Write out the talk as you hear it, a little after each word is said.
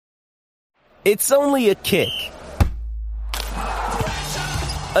It's only a kick,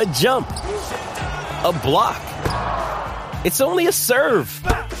 a jump, a block. It's only a serve.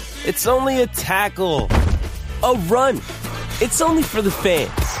 It's only a tackle, a run. It's only for the fans.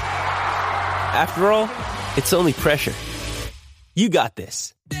 After all, it's only pressure. You got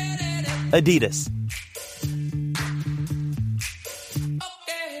this. Adidas.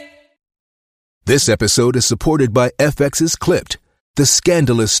 This episode is supported by FX's Clipped, the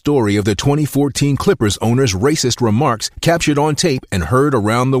scandalous story of the 2014 Clippers owner's racist remarks captured on tape and heard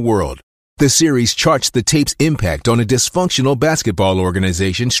around the world. The series charts the tape's impact on a dysfunctional basketball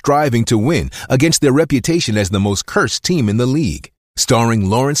organization striving to win against their reputation as the most cursed team in the league. Starring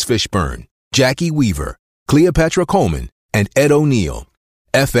Lawrence Fishburne, Jackie Weaver, Cleopatra Coleman, and Ed O'Neill.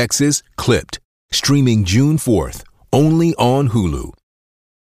 FX's Clipped, streaming June 4th, only on Hulu.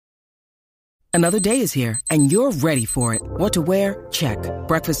 Another day is here, and you're ready for it. What to wear? Check.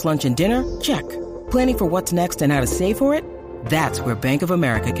 Breakfast, lunch, and dinner? Check. Planning for what's next and how to save for it? That's where Bank of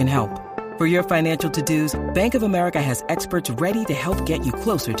America can help. For your financial to-dos, Bank of America has experts ready to help get you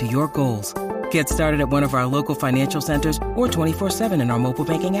closer to your goals. Get started at one of our local financial centers or 24/7 in our mobile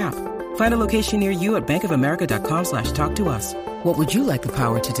banking app. Find a location near you at bankofamerica.com/talktous. What would you like the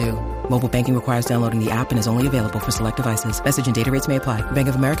power to do? Mobile banking requires downloading the app and is only available for select devices. Message and data rates may apply. Bank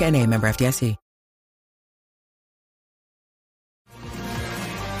of America N.A., member FDIC.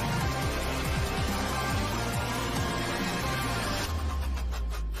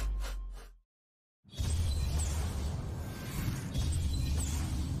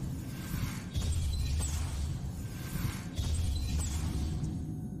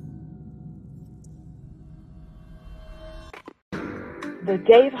 The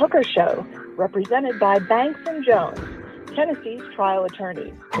Dave Hooker Show, represented by Banks & Jones, Tennessee's trial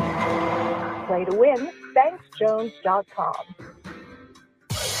attorneys. Play to win, banksjones.com.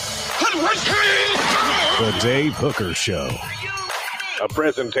 The Dave Hooker Show. A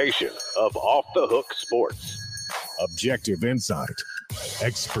presentation of Off the Hook Sports. Objective insight,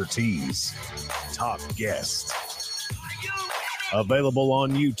 expertise, top guests. Available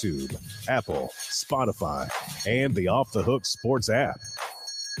on YouTube, Apple, Spotify, and the Off the Hook Sports app.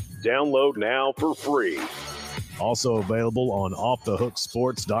 Download now for free. Also available on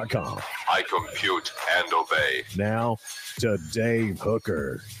offthehooksports.com. I compute and obey. Now to Dave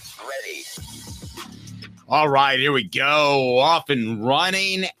Hooker. Ready. All right, here we go. Off and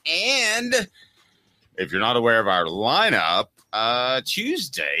running. And if you're not aware of our lineup,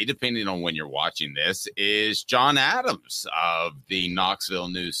 Tuesday, depending on when you're watching this, is John Adams of the Knoxville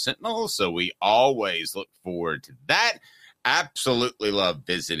News Sentinel. So we always look forward to that. Absolutely love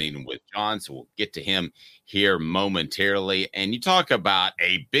visiting with John. So we'll get to him here momentarily. And you talk about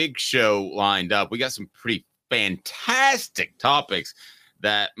a big show lined up. We got some pretty fantastic topics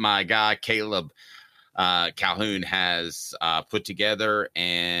that my guy Caleb Calhoun has put together.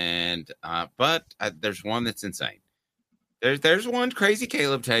 But there's one that's insane. There's one crazy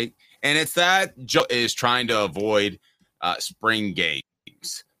Caleb take, and it's that Joe is trying to avoid spring games.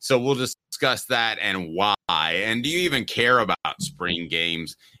 So we'll discuss that and why. And do you even care about spring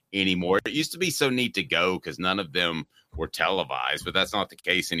games anymore? It used to be so neat to go because none of them were televised, but that's not the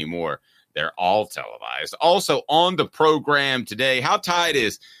case anymore. They're all televised. Also on the program today, how tied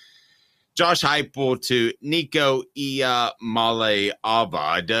is Josh Heupel to Nico Iamaleava?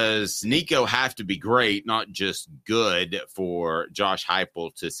 Does Nico have to be great, not just good, for Josh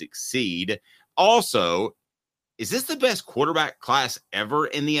Heupel to succeed? Also, is this the best quarterback class ever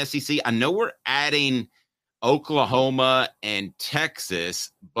in the SEC? I know we're adding Oklahoma and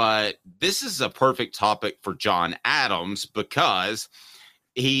Texas, but this is a perfect topic for John Adams because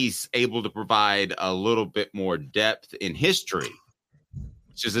he's able to provide a little bit more depth in history,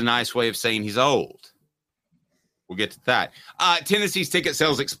 which is a nice way of saying he's old. We'll get to that. Tennessee's ticket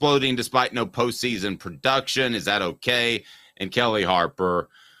sales exploding despite no postseason production. Is that okay? And Kellie Harper,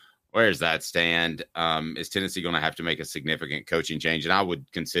 where's that stand? Is Tennessee going to have to make a significant coaching change? And I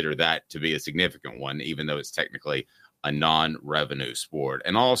would consider that to be a significant one, even though it's technically a non-revenue sport.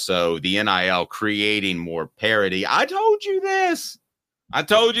 And also the NIL creating more parity. I told you this. I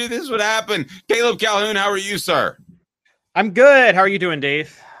told you this would happen. Caleb Calhoun, how are you, sir? I'm good. How are you doing,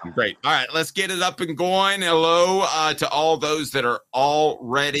 Dave? I'm great. All right, let's get it up and going. Hello to all those that are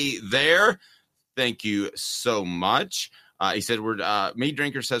already there. Thank you so much. He said, Me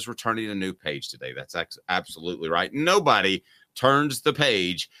Drinker says we're turning a new page today. That's absolutely right. Nobody turns the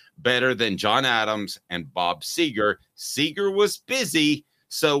page better than John Adams and Bob Seger. Seger was busy,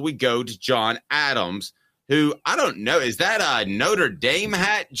 so we go to John Adams, who, I don't know, is that a Notre Dame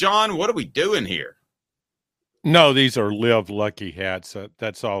hat, John? What are we doing here? No, these are Live Lucky hats.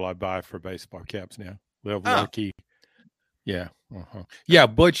 That's all I buy for baseball caps now. Live Lucky. Yeah. Uh-huh. Yeah,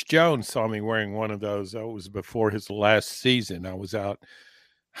 Butch Jones saw me wearing one of those. It was before his last season. I was out.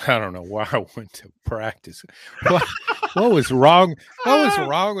 I don't know why I went to practice. What was wrong? What was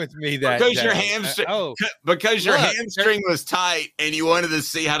wrong with me that because day? Your hamstring? Because your hamstring was tight, and you wanted to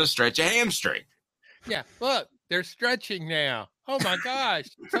see how to stretch a hamstring. Yeah, look, they're stretching now. Oh my gosh,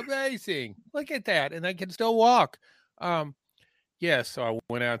 it's amazing! Look at that, and I can still walk. So I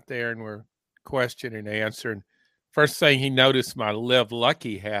went out there and we're question and answer. And first thing he noticed my Live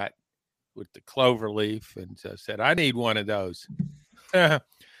Lucky hat with the clover leaf, and said, "I need one of those."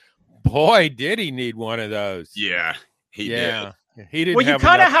 Boy, did he need one of those. Yeah, he did. He didn't. Well, you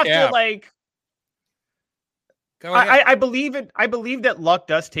kind of have to like. Go ahead. I believe it. I believe that luck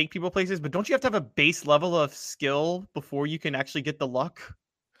does take people places, but don't you have to have a base level of skill before you can actually get the luck?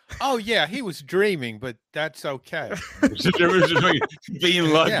 Oh yeah, he was dreaming, but that's okay. Being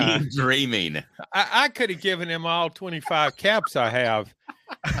lucky and dreaming. I could have given him all 25 caps I have,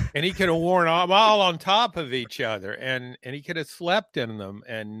 and he could have worn them all on top of each other, and he could have slept in them.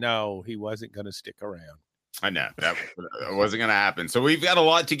 And no, he wasn't going to stick around. I know that wasn't going to happen. So we've got a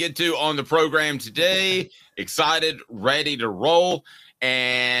lot to get to on the program today. Excited, ready to roll,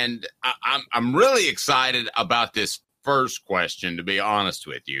 and I'm really excited about this first question, to be honest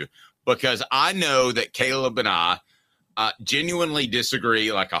with you, because I know that Caleb and I genuinely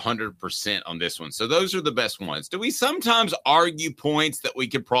disagree like 100% on this one. So those are the best ones. Do we sometimes argue points that we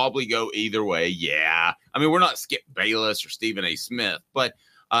could probably go either way? Yeah. I mean, we're not Skip Bayless or Stephen A. Smith, but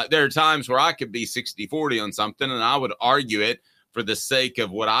there are times where I could be 60-40 on something, and I would argue it for the sake of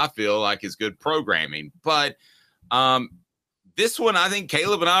what I feel like is good programming. But this one, I think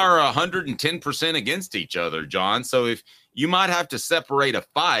Caleb and I are 110% against each other, John. So if you might have to separate a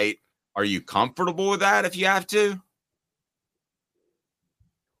fight, are you comfortable with that if you have to?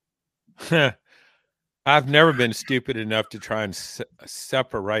 I've never been stupid enough to try and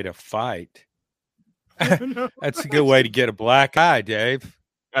separate a fight. That's a good way to get a black eye, Dave.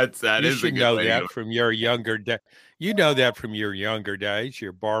 That you is should a good know way that from your younger days. You know that from your younger days,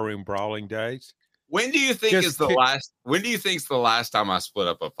 your barroom brawling days. When do you think is the last? When do you think is the last time I split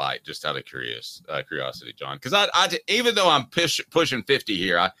up a fight? Just out of curiosity, John. Because I even though I'm pushing 50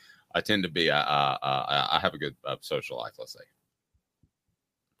 here, I tend to be I have a good social life. Let's say.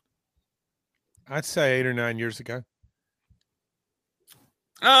 I'd say 8 or 9 years ago.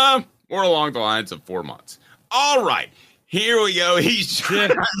 More along the lines of 4 months. All right. Here we go. He's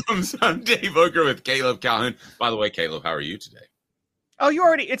I'm Dave Hooker with Caleb Calhoun. By the way, Caleb, how are you today? Oh,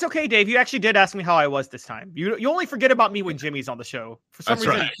 it's okay, Dave. You actually did ask me how I was this time. You only forget about me when Jimmy's on the show. For some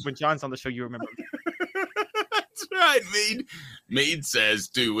reason, when John's on the show, you remember me. That's right. Mead says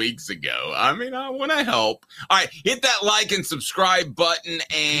 2 weeks ago. I mean, I want to help. All right, hit that like and subscribe button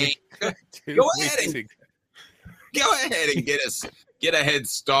and go ahead and get a head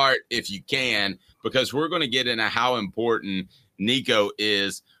start if you can, because we're going to get into how important Nico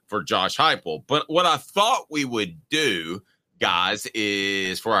is for Josh Heupel. But what I thought we would do, guys,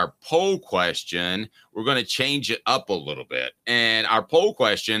 is for our poll question, we're going to change it up a little bit. And our poll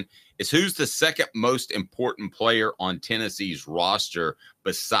question is, who's the second most important player on Tennessee's roster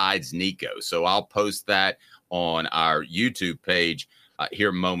besides Nico? So I'll post that on our YouTube page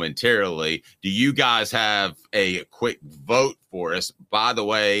here momentarily. Do you guys have a quick vote for us? By the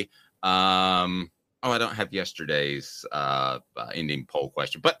way, I don't have yesterday's ending poll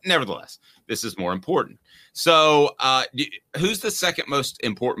question, but nevertheless, this is more important. So who's the second most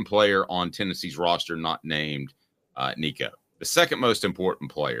important player on Tennessee's roster not named Nico? The second most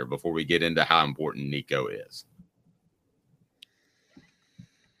important player, before we get into how important Nico is.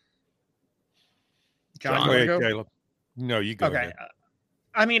 John, go ahead, Caleb. No, you go. Okay.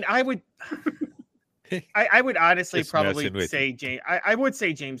 I mean, I would honestly probably say James. I would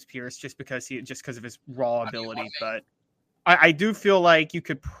say James Pierce just because of his raw ability, but I do feel like you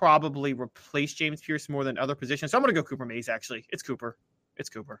could probably replace James Pierce more than other positions. So I'm going to go Cooper Mays. Actually, it's Cooper.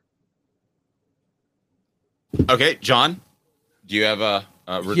 Okay, John, do you have a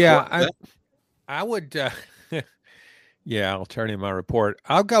report? Yeah, I would. Yeah, I'll turn in my report.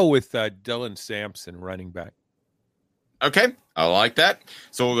 I'll go with Dylan Sampson, running back. Okay, I like that.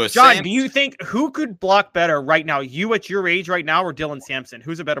 So we'll go. John, do you think who could block better right now? You at your age right now, or Dylan Sampson?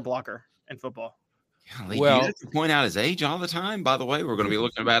 Who's a better blocker in football? Well, you have to point out his age all the time. By the way, we're going to be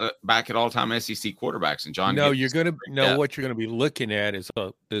looking back at all-time SEC quarterbacks. And John, no, you're going to know what you're going to be looking at is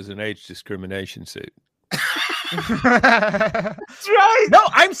an age discrimination suit. That's right. No,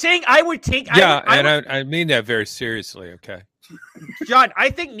 I'm saying I would take. Yeah, I mean that very seriously. Okay. John, I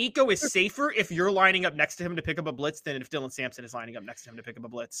think Nico is safer if you're lining up next to him to pick up a blitz than if Dylan Sampson is lining up next to him to pick up a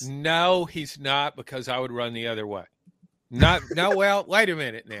blitz. No, he's not, because I would run the other way. No, well, wait a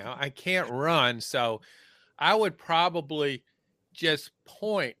minute now. I can't run, so I would probably just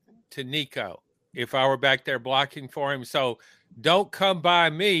point to Nico if I were back there blocking for him. So don't come by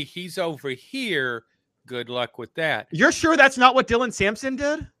me. He's over here. Good luck with that. You're sure that's not what Dylan Sampson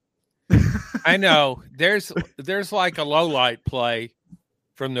did? I know. There's like a low light play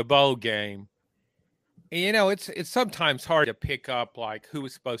from the bowl game. And, it's sometimes hard to pick up like who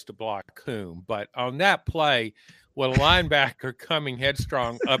was supposed to block whom. But on that play, with a linebacker coming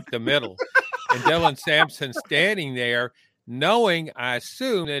headstrong up the middle, and Dylan Sampson standing there, knowing, I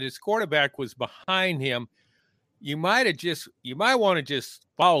assume, that his quarterback was behind him, you might want to just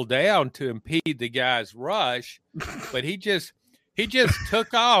fall down to impede the guy's rush, but he just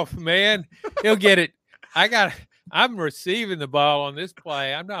took off, man. He'll get it. I'm receiving the ball on this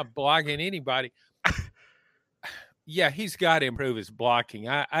play. I'm not blocking anybody. Yeah, he's got to improve his blocking.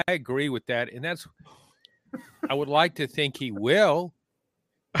 I agree with that, and I would like to think he will.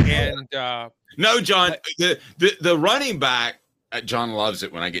 And no, John, the running back, John loves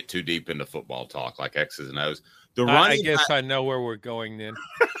it when I get too deep into football talk, like X's and O's. I guess I know where we're going then.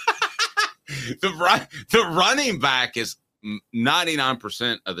 The running back is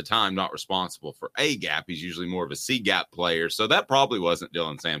 99% of the time not responsible for A gap. He's usually more of a C gap player. So that probably wasn't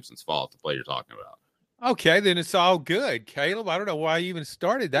Dylan Sampson's fault, the play you're talking about. Okay, then it's all good, Caleb. I don't know why you even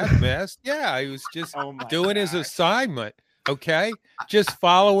started that mess. Yeah, he was just doing his assignment. Okay, just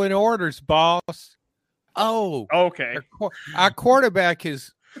following orders, boss. Oh, okay. Our quarterback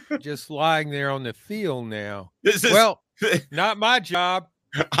is just lying there on the field now. Not my job.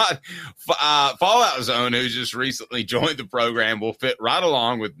 Fallout Zone, who just recently joined the program, will fit right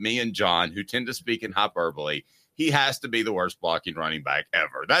along with me and John, who tend to speak in hyperbole. He has to be the worst blocking running back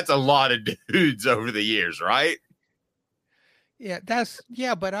ever. That's a lot of dudes over the years, right? Yeah,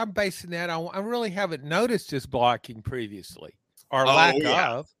 but I'm basing that on, I really haven't noticed his blocking previously, or lack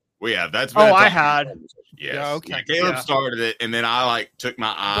of. We have. That's I had. Yes. Yeah, okay. Yeah, Caleb started it, and then I took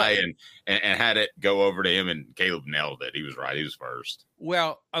my eye and had it go over to him, and Caleb nailed it. He was right. He was first.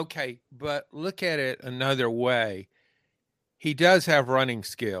 Well, okay, but look at it another way. He does have running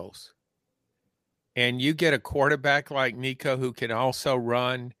skills. And you get a quarterback like Nico who can also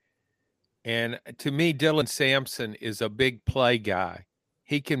run. And to me, Dylan Sampson is a big play guy.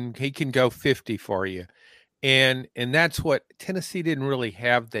 He can go 50 for you. And that's what Tennessee didn't really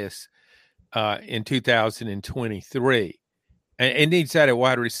have this in 2023. And it needs that at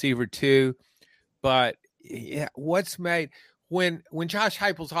wide receiver too. But yeah, what's made when Josh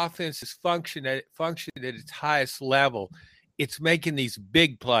Heupel's offense is functioned at its highest level, it's making these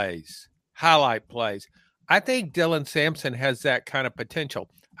big plays. Highlight plays. I think Dylan Sampson has that kind of potential.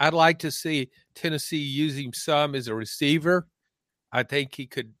 I'd like to see Tennessee use him some as a receiver. I think he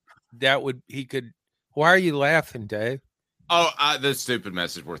could. Why are you laughing, Dave? Oh, the stupid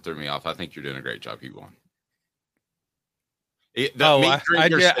message board threw me off. I think you're doing a great job. Keep going.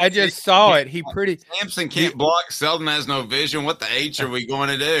 I just saw it. Sampson can't block. Seldom has no vision. What the H are we going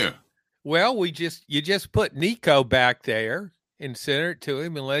to do? Well, you just put Nico back there and center it to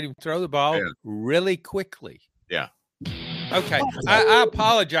him and let him throw the ball really quickly. Yeah. Okay. I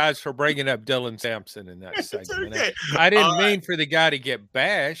apologize for bringing up Dylan Sampson in that segment. Okay. I didn't mean for the guy to get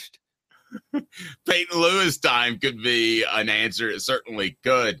bashed. Peyton Lewis time could be an answer. It certainly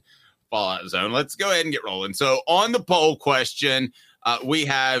could. Fallout Zone. Let's go ahead and get rolling. So on the poll question, we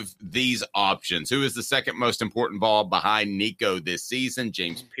have these options. Who is the second most important ball behind Nico this season?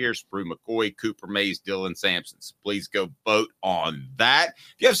 James Pierce, Brew McCoy, Cooper Mays, Dylan Sampson. So please go vote on that.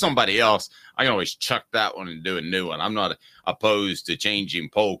 If you have somebody else, I can always chuck that one and do a new one. I'm not opposed to changing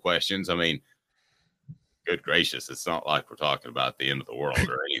poll questions. I mean, good gracious, it's not like we're talking about the end of the world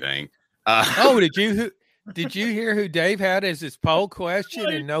or anything. Did you hear who Dave had as his poll question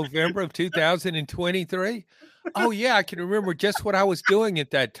in November of 2023? Oh, yeah, I can remember just what I was doing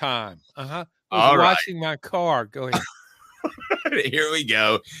at that time. I was washing my car. Go ahead. Here we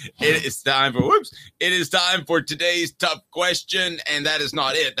go. It is time for today's tough question, and that is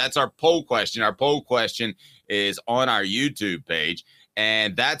not it. That's our poll question. Our poll question is on our YouTube page,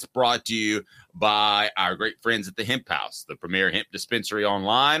 and that's brought to you by our great friends at the Hemp House, the premier hemp dispensary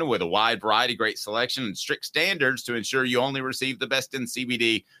online with a wide variety, great selection, and strict standards to ensure you only receive the best in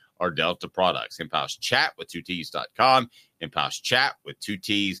CBD or Delta products. Hemp House Chat with 2Ts.com. Hemp House Chat with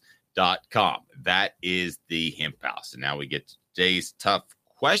 2Ts.com. That is the Hemp House. And now we get to today's tough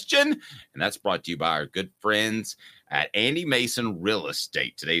question, and that's brought to you by our good friends at Andy Mason Real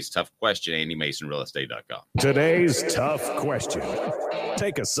Estate. Today's tough question, andymasonrealestate.com. Today's tough question.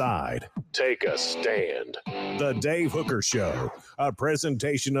 Take a side. Take a stand. The Dave Hooker Show, a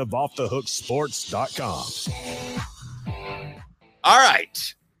presentation of offthehooksports.com. All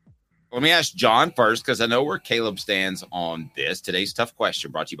right. Let me ask John first, because I know where Caleb stands on this. Today's tough question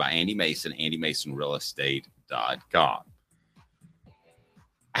brought to you by Andy Mason, andymasonrealestate.com.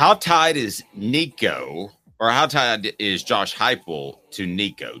 How tied is Nico, or how tied is Josh Heupel to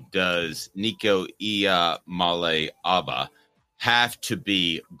Nico? Does Nico Iamale Aba have to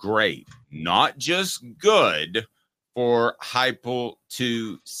be great, not just good, for Heupel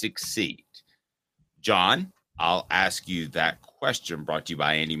to succeed? John, I'll ask you that question, brought to you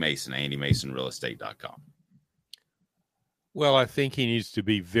by Andy Mason, andymasonrealestate.com. Well, I think he needs to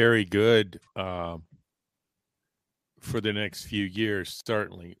be very good for the next few years,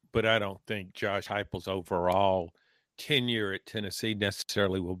 certainly. But I don't think Josh Heupel's overall tenure at Tennessee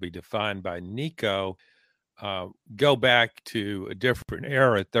necessarily will be defined by Nico. Go back to a different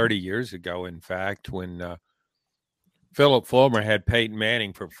era, 30 years ago, in fact, when Philip Fulmer had Peyton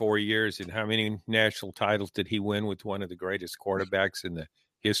Manning for 4 years, and how many national titles did he win with one of the greatest quarterbacks in the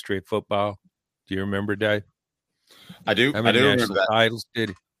history of football? Do you remember, Dave? I do. How many I do national remember that. titles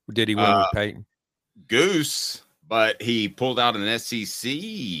did he win with Peyton? Goose, but he pulled out an SEC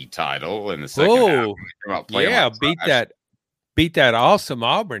title in the second half. Yeah, beat that awesome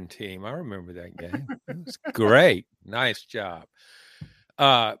Auburn team. I remember that game. It was great. Nice job.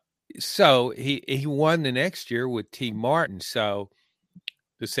 So he won the next year with T. Martin. So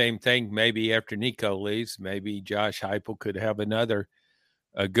the same thing, maybe after Nico leaves, maybe Josh Heupel could have a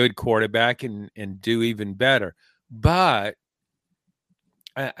good quarterback and do even better. But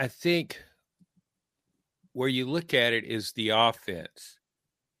I think where you look at it is the offense.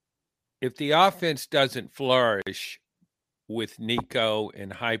 If the offense doesn't flourish with Nico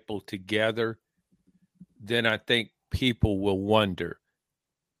and Heupel together, then I think people will wonder,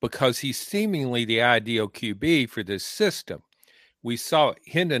 because he's seemingly the ideal QB for this system. We saw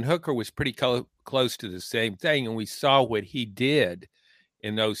Hendon Hooker was pretty close to the same thing, and we saw what he did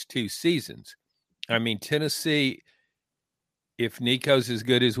in those 2 seasons. I mean, Tennessee, if Nico's as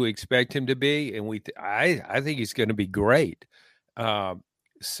good as we expect him to be, and I think he's going to be great.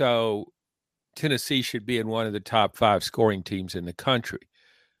 So Tennessee should be in one of the top 5 scoring teams in the country.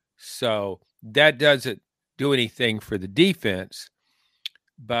 So that doesn't do anything for the defense.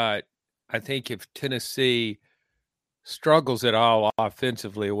 But I think if Tennessee struggles at all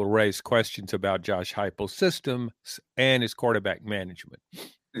offensively, it will raise questions about Josh Heupel's system and his quarterback management.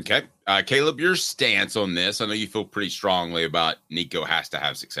 Okay. Caleb, your stance on this, I know you feel pretty strongly about Nico has to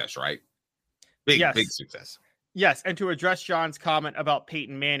have success, right? Big success. Yes, and to address John's comment about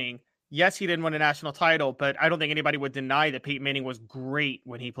Peyton Manning, yes, he didn't win a national title, but I don't think anybody would deny that Peyton Manning was great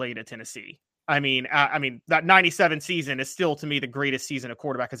when he played at Tennessee. I mean, that 97 season is still, to me, the greatest season a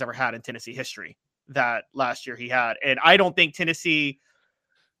quarterback has ever had in Tennessee history. That last year he had, and I don't think Tennessee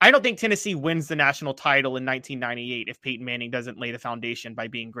wins the national title in 1998 if Peyton Manning doesn't lay the foundation by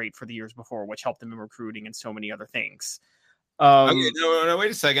being great for the years before, which helped them in recruiting and so many other things. Okay, no,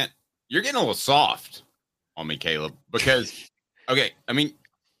 wait a second. You're getting a little soft on me, Caleb, because okay, I mean,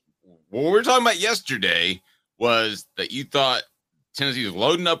 what we were talking about yesterday was that you thought Tennessee was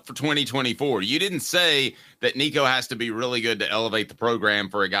loading up for 2024. You didn't say that Nico has to be really good to elevate the program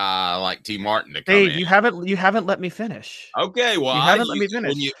for a guy like T. Martin to come in. You haven't let me finish. Okay, well, you haven't let me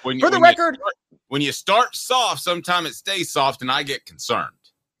finish. When you start soft, sometimes it stays soft, and I get concerned.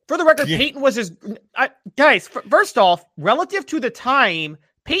 For the record, Peyton was guys. First off, relative to the time,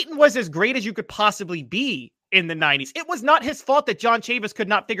 Peyton was as great as you could possibly be in the 90s. It was not his fault that John Chavis could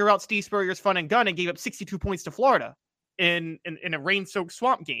not figure out Steve Spurrier's fun and gun and gave up 62 points to Florida in a rain-soaked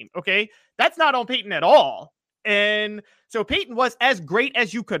swamp game. Okay, that's not on Peyton at all. And so Peyton was as great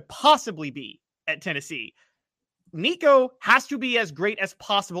as you could possibly be at Tennessee. Nico has to be as great as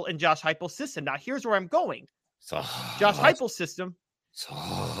possible in Josh Heupel's system. Now, here's where I'm going. Josh Heupel's system.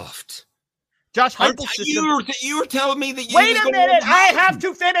 Soft. Josh Heupel's system. You were telling me that you Wait a minute. I have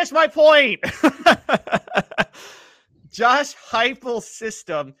to finish my point. Josh Heupel's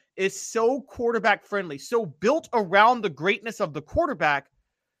system is so quarterback friendly, so built around the greatness of the quarterback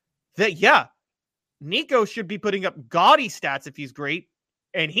that, Nico should be putting up gaudy stats if he's great,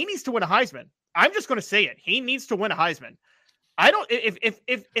 and he needs to win a Heisman. I'm just going to say it. He needs to win a Heisman.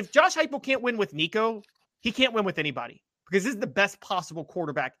 If Josh Heupel can't win with Nico, he can't win with anybody, because this is the best possible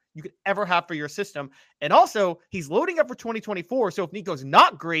quarterback you could ever have for your system. And also, he's loading up for 2024. So if Nico's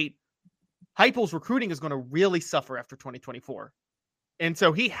not great, Heupel's recruiting is going to really suffer after 2024. And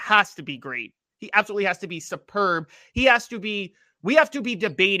so he has to be great. He absolutely has to be superb. We have to be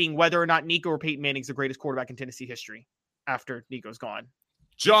debating whether or not Nico or Peyton Manning's the greatest quarterback in Tennessee history after Nico's gone.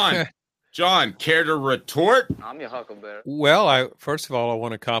 John, care to retort? I'm your huckleberry. Well, first of all, I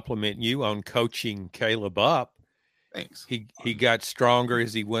want to compliment you on coaching Caleb up. Thanks. He got stronger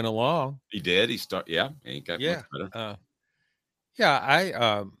as he went along. He did. He got much better.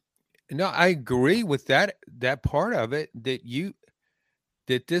 I agree with that part of it,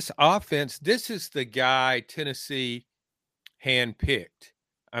 that this offense, this is the guy Tennessee handpicked.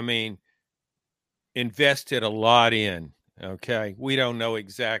 I mean, invested a lot in. Okay, we don't know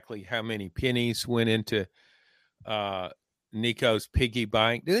exactly how many pennies went into Nico's piggy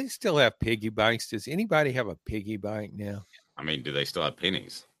bank. Do they still have piggy banks? Does anybody have a piggy bank now? I mean, do they still have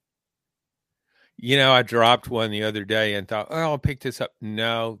pennies? I dropped one the other day and thought, I'll pick this up.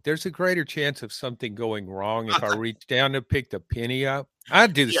 No, there's a greater chance of something going wrong if I reach down to pick the penny up.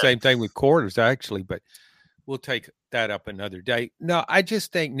 I'd do the same thing with quarters, actually, but we'll take that up another day. No, I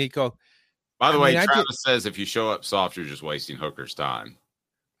just think, Nico. By the way, Travis says if you show up soft, you're just wasting Hooker's time.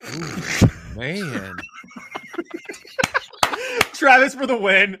 Ooh, man. Travis for the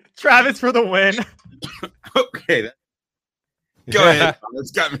win. Okay. Go ahead. It's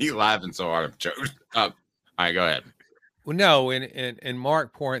got me laughing so hard. I'm choking. All right, go ahead. Well, no, and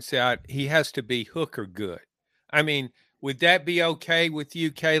Mark points out he has to be Hooker good. I mean, would that be okay with you,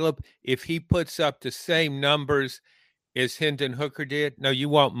 Caleb, if he puts up the same numbers as Hendon Hooker did? No, you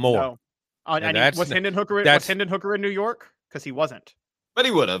want more. No. Was Hendon Hooker in New York? Because he wasn't. But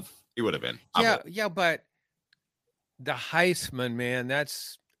he would have. He would have been. Yeah, but the Heisman, man,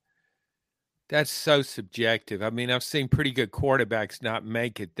 that's so subjective. I mean, I've seen pretty good quarterbacks not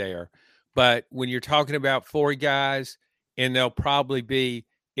make it there. But when you're talking about 4 guys, and there'll probably be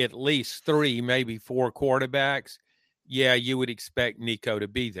at least 3, maybe 4 quarterbacks, yeah, you would expect Nico to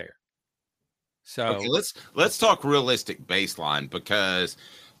be there. So okay, let's talk realistic baseline, because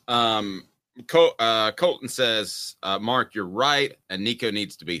Colton says, Mark, you're right, and Nico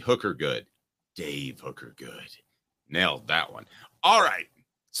needs to be Hooker good. Dave Hooker good. Nailed that one. All right.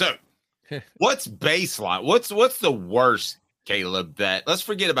 So what's baseline? What's the worst, Caleb, that let's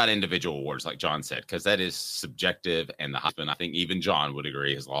forget about individual awards, like John said, because that is subjective, and the Heisman, I think even John would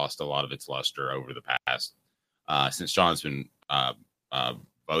agree, has lost a lot of its luster over the past since John's been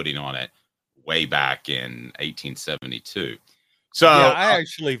voting on it way back in 1872. So I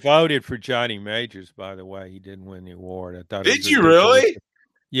actually voted for Johnny Majors, by the way. He didn't win the award. I thought. Did you really?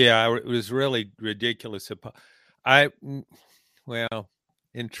 Yeah, it was really ridiculous. In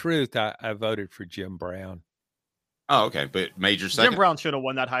truth, I voted for Jim Brown. Oh, okay, but Majors second. Jim Brown should have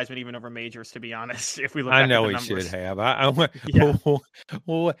won that Heisman even over Majors, to be honest. If we look, I know he should have.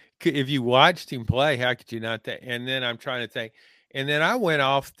 Well, if you watched him play, how could you not? And then I'm trying to think. And then I went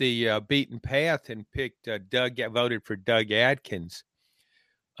off the beaten path and picked voted for Doug Adkins,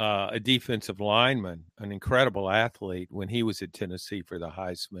 a defensive lineman, an incredible athlete when he was at Tennessee for the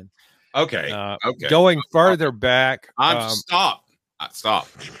Heisman. Okay. Going further back. Stop.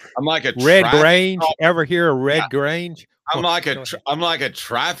 I'm like a Red Grange. Ever hear of Red Grange? I'm like a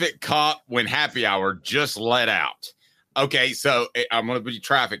traffic cop when happy hour just let out. Okay, so I'm going to be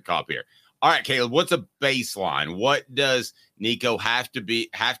traffic cop here. All right, Caleb, what's a baseline? What does Nico have to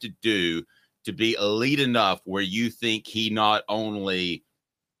do to be elite enough where you think he not only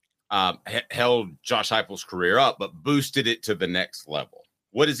held Josh Heupel's career up, but boosted it to the next level?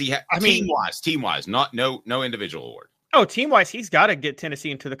 What does he have? Team-wise, not no individual award. Oh, team-wise, he's got to get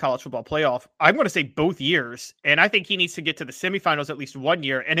Tennessee into the college football playoff. I'm going to say both years, and I think he needs to get to the semifinals at least one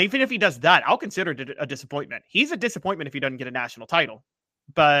year. And even if he does that, I'll consider it a disappointment. He's a disappointment if he doesn't get a national title.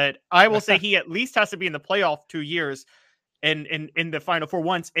 But I will say he at least has to be in the playoff 2 years and in the Final Four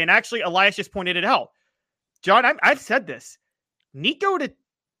once. And actually, Elias just pointed it out. John, I've said this. Nico to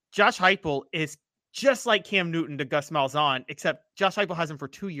Josh Heupel is just like Cam Newton to Gus Malzahn, except Josh Heupel has him for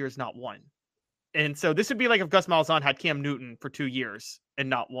 2 years, not one. And so this would be like if Gus Malzahn had Cam Newton for 2 years and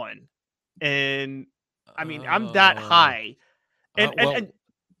not one. And I mean, I'm that high.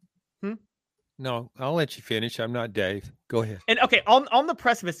 No, I'll let you finish. I'm not Dave. Go ahead. And okay, on the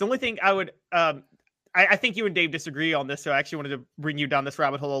precipice, the only thing I would, I think you and Dave disagree on this, so I actually wanted to bring you down this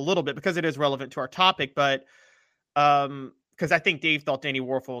rabbit hole a little bit because it is relevant to our topic. But because I think Dave thought Danny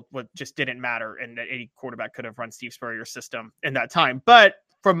Warfel just didn't matter, and that any quarterback could have run Steve Spurrier's system in that time. But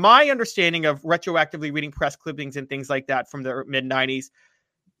from my understanding of retroactively reading press clippings and things like that from the mid 90s,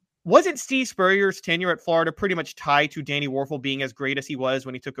 wasn't Steve Spurrier's tenure at Florida pretty much tied to Danny Warfel being as great as he was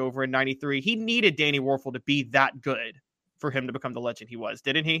when he took over in 93? He needed Danny Warfel to be that good for him to become the legend he was,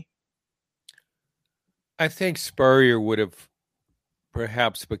 didn't he? I think Spurrier would have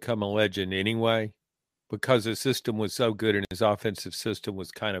perhaps become a legend anyway, because the system was so good and his offensive system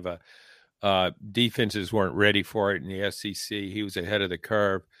was kind of defenses weren't ready for it in the SEC. He was ahead of the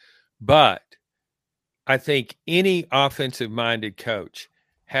curve. But I think any offensive-minded coach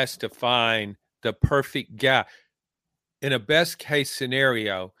has to find the perfect guy. In a best-case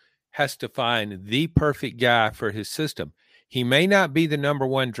scenario, has to find the perfect guy for his system. He may not be the number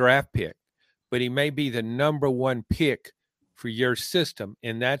one draft pick, but he may be the number one pick for your system,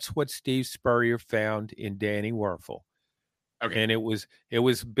 and that's what Steve Spurrier found in Danny Werfel. Okay. And it was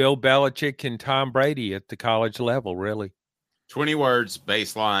Bill Belichick and Tom Brady at the college level, really. 20 words,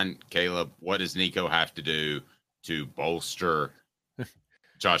 baseline, Caleb. What does Nico have to do to bolster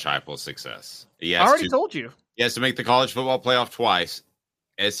Josh Heupel's success? I already told you. He has to make the college football playoff twice.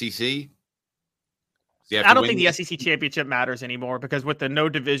 SEC? I don't think the SEC championship matters anymore because with the no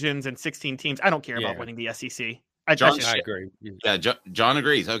divisions and 16 teams, I don't care about winning the SEC. I agree. Yeah, John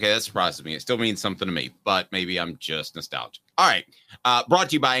agrees. Okay, that surprises me. It still means something to me, but maybe I'm just nostalgic. All right. Brought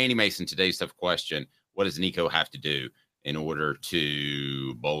to you by Andy Mason. Today's tough question. What does Nico have to do in order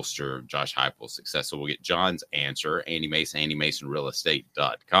to bolster Josh Heupel's success? So we'll get John's answer. Andy Mason,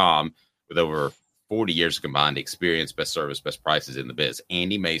 AndyMasonRealEstate.com, with over 40 years of combined experience, best service, best prices in the biz.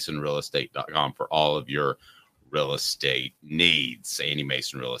 AndyMasonRealEstate.com for all of your real estate needs.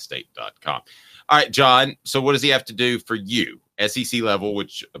 AndyMasonRealEstate.com. All right, John. So what does he have to do for you? SEC level,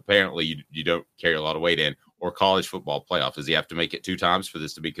 which apparently you don't carry a lot of weight in, or college football playoff? Does he have to make it 2 times for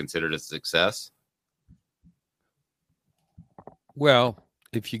this to be considered a success? Well,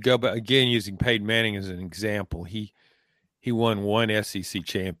 if you go back again, using Peyton Manning as an example, he won 1 SEC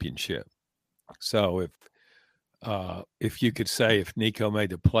championship. So if you could say if Nico made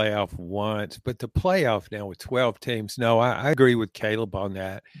the playoff once, but the playoff now with 12 teams, no, I agree with Caleb on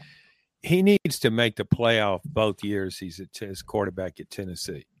that. He needs to make the playoff both years he's his quarterback at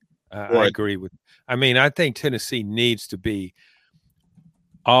Tennessee. I agree with. I mean, I think Tennessee needs to be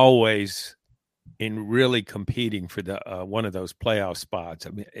always in really competing for the one of those playoff spots. I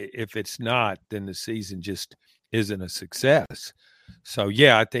mean, if it's not, then the season just isn't a success. So,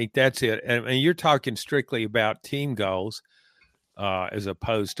 yeah, I think that's it. And you're talking strictly about team goals as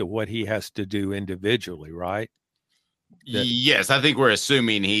opposed to what he has to do individually, right? Yes, I think we're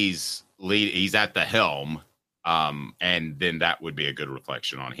assuming he's at the helm, and then that would be a good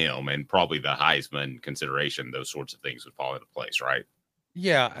reflection on him, and probably the Heisman consideration, those sorts of things would fall into place, right?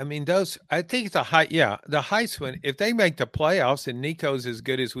 Yeah, I mean, I think the Heisman, if they make the playoffs and Nico's as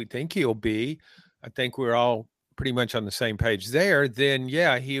good as we think he'll be, I think we're all pretty much on the same page there, then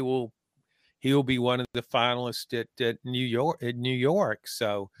yeah, he will be one of the finalists at New York.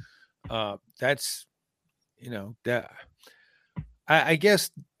 So that's, that I guess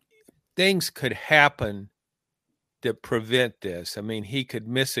things could happen that prevent this. I mean, he could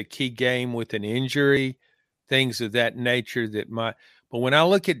miss a key game with an injury, things of that nature that might. But when I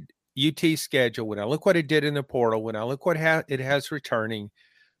look at UT's schedule, when I look what it did in the portal, when I look what it has returning,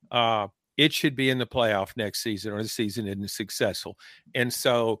 it should be in the playoff next season, or the season isn't successful. And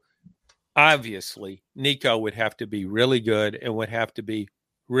so obviously Nico would have to be really good and would have to be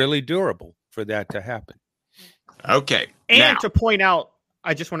really durable for that to happen. Okay. And now, to point out,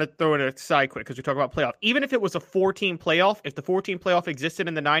 I just want to throw it aside quick because we talk about playoff. Even if it was a 4-team playoff, if the 4-team playoff existed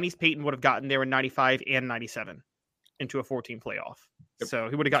in the 90s, Peyton would have gotten there in 95 and 97 into a 4-team playoff. Yep. So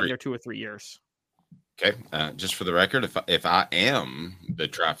he would have gotten there 2 or 3 years. Okay, just for the record, if I am the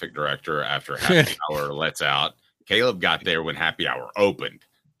traffic director after happy hour lets out, Caleb got there when happy hour opened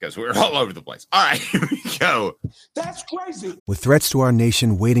because we were all over the place. All right, here we go. That's crazy. With threats to our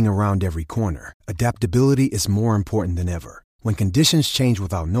nation waiting around every corner, adaptability is more important than ever. When conditions change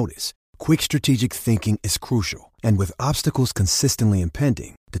without notice, quick strategic thinking is crucial. And with obstacles consistently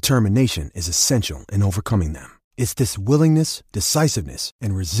impending, determination is essential in overcoming them. It's this willingness, decisiveness,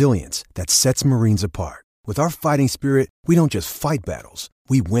 and resilience that sets Marines apart. With our fighting spirit, we don't just fight battles,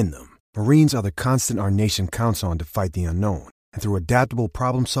 we win them. Marines are the constant our nation counts on to fight the unknown. And through adaptable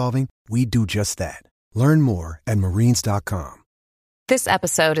problem solving, we do just that. Learn more at Marines.com. This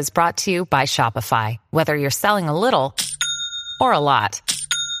episode is brought to you by Shopify. Whether you're selling a little or a lot,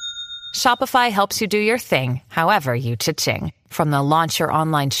 Shopify helps you do your thing, however you cha-ching. From the launch your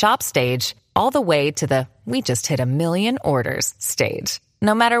online shop stage, all the way to the we just hit 1 million orders stage.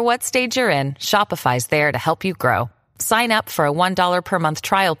 No matter what stage you're in, Shopify's there to help you grow. Sign up for a $1 per month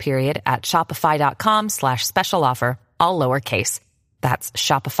trial period at shopify.com/special offer, all lowercase. That's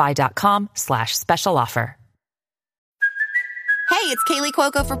shopify.com/special offer. Hey, it's Kaylee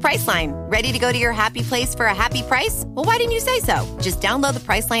Cuoco for Priceline. Ready to go to your happy place for a happy price? Well, why didn't you say so? Just download the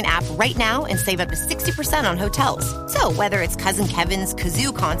Priceline app right now and save up to 60% on hotels. So whether it's Cousin Kevin's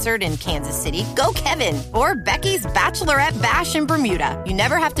Kazoo Concert in Kansas City, go Kevin, or Becky's Bachelorette Bash in Bermuda, you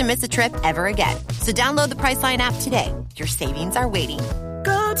never have to miss a trip ever again. So download the Priceline app today. Your savings are waiting.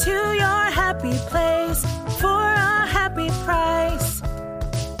 Go to your happy place for a happy price.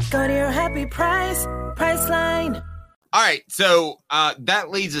 Go to your happy price, Priceline. All right, so that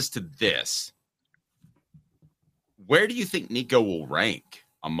leads us to this. Where do you think Nico will rank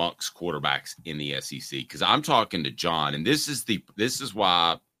amongst quarterbacks in the SEC? Because I'm talking to John, and this is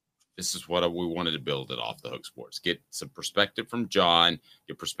what we wanted to build it Off the Hook Sports. Get some perspective from John,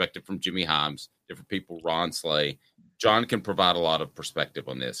 get perspective from Jimmy Himes, different people, Ron Slay. John can provide a lot of perspective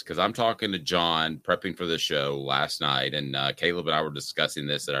on this because I'm talking to John prepping for the show last night, and Caleb and I were discussing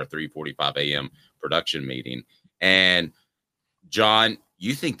this at our 3:45 a.m. production meeting. And John,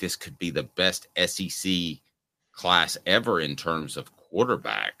 you think this could be the best SEC class ever in terms of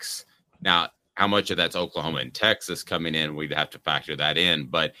quarterbacks. Now, how much of that's Oklahoma and Texas coming in? We'd have to factor that in.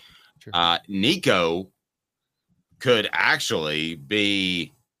 But Nico could actually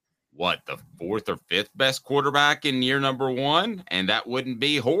be, the fourth or fifth best quarterback in year number one? And that wouldn't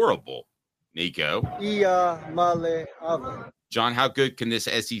be horrible, Nico. John, how good can this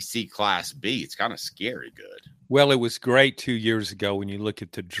SEC class be? It's kind of scary good. Well, it was great 2 years ago when you look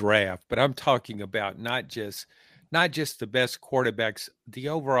at the draft, but I'm talking about not just the best quarterbacks, the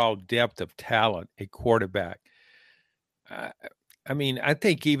overall depth of talent at quarterback. I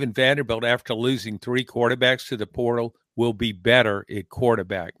think even Vanderbilt, after losing 3 quarterbacks to the portal, will be better at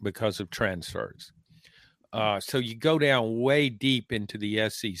quarterback because of transfers. So you go down way deep into the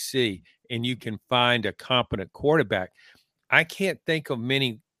SEC and you can find a competent quarterback. I can't think of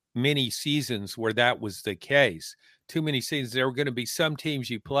many seasons where that was the case. Too many seasons. There were going to be some teams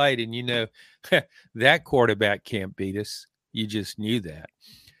you played and that quarterback can't beat us. You just knew that.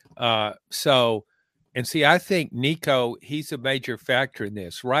 I think Nico, he's a major factor in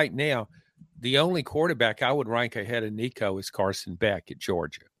this. Right now, the only quarterback I would rank ahead of Nico is Carson Beck at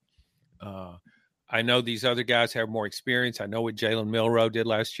Georgia. I know these other guys have more experience. I know what Jalen Milroe did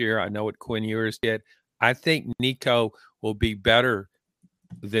last year. I know what Quinn Ewers did. I think Nico will be better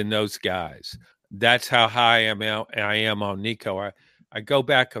than those guys. That's how high I am on Nico. I go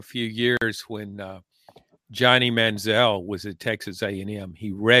back a few years when Johnny Manziel was at Texas A&M.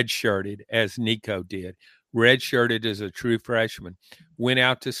 He redshirted, as Nico did, redshirted as a true freshman, went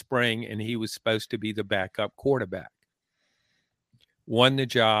out to spring, and he was supposed to be the backup quarterback. Won the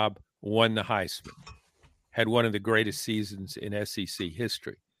job, won the Heisman, had one of the greatest seasons in SEC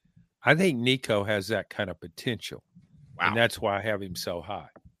history. I think Nico has that kind of potential. Wow. And that's why I have him so high.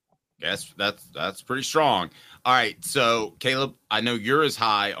 Yes, that's pretty strong. All right, so Caleb, I know you're as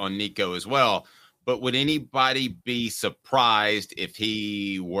high on Nico as well, but would anybody be surprised if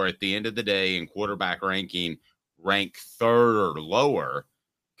he were at the end of the day in quarterback ranking rank third or lower,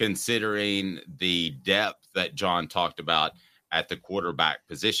 considering the depth that John talked about at the quarterback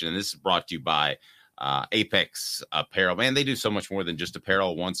position? And this is brought to you by Apex Apparel. Man, they do so much more than just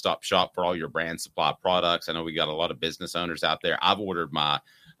apparel, one-stop shop for all your brand supply products. I know we got a lot of business owners out there. I've ordered my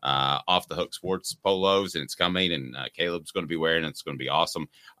Off the Hook Sports polos, and it's coming, and Caleb's going to be wearing it. It's going to be awesome.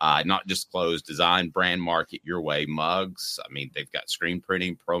 Not just clothes, design, brand, market your way, mugs. I mean, they've got screen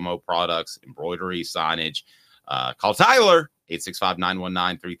printing, promo products, embroidery, signage. Call Tyler,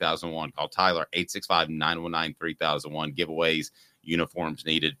 865-919-3001. Call Tyler, 865-919-3001. Giveaways, uniforms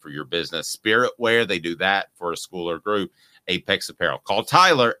needed for your business. Spirit Wear, they do that for a school or group. Apex Apparel. Call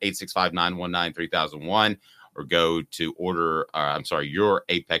Tyler, 865-919-3001. Or go to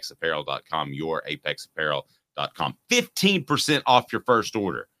yourapexapparel.com, yourapexapparel.com. 15% off your first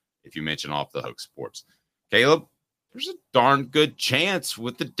order if you mention Off the Hook Sports. Caleb, there's a darn good chance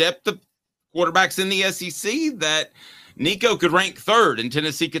with the depth of quarterbacks in the SEC that Nico could rank third and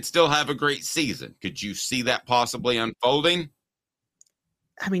Tennessee could still have a great season. Could you see that possibly unfolding?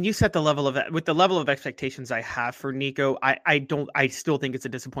 I mean, you set the level of expectations I have for Nico. I still think it's a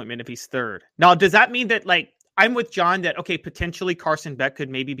disappointment if he's third. Now, does that mean that, like, I'm with John that, okay, potentially Carson Beck could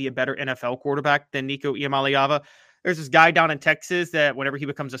maybe be a better NFL quarterback than Nico Iamaleava? There's this guy down in Texas that whenever he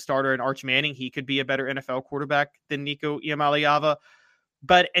becomes a starter in Arch Manning, he could be a better NFL quarterback than Nico Iamaleava.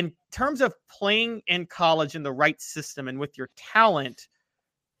 But in terms of playing in college in the right system and with your talent,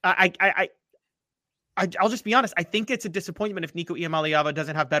 I'll just be honest. I think it's a disappointment if Nico Iamaleava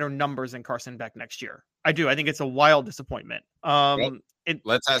doesn't have better numbers than Carson Beck next year. I do. I think it's a wild disappointment.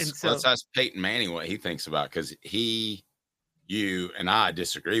 Let's ask Peyton Manning what he thinks about, because you and I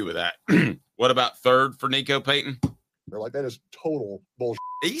disagree with that. What about third for Nico, Peyton? Like, that is total bullshit.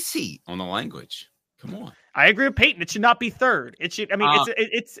 Easy on the language. Come on. I agree with Peyton. It should not be third. It should. I mean,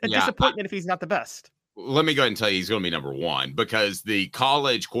 it's a disappointment if he's not the best. Let me go ahead and tell you he's going to be number one because the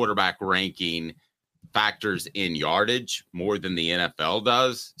college quarterback ranking factors in yardage more than the NFL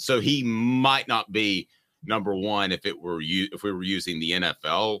does. So he might not be number one if we were using the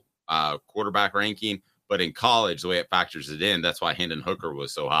NFL quarterback ranking, but in college, the way it factors it in, that's why Hendon Hooker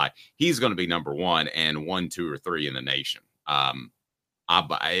was so high. He's going to be number one and 1, 2, or 3 in the nation.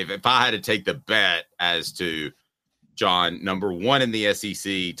 If I had to take the bet as to John, number one in the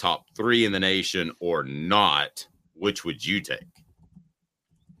SEC, top 3 in the nation, or not, which would you take?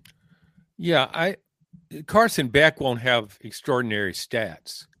 Yeah, Carson Beck won't have extraordinary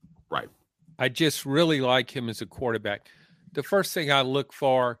stats. Right. I just really like him as a quarterback. The first thing I look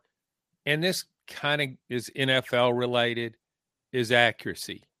for, and this kind of is NFL related, is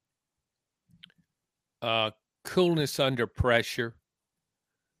accuracy. Coolness under pressure.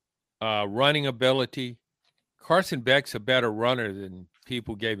 Running ability. Carson Beck's a better runner than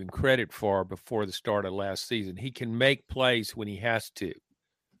people gave him credit for before the start of last season. He can make plays when he has to.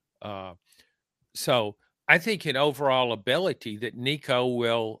 So I think in overall ability that Nico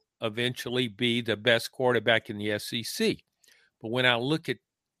will eventually be the best quarterback in the SEC. But when I look at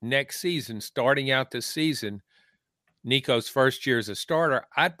next season, starting out this season, Nico's first year as a starter,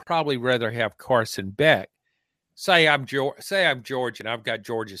 I'd probably rather have Carson Beck. Say I'm George and I've got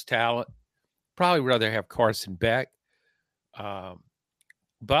George's talent. Probably rather have Carson Beck.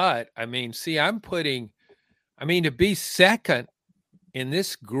 But, I mean, to be second in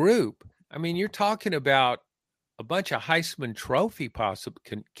this group, I mean, you're talking about a bunch of Heisman Trophy possible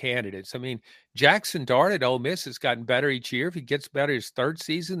candidates. I mean, Jackson Dart at Ole Miss has gotten better each year. If he gets better his third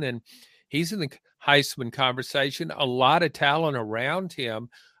season, then he's in the Heisman conversation. A lot of talent around him.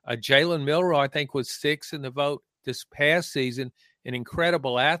 Jalen Milroe, I think, was 6 in the vote this past season. An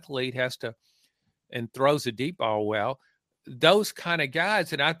incredible athlete, and throws a deep ball well. Those kind of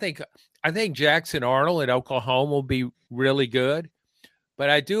guys, and I think Jackson Arnold at Oklahoma will be really good. But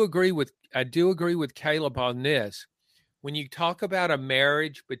I do agree with Caleb on this. When you talk about a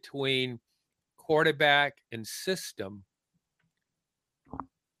marriage between quarterback and system,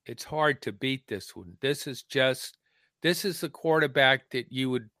 it's hard to beat this one. This is the quarterback that you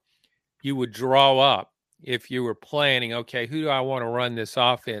would draw up if you were planning, okay, who do I want to run this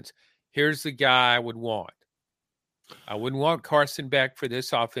offense? Here's the guy I would want. I wouldn't want Carson Beck for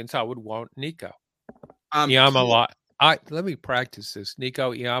this offense. I would want Nico. Let me practice this.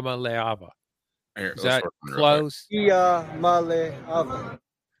 Nico Iamaleava. Is that close? Iamaleava.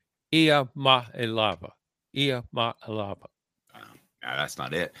 Iamaleava. No, that's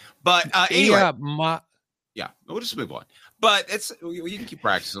not it. But anyway. Yeah, we'll just move on. But you can keep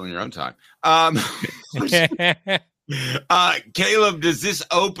practicing on your own time. Caleb, does this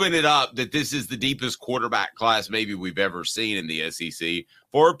open it up that this is the deepest quarterback class maybe we've ever seen in the SEC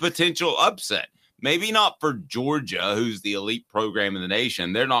for a potential upset? Maybe not for Georgia, who's the elite program in the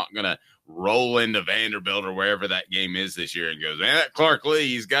nation. They're not going to roll into Vanderbilt or wherever that game is this year and goes, man, that Clark Lee,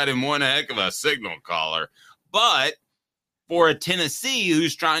 he's got him one heck of a signal caller. But for a Tennessee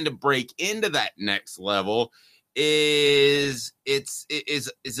who's trying to break into that next level, is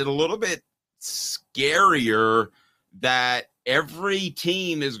it a little bit scarier that every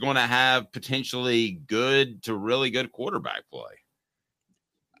team is going to have potentially good to really good quarterback play?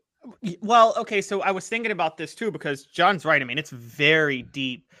 Well, okay, so I was thinking about this too because John's right. I mean, it's very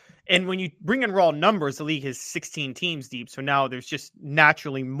deep. And when you bring in raw numbers, the league has 16 teams deep. So now there's just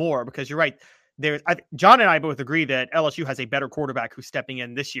naturally more because you're right. John and I both agree that LSU has a better quarterback who's stepping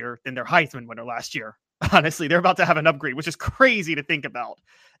in this year than their Heisman winner last year. Honestly, they're about to have an upgrade, which is crazy to think about.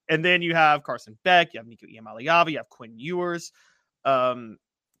 And then you have Carson Beck, you have Nico Iamaleava, you have Quinn Ewers.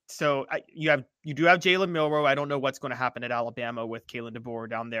 So you do have Jalen Milroe. I don't know what's going to happen at Alabama with Kalen DeBoer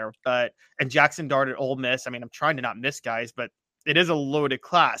down there, and Jackson Dart at Ole Miss. I mean, I'm trying to not miss guys, but it is a loaded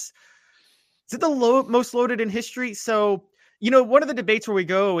class. Is it the most loaded in history? So, one of the debates where we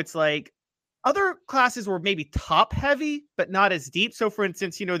go, it's like other classes were maybe top heavy, but not as deep. So for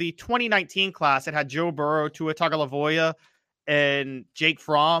instance, the 2019 class, it had Joe Burrow, Tua Tagovailoa, and Jake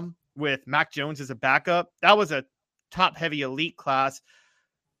Fromm with Mac Jones as a backup. That was a top heavy elite class.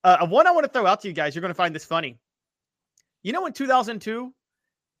 One I want to throw out to you guys, you're going to find this funny. In 2002,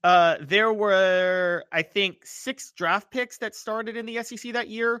 there were, I think, 6 draft picks that started in the SEC that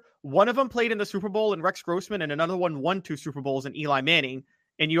year. One of them played in the Super Bowl in Rex Grossman, and another one won 2 Super Bowls in Eli Manning.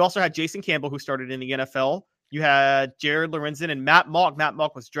 And you also had Jason Campbell, who started in the NFL. You had Jared Lorenzen and Matt Malk. Matt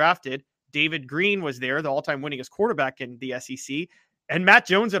Malk was drafted. David Green was there, the all-time winningest quarterback in the SEC. and Matt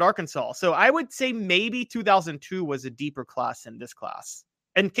Jones at Arkansas. So I would say maybe 2002 was a deeper class than this class.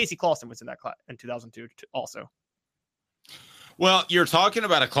 And Casey Clausen was in that class in 2002 also. Well, you're talking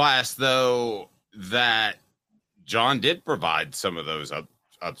about a class, though, that John did provide some of those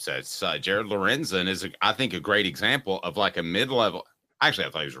upsets. Jared Lorenzen is, I think, a great example of like a mid-level. Actually,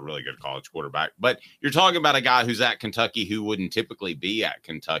 I thought he was a really good college quarterback. But you're talking about a guy who's at Kentucky who wouldn't typically be at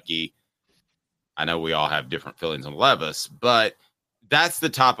Kentucky. I know we all have different feelings on Levis, but that's the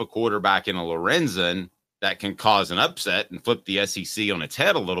type of quarterback in a Lorenzen that can cause an upset and flip the SEC on its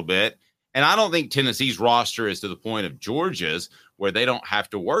head a little bit. And I don't think Tennessee's roster is to the point of Georgia's where they don't have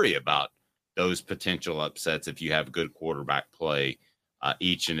to worry about those potential upsets if you have good quarterback play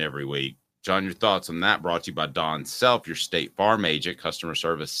each and every week. John, your thoughts on that? Brought to you by Don Self, your State Farm agent. Customer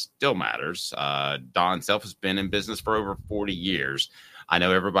service still matters. Don Self has been in business for over 40 years. I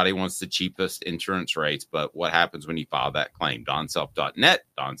know everybody wants the cheapest insurance rates, but what happens when you file that claim? DonSelf.net,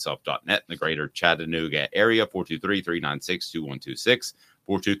 DonSelf.net in the greater Chattanooga area, 423-396-2126,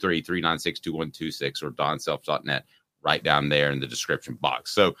 423-396-2126, or DonSelf.net right down there in the description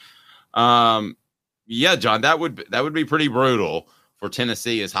box. So, yeah, John, that would be pretty brutal for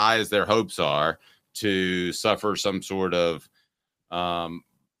Tennessee, as high as their hopes are, to suffer some sort of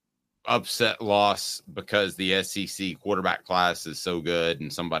upset loss because the SEC quarterback class is so good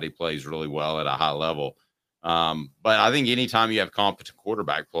and somebody plays really well at a high level. But I think anytime you have competent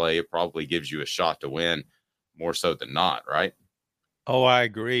quarterback play, it probably gives you a shot to win more so than not, right? Oh, I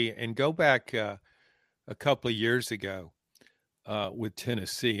agree. And go back a couple of years ago with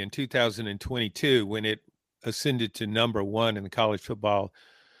Tennessee in 2022 when it ascended to number one in the college football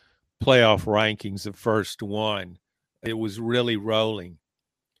playoff rankings, the first one. It was really rolling.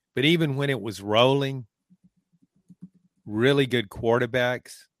 But even when it was rolling, really good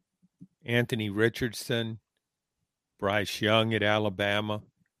quarterbacks, Anthony Richardson, Bryce Young at Alabama,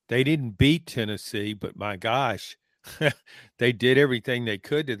 they didn't beat Tennessee, but my gosh, they did everything they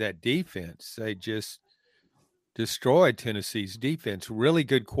could to that defense. They just destroyed Tennessee's defense. Really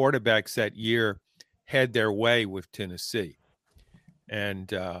good quarterbacks that year had their way with Tennessee.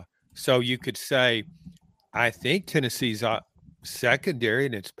 And so you could say, I think Tennessee's secondary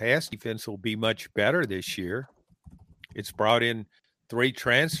and its pass defense will be much better this year. It's brought in 3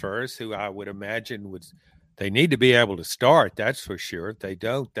 transfers who I would imagine they need to be able to start. That's for sure. If they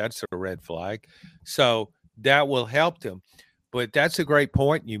don't, that's a red flag. So that will help them. But that's a great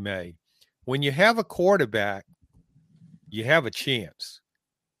point you made. When you have a quarterback, you have a chance.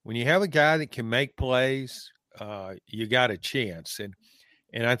 When you have a guy that can make plays, you got a chance.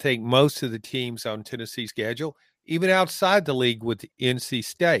 And I think most of the teams on Tennessee's schedule, even outside the league with NC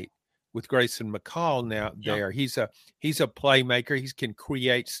State, with Grayson McCall now there, he's a playmaker. He can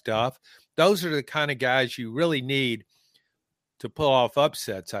create stuff. Those are the kind of guys you really need to pull off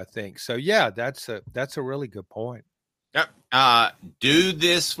upsets, I think. So yeah, that's a really good point. Yep. Do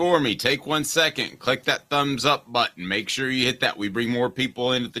this for me. Take 1 second. Click that thumbs up button. Make sure you hit that. We bring more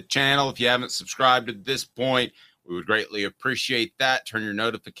people into the channel. If you haven't subscribed at this point, we would greatly appreciate that. Turn your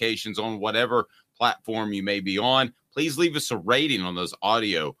notifications on whatever platform you may be on. Please leave us a rating on those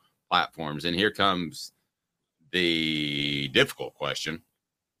audio platforms. And here comes the difficult question,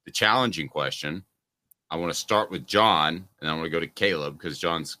 the challenging question. I want to start with John, and I want to go to Caleb because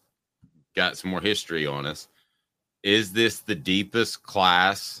John's got some more history on us. Is this the deepest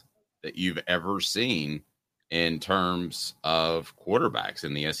class that you've ever seen in terms of quarterbacks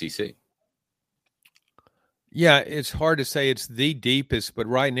in the SEC? Yeah, it's hard to say it's the deepest, but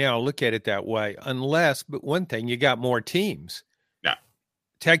right now, look at it that way. But one thing, you got more teams. Yeah.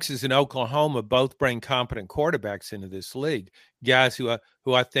 Texas and Oklahoma both bring competent quarterbacks into this league, guys who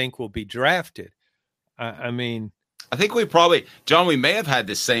I think will be drafted. I mean, I think we may have had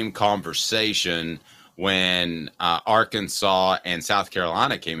the same conversation when Arkansas and South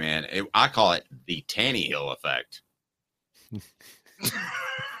Carolina came in. I call it the Tannehill effect.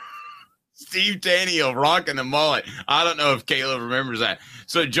 Steve Tannehill rocking the mullet. I don't know if Caleb remembers that.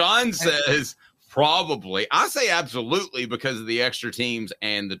 So John says probably. I say absolutely because of the extra teams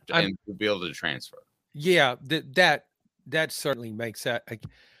and the ability to transfer. Yeah, that certainly makes that.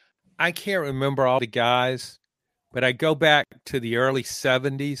 I can't remember all the guys, but I go back to the early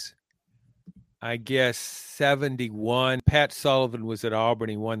 70s. I guess 71. Pat Sullivan was at Auburn.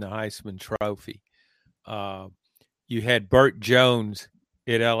 He won the Heisman Trophy. You had Burt Jones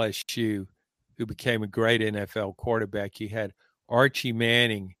at LSU, who became a great NFL quarterback. You had Archie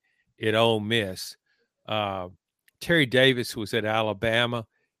Manning at Ole Miss. Terry Davis was at Alabama,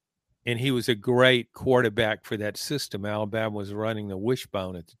 and he was a great quarterback for that system. Alabama was running the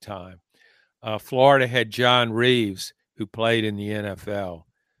wishbone at the time. Florida had John Reeves, who played in the NFL.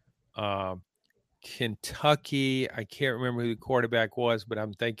 Kentucky, I can't remember who the quarterback was, but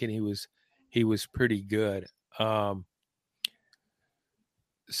I'm thinking he was pretty good.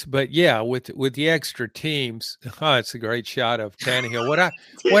 But yeah, with the extra teams, it's a great shot of Tannehill.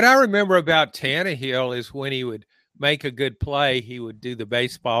 What I remember about Tannehill is when he would make a good play, he would do the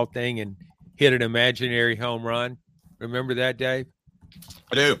baseball thing and hit an imaginary home run. Remember that, Dave?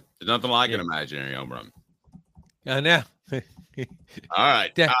 I do. There's nothing like an imaginary home run. I know. All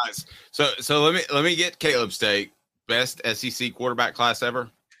right, guys. So let me get Caleb's take. Best SEC quarterback class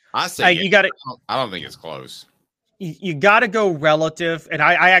ever. I say you got it. I don't think it's close. You got to go relative, and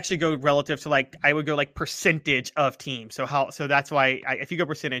I actually go relative to I would go percentage of teams. So that's why if you go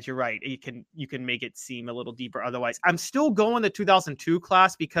percentage, you're right. You can make it seem a little deeper. Otherwise, I'm still going the 2002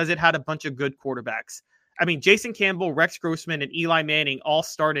 class because it had a bunch of good quarterbacks. I mean, Jason Campbell, Rex Grossman, and Eli Manning all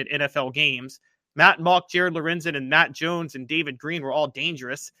started NFL games. Matt Mock, Jared Lorenzen, and Matt Jones and David Green were all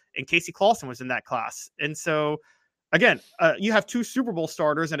dangerous, and Casey Clausen was in that class. And so, again, you have 2 Super Bowl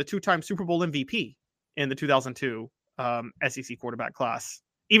starters and a 2-time Super Bowl MVP in the 2002 SEC quarterback class.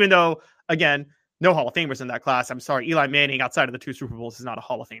 Even though, again, no Hall of Famers in that class. I'm sorry, Eli Manning, outside of the 2 Super Bowls, is not a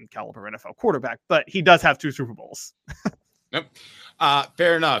Hall of Fame caliber NFL quarterback, but he does have 2 Super Bowls. Yep.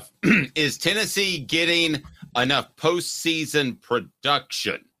 Fair enough. Is Tennessee getting enough postseason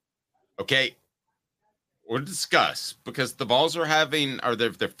production? Okay. We'll discuss, because the Vols are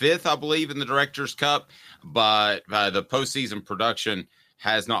they're 5th, I believe, in the Directors' Cup, but the postseason production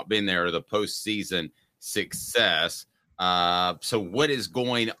has not been there, or the postseason success. So what is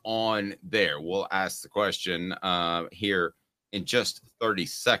going on there? We'll ask the question here in just 30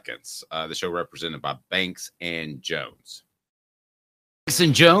 seconds. The show represented by Banks and Jones. Banks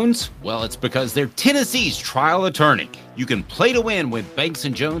and Jones? Well, it's because they're Tennessee's trial attorney. You can play to win with Banks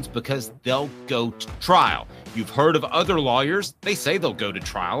and Jones because they'll go to trial. You've heard of other lawyers. They say they'll go to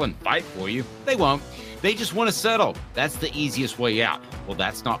trial and fight for you. They won't. They just want to settle. That's the easiest way out. Well,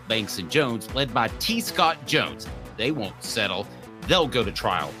 that's not Banks and Jones, led by T. Scott Jones. They won't settle. They'll go to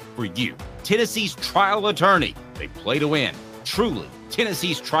trial for you. Tennessee's trial attorney. They play to win. Truly,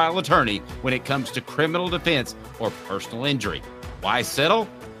 Tennessee's trial attorney when it comes to criminal defense or personal injury. Why settle?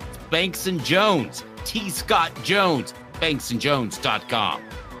 It's Banks and Jones. T. Scott Jones. BanksandJones.com.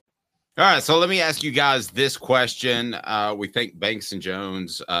 All right, so let me ask you guys this question. We thank Banks and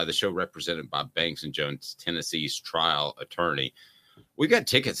Jones, the show represented by Banks and Jones, Tennessee's trial attorney. We've got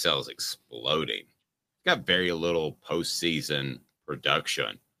ticket sales exploding. We've got very little postseason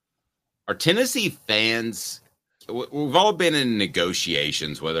production. Are Tennessee fans, we've all been in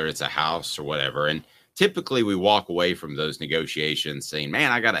negotiations, whether it's a house or whatever, and typically we walk away from those negotiations saying,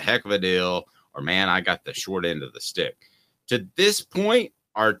 man, I got a heck of a deal, or man, I got the short end of the stick. To this point,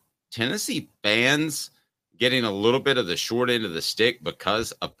 are Tennessee fans getting a little bit of the short end of the stick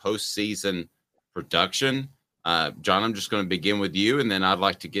because of postseason production? John, I'm just going to begin with you, and then I'd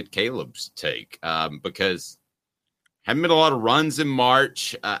like to get Caleb's take, because haven't been a lot of runs in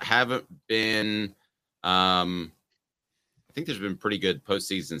March, haven't been I think there's been pretty good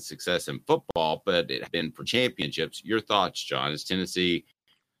postseason success in football, but it's been for championships. Your thoughts, John? Is Tennessee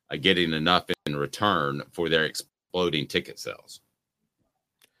getting enough in return for their exploding ticket sales?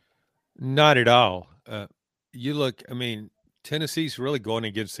 Not at all. You look, I mean, Tennessee's really going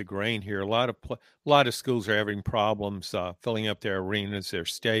against the grain here. A lot of schools are having problems filling up their arenas, their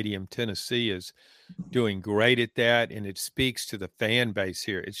stadium. Tennessee is doing great at that, and it speaks to the fan base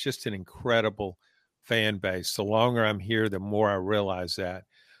here. It's just an incredible fan base. The longer I'm here, the more I realize that.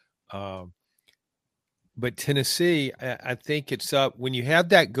 But Tennessee, I think it's up when you have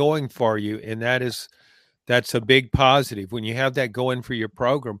that going for you, and that's a big positive. When you have that going for your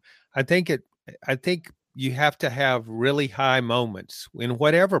program, I think you have to have really high moments in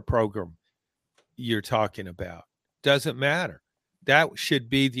whatever program you're talking about. Doesn't matter. That should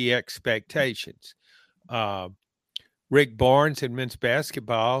be the expectations. Rick Barnes in men's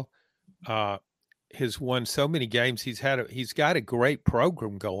basketball has won so many games. He's got a great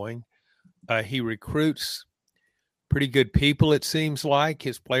program going. He recruits pretty good people, it seems like.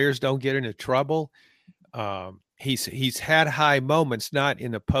 His players don't get into trouble. He's had high moments, not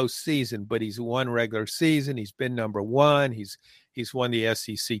in the postseason, but he's won regular season. He's been number one. He's won the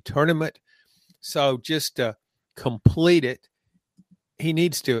SEC tournament. So just to complete it, he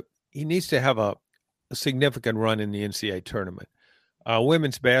needs to have a significant run in the NCAA tournament.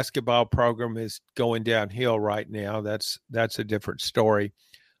 Women's basketball program is going downhill right now. That's a different story.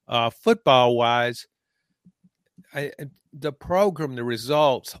 Football wise, the program, the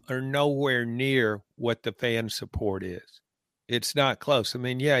results are nowhere near what the fan support is. It's not close. I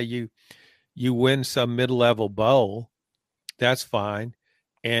mean, yeah, you win some mid-level bowl, That's fine.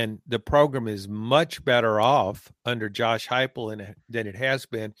 And the program is much better off under Josh Heupel than it has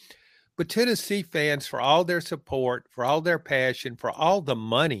been. But Tennessee fans, for all their support, for all their passion, for all the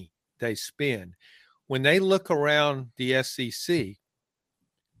money they spend, when they look around the SEC,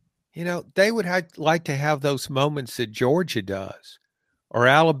 they would like to have those moments that Georgia does, or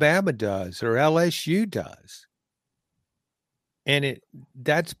Alabama does, or LSU does. And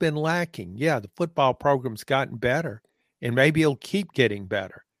that's been lacking. Yeah, the football program's gotten better, and maybe it'll keep getting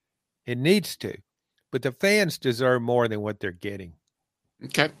better. It needs to. But the fans deserve more than what they're getting.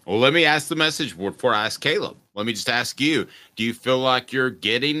 Okay. Well, let me ask the message board before I ask Caleb. Let me just ask you, do you feel like you're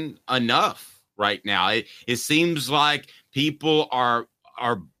getting enough right now? It seems like people are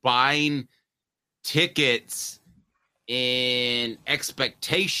buying tickets in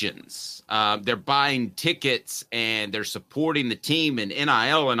expectations. They're buying tickets and they're supporting the team and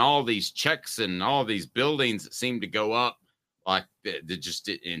NIL and all these checks and all these buildings that seem to go up like they're just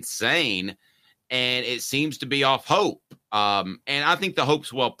insane. And it seems to be off hope. And I think the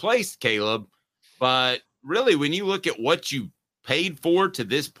hope's well placed, Caleb. But really, when you look at what you paid for to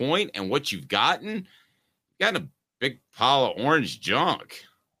this point and what you've gotten, you got a big pile of orange junk.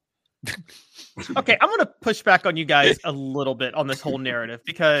 Okay, I'm going to push back on you guys a little bit on this whole narrative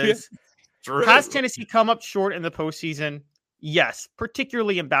because has Tennessee come up short in the postseason? Yes,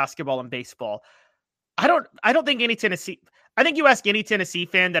 particularly in basketball and baseball. I don't think any Tennessee. I think you ask any Tennessee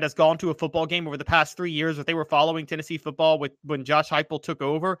fan that has gone to a football game over the past 3 years, if they were following Tennessee football when Josh Heupel took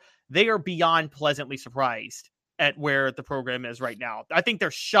over, they are beyond pleasantly surprised at where the program is right now. I think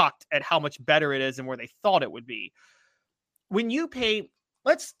they're shocked at how much better it is than where they thought it would be. When you pay,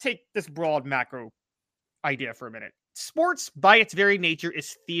 let's take this broad macro idea for a minute. Sports, by its very nature,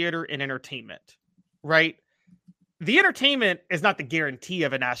 is theater and entertainment, right? The entertainment is not the guarantee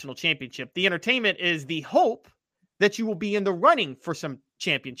of a national championship. The entertainment is the hope that you will be in the running for some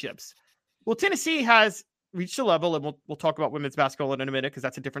championships. Well, Tennessee has reached a level, and we'll talk about women's basketball in a minute because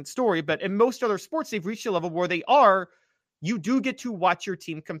that's a different story, but in most other sports, they've reached a level where you do get to watch your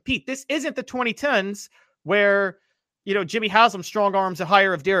team compete. This isn't the 2010s where, Jimmy Haslam's strong arms a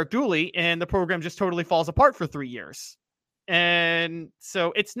hire of Derek Dooley and the program just totally falls apart for 3 years. And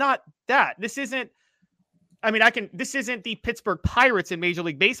so it's not that. This isn't the Pittsburgh Pirates in Major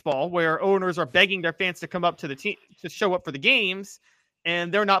League Baseball where owners are begging their fans to come up to the team to show up for the games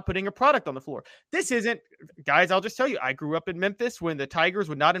and they're not putting a product on the floor. This isn't, guys, I'll just tell you, I grew up in Memphis when the Tigers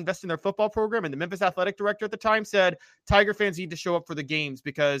would not invest in their football program. And the Memphis athletic director at the time said, Tiger fans need to show up for the games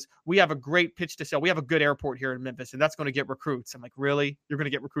because we have a great pitch to sell. We have a good airport here in Memphis and that's going to get recruits. I'm like, really? You're going to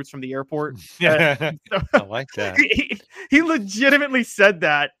get recruits from the airport? I like that. He legitimately said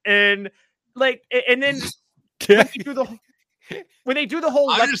that. And then when they do the whole,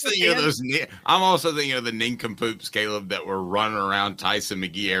 I'm just thinking of those. I'm also thinking of the nincompoops, Caleb, that were running around Tyson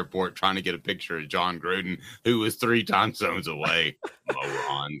McGee Airport trying to get a picture of John Gruden, who was 3 time zones away.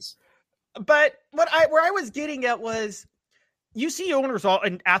 Morons. But where I was getting at was, you see owners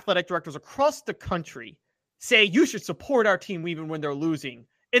and athletic directors across the country say you should support our team even when they're losing,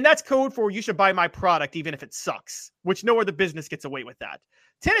 and that's code for you should buy my product even if it sucks. Which no other business gets away with that.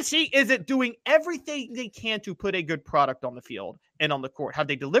 Tennessee isn't doing everything they can to put a good product on the field and on the court. Have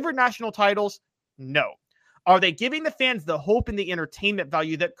they delivered national titles? No. Are they giving the fans the hope and the entertainment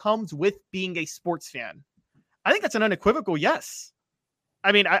value that comes with being a sports fan? I think that's an unequivocal yes.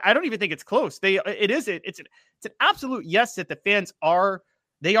 I mean, I don't even think it's close. It's an absolute yes that the fans are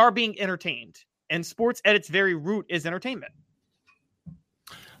being entertained, and sports at its very root is entertainment.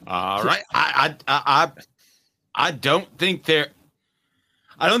 All right. I don't think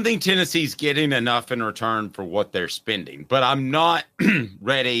Tennessee's getting enough in return for what they're spending, but I'm not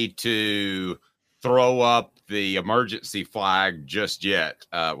ready to throw up the emergency flag just yet.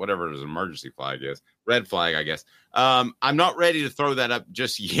 Whatever an emergency flag is, red flag, I guess. I'm not ready to throw that up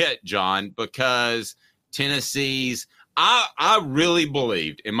just yet, John, because Tennessee's, I really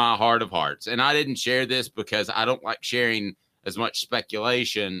believed in my heart of hearts, and I didn't share this because I don't like sharing as much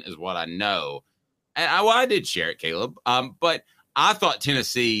speculation as what I know. And I did share it, Caleb, but I thought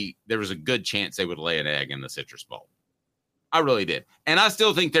Tennessee, there was a good chance they would lay an egg in the Citrus Bowl. I really did. And I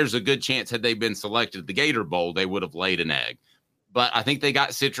still think there's a good chance had they been selected at the Gator Bowl, they would have laid an egg. But I think they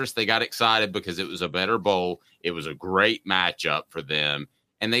got Citrus. They got excited because it was a better bowl. It was a great matchup for them,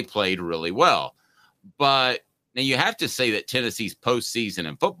 and they played really well. But now you have to say that Tennessee's postseason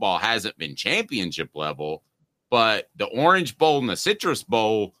in football hasn't been championship level, but the Orange Bowl and the Citrus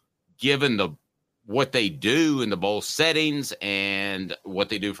Bowl, given what they do in the bowl settings and what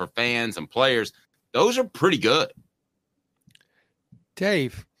they do for fans and players, those are pretty good.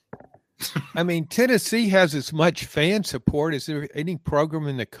 Dave, I mean, Tennessee has as much fan support as any program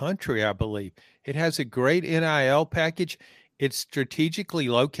in the country, I believe. It has a great NIL package. It's strategically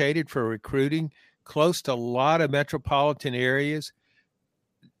located for recruiting, close to a lot of metropolitan areas.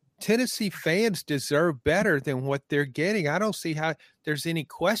 Tennessee fans deserve better than what they're getting. I don't see how there's any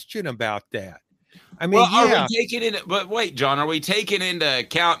question about that. I mean, are we taking it? But wait, John, are we taking into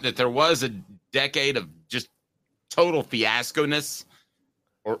account that there was a decade of just total fiasco-ness,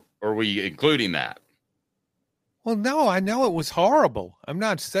 or are we including that? Well, no, I know it was horrible. I'm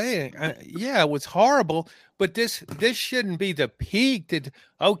not saying, it was horrible, but this shouldn't be the peak. That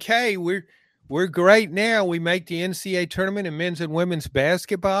okay, we're great now. We make the NCAA tournament in men's and women's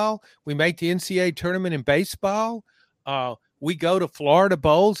basketball. We make the NCAA tournament in baseball. We go to Florida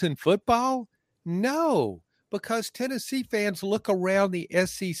Bowls in football. No, because Tennessee fans look around the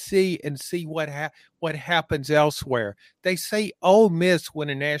SEC and see what happens elsewhere. They say Ole Miss win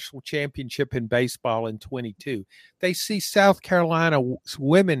a national championship in baseball in 22. They see South Carolina's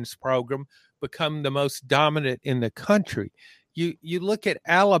women's program become the most dominant in the country. You look at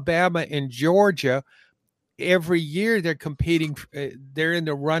Alabama and Georgia. Every year they're competing. They're in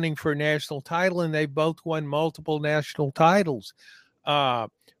the running for a national title, and they've both won multiple national titles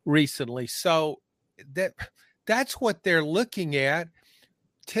recently. So that's what they're looking at.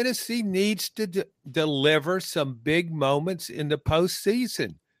 Tennessee needs to deliver some big moments in the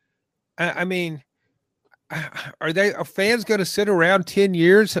postseason. I mean, are fans going to sit around 10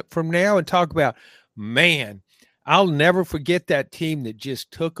 years from now and talk about, man, I'll never forget that team that just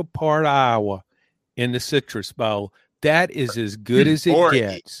took apart Iowa in the Citrus Bowl. That is as good as it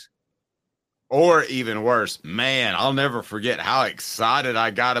gets. Or even worse, man, I'll never forget how excited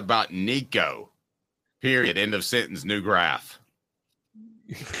I got about Nico. Period. End of sentence. New graph.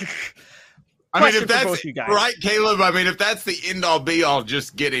 I mean, if that's right, Caleb, I mean, if that's the end all be all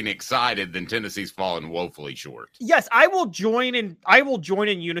just getting excited, then Tennessee's fallen woefully short. Yes, I will join in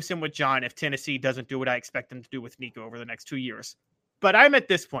unison with John if Tennessee doesn't do what I expect them to do with Nico over the next 2 years. But I'm at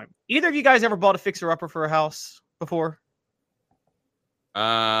this point. Either of you guys ever bought a fixer-upper for a house before?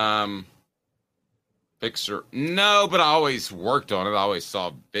 Fixer. No, but I always worked on it. I always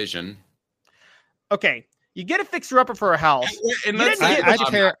saw vision. Okay. You get a fixer-upper for a house. And wait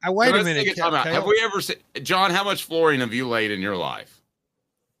a minute. Have we ever seen, John, how much flooring have you laid in your life?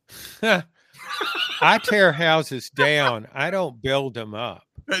 I tear houses down. I don't build them up.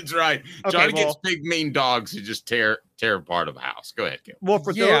 That's right. Okay, John gets big, mean dogs who just tear apart of a house. Go ahead, Gil.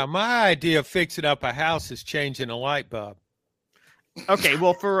 Well, my idea of fixing up a house is changing a light bulb. Okay,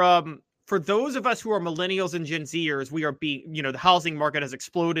 well, for those of us who are millennials and Gen Zers, we are being, the housing market has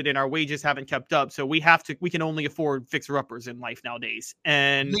exploded and our wages haven't kept up. So we can only afford fixer-uppers in life nowadays.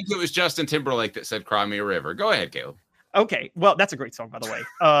 And I think it was Justin Timberlake that said, "Cry Me a River." Go ahead, Caleb. Okay. Well, that's a great song, by the way.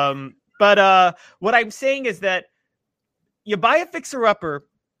 But what I'm saying is that you buy a fixer-upper,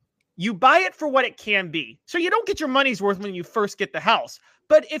 you buy it for what it can be. So you don't get your money's worth when you first get the house.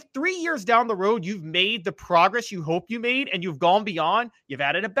 But if 3 years down the road, you've made the progress you hope you made and you've gone beyond, you've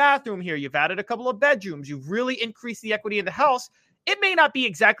added a bathroom here, you've added a couple of bedrooms, you've really increased the equity in the house, it may not be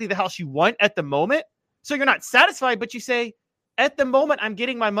exactly the house you want at the moment. So you're not satisfied, but you say, at the moment, I'm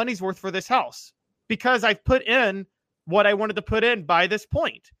getting my money's worth for this house because I've put in what I wanted to put in by this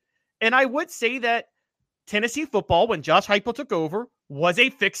point. And I would say that Tennessee football, when Josh Heupel took over, was a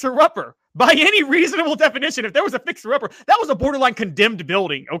fixer-upper. By any reasonable definition, if there was a fixer-upper, that was a borderline condemned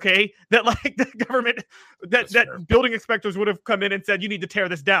building, okay? That like the government, that building inspectors would have come in and said, you need to tear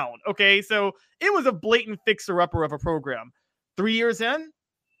this down, okay? So it was a blatant fixer-upper of a program. 3 years in,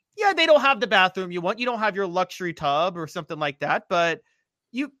 yeah, they don't have the bathroom you want. You don't have your luxury tub or something like that, but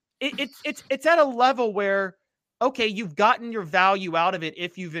it's at a level where, okay, you've gotten your value out of it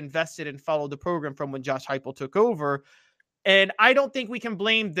if you've invested and followed the program from when Josh Heupel took over. And I don't think we can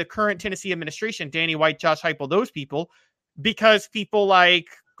blame the current Tennessee administration, Danny White, Josh Heupel, those people, because people like,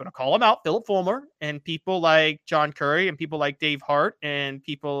 going to call them out, Philip Fulmer, and people like John Curry, and people like Dave Hart, and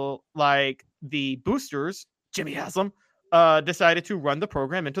people like the boosters, Jimmy Haslam, decided to run the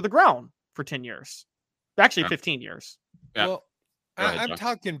program into the ground for 10 years. Actually, 15 years. Yeah. Well, I'm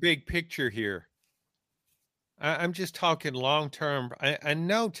talking big picture here. I'm just talking long term. I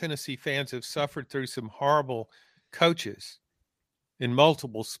know Tennessee fans have suffered through some horrible coaches in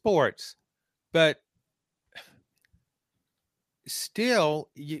multiple sports, but still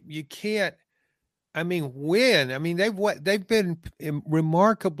you can't. I mean, they've been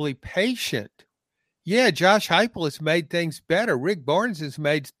remarkably patient. Yeah, Josh Heupel has made things better. Rick Barnes has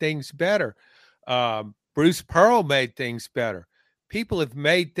made things better. Bruce Pearl made things better. People have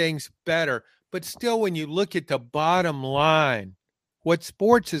made things better, but still, when you look at the bottom line, What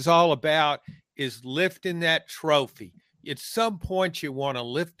sports is all about is lifting that trophy. At some point, you want to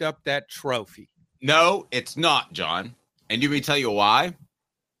lift up that trophy. No, it's not, John. And let me tell you why.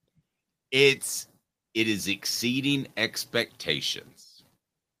 It is exceeding expectations.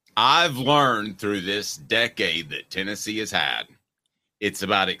 I've learned through this decade that Tennessee has had, it's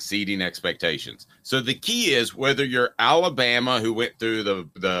about exceeding expectations. So the key is whether you're Alabama, who went through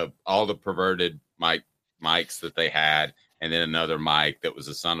the all the perverted mics that they had, and then another mic that was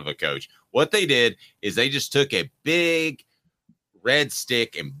the son of a coach. What they did is they just took a big red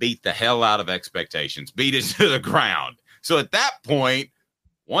stick and beat the hell out of expectations, beat it to the ground. So at that point,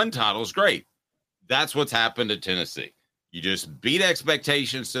 one title is great. That's what's happened to Tennessee. You just beat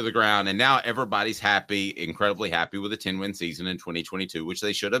expectations to the ground, and now everybody's happy, incredibly happy with a 10-win season in 2022, which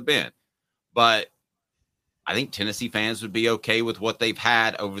they should have been. But I think Tennessee fans would be okay with what they've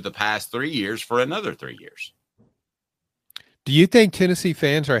had over the past 3 years for another 3 years. Do you think Tennessee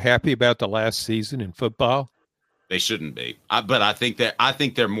fans are happy about the last season in football? They shouldn't be. But I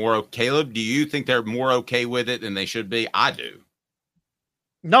think they're more. Caleb, do you think they're more okay with it than they should be? I do.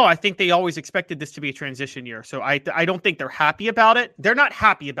 No, I think they always expected this to be a transition year. So I don't think they're happy about it. They're not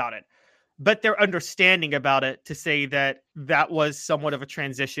happy about it, but they're understanding about it to say that was somewhat of a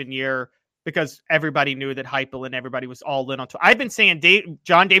transition year because everybody knew that Heupel and everybody was all in on. I've been saying,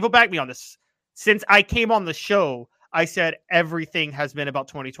 John, Dave will back me on this. Since I came on the show, I said everything has been about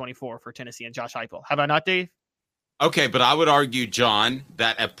 2024 for Tennessee and Josh Heupel. Have I not, Dave? Okay, but I would argue, John,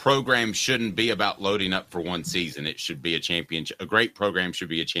 that a program shouldn't be about loading up for one season. It should be a championship. A great program should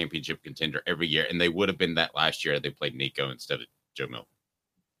be a championship contender every year, and they would have been that last year had they played Nico instead of Joe Milton.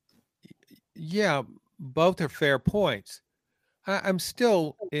 Yeah, both are fair points. I'm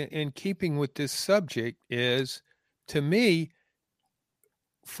still in keeping with this subject is, to me,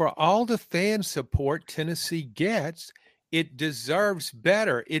 for all the fan support Tennessee gets, it deserves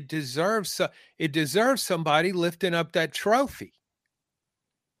better. It deserves somebody lifting up that trophy.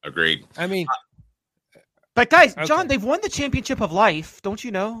 Agreed. I mean, but guys, okay. John, they've won the championship of life. Don't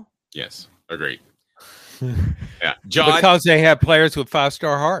you know? Yes, agreed. Yeah, John, because they have players with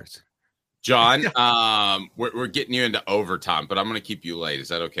 5-star hearts. John, we're getting you into overtime, but I'm going to keep you late. Is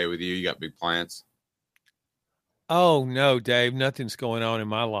that okay with you? You got big plans? Oh no, Dave, nothing's going on in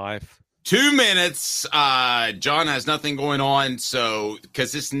my life. 2 minutes. John has nothing going on. So,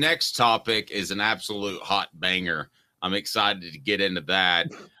 because this next topic is an absolute hot banger, I'm excited to get into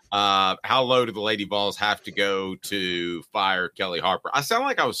that. How low do the Lady Vols have to go to fire Kellie Harper? I sound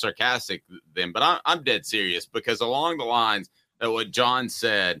like I was sarcastic then, but I'm dead serious because along the lines of what John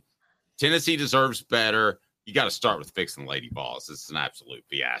said, Tennessee deserves better. You got to start with fixing Lady Vols. This is an absolute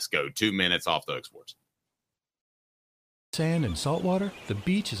fiasco. 2 minutes off the Hook Sports. Sand and salt water, the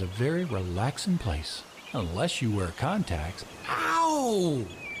beach is a very relaxing place. Unless you wear contacts. Ow!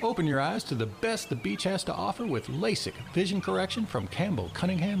 Open your eyes to the best the beach has to offer with LASIK vision correction from Campbell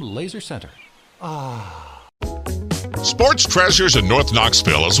Cunningham Laser Center. Sports Treasures in North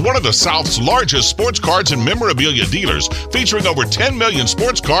Knoxville is one of the South's largest sports cards and memorabilia dealers, featuring over 10 million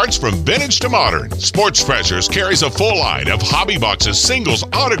sports cards from vintage to modern. Sports Treasures carries a full line of hobby boxes, singles,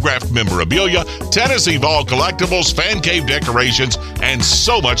 autographed memorabilia, Tennessee Vol collectibles, fan cave decorations, and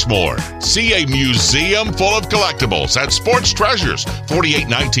so much more. See a museum full of collectibles at Sports Treasures,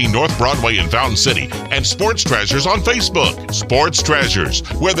 4819 North Broadway in Fountain City, and Sports Treasures on Facebook. Sports Treasures,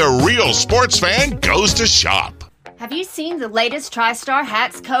 where the real sports fan goes to shop. Have you seen the latest TriStar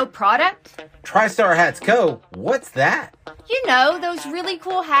Hats Co. product? TriStar Hats Co.? What's that? You know, those really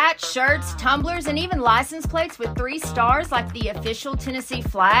cool hats, shirts, tumblers, and even license plates with 3 stars like the official Tennessee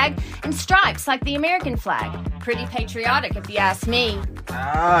flag and stripes like the American flag. Pretty patriotic if you ask me.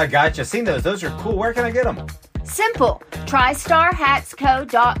 Ah, gotcha. Seen those. Those are cool. Where can I get them? Simple.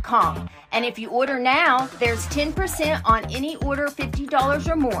 TriStarHatsCo.com. And if you order now, there's 10% on any order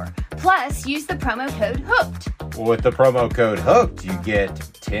 $50 or more. Plus, use the promo code HOOKED. With the promo code HOOKED, you get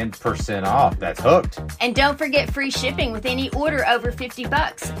 10% off. That's hooked. And don't forget free shipping with any order over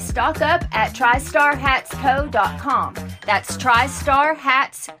 $50. Stock up at TriStarHatsCo.com. That's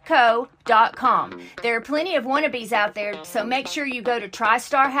TriStarHatsCo.com. There are plenty of wannabes out there, so make sure you go to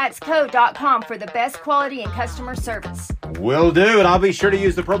TriStarHatsCo.com for the best quality and customer service. Will do, and I'll be sure to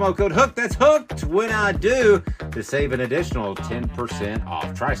use the promo code HOOKED. That's hooked when I do to save an additional 10%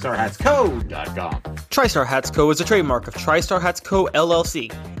 off. TriStarHatsCo.com. TriStar Hats Co. is a trademark of TriStar Hats Co.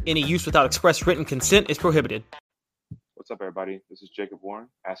 LLC. Any use without express written consent is prohibited. What's up, everybody? This is Jacob Warren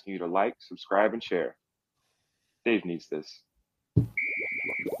asking you to like, subscribe, and share. Dave needs this.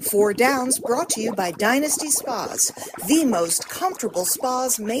 Four Downs brought to you by Dynasty Spas, the most comfortable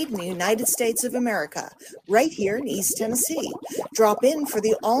spas made in the United States of America, right here in East Tennessee. Drop in for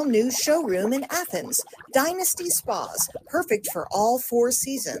the all-new showroom in Athens. Dynasty Spas, perfect for all four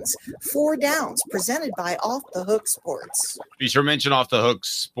seasons. Four Downs, presented by Off the Hook Sports. Be sure to mention Off the Hook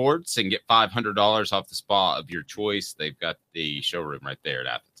Sports and get $500 off the spa of your choice. They've got the showroom right there at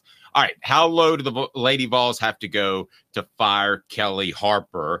Athens. All right, how low do the Lady Vols have to go to fire Kellie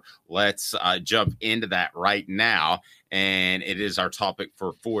Harper? Let's jump into that right now. And it is our topic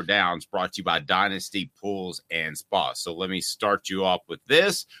for Four Downs, brought to you by Dynasty Pools and Spas. So let me start you off with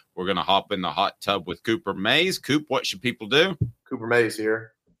this. We're going to hop in the hot tub with Cooper Mays. Coop, what should people do? Cooper Mays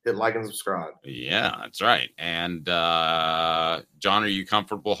here. Hit like and subscribe. Yeah, that's right. And John, are you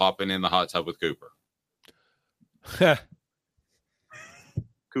comfortable hopping in the hot tub with Cooper?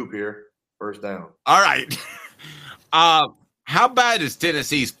 Coop here. First down. All right. How bad does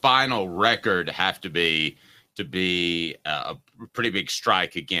Tennessee's final record have to be a pretty big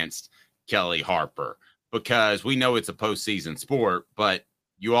strike against Kellie Harper? Because we know it's a postseason sport, but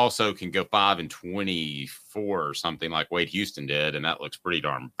you also can go 5-24 or something like Wade Houston did, and that looks pretty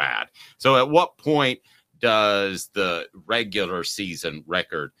darn bad. So at what point does the regular season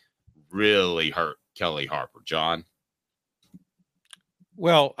record really hurt Kellie Harper, John?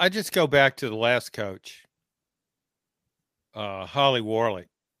 Well, I just go back to the last coach, Holly Warlick.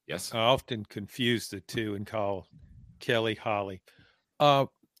 Yes. I often confuse the two and call Kellie Holly.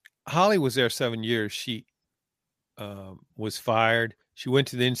 Holly was there 7 years. She was fired. She went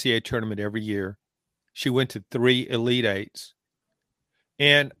to the NCAA tournament every year. She went to 3 Elite Eights.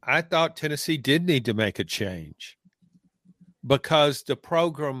 And I thought Tennessee did need to make a change because the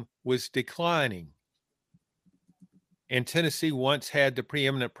program was declining. And Tennessee once had the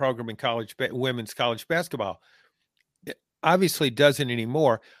preeminent program in women's college basketball. It obviously doesn't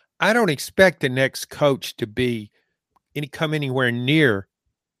anymore. I don't expect the next coach to come anywhere near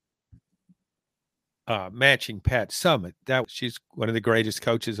matching Pat Summitt. She's one of the greatest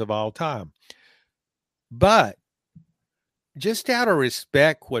coaches of all time. But just out of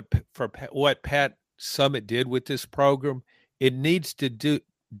respect for what Pat Summitt did with this program, it needs to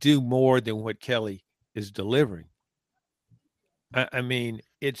do more than what Kellie is delivering. I mean,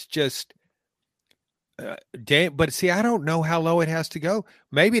 it's just but see, I don't know how low it has to go.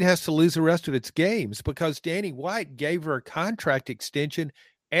 Maybe it has to lose the rest of its games because Danny White gave her a contract extension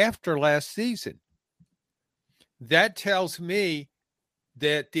after last season. That tells me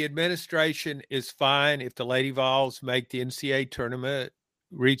that the administration is fine if the Lady Vols make the NCAA tournament,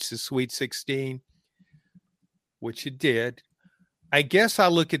 reach the Sweet 16, which it did. I guess I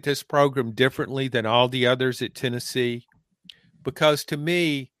look at this program differently than all the others at Tennessee. Because to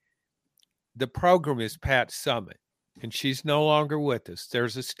me, the program is Pat Summitt, and she's no longer with us.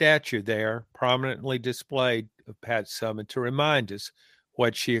 There's a statue there prominently displayed of Pat Summitt to remind us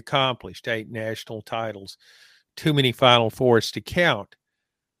what she accomplished: 8 national titles, too many Final Fours to count.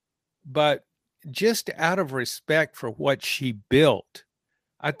 But just out of respect for what she built,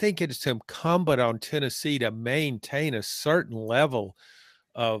 I think it's incumbent on Tennessee to maintain a certain level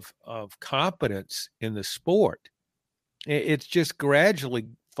of competence in the sport. It's just gradually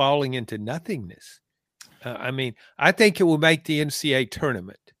falling into nothingness. I mean, I think it will make the NCAA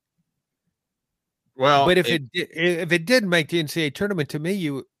tournament. Well, but if it didn't make the NCAA tournament, to me,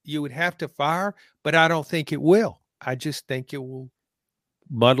 you would have to fire. But I don't think it will. I just think it will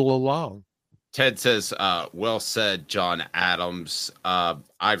muddle along. Ted says, well said, John Adams. I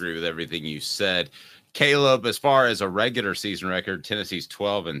agree with everything you said. Caleb, as far as a regular season record, Tennessee's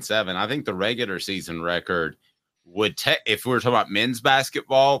 12-7. I think the regular season record if we were talking about men's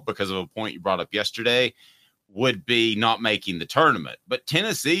basketball, because of a point you brought up yesterday, would be not making the tournament. But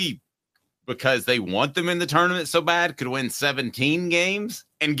Tennessee, because they want them in the tournament so bad, could win 17 games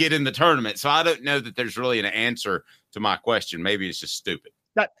and get in the tournament. So I don't know that there's really an answer to my question. Maybe it's just stupid.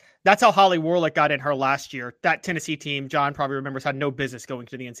 That's how Holly Warlick got in her last year. That Tennessee team, John probably remembers, had no business going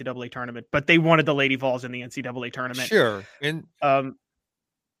to the NCAA tournament, but they wanted the Lady Vols in the NCAA tournament. Sure. And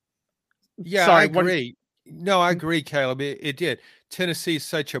yeah, sorry, I agree. No, I agree, Caleb. It did. Tennessee's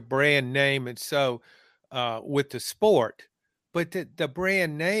such a brand name, and so with the sport, but the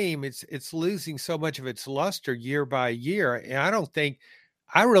brand name, it's losing so much of its luster year by year. And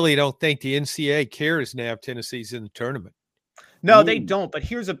I really don't think the NCAA cares now if Tennessee's in the tournament. No, they don't. But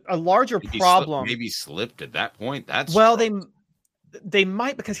here's a larger problem. Maybe slipped at that point. They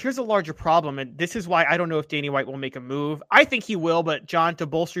might, because here's a larger problem, and this is why I don't know if Danny White will make a move. I think he will, but John, to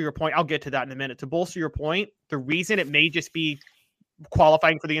bolster your point, I'll get to that in a minute. To bolster your point, the reason it may just be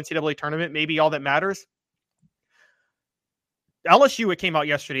qualifying for the NCAA tournament, maybe all that matters. LSU, it came out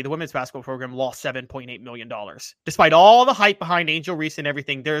yesterday, the women's basketball program lost $7.8 million. Despite all the hype behind Angel Reese and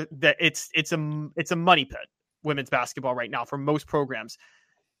everything, it's a money pit, women's basketball right now for most programs.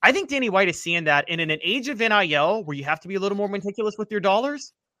 I think Danny White is seeing that, and in an age of NIL where you have to be a little more meticulous with your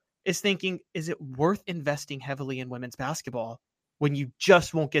dollars, is thinking, is it worth investing heavily in women's basketball when you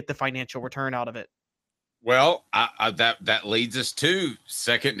just won't get the financial return out of it? Well, that leads us to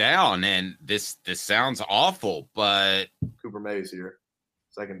second down, and this sounds awful, but Cooper Mays here,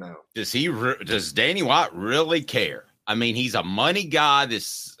 second down. Does Danny White really care? I mean, he's a money guy.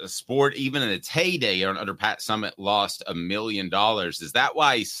 This sport, even in its heyday under Pat Summitt, lost $1 million. Is that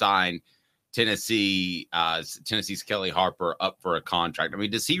why he signed Tennessee's Kellie Harper up for a contract? I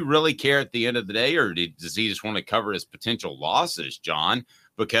mean, does he really care at the end of the day, or does he just want to cover his potential losses, John?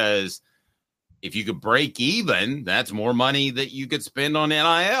 Because if you could break even, that's more money that you could spend on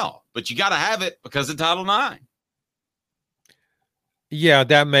NIL. But you got to have it because of Title IX. Yeah,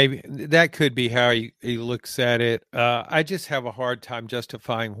 that could be how he looks at it. I just have a hard time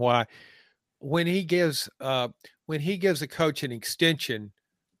justifying why, when he gives a coach an extension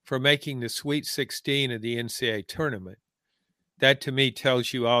for making the Sweet 16 of the NCAA tournament, that to me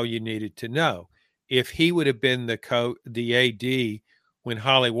tells you all you needed to know. If he would have been the AD when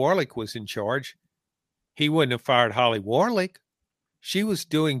Holly Warlick was in charge, he wouldn't have fired Holly Warlick. She was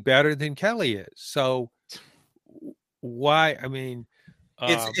doing better than Kellie is. So why? I mean,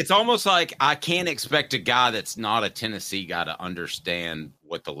 it's almost like I can't expect a guy that's not a Tennessee guy to understand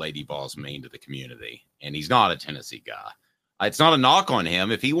what the Lady Vols mean to the community. And he's not a Tennessee guy. It's not a knock on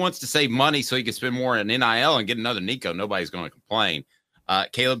him. If he wants to save money so he can spend more in NIL and get another Nico, nobody's going to complain.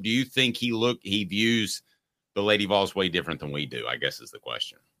 Caleb, do you think he views the Lady Vols way different than we do, I guess is the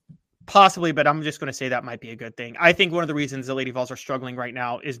question. Possibly, but I'm just going to say that might be a good thing. I think one of the reasons the Lady Vols are struggling right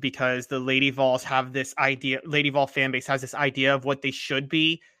now is because the Lady Vols have this idea, Lady Vol fan base has this idea of what they should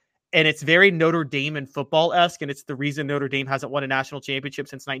be. And it's very Notre Dame and football-esque. And it's the reason Notre Dame hasn't won a national championship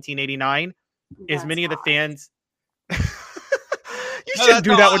since 1989 is many of the fans. You shouldn't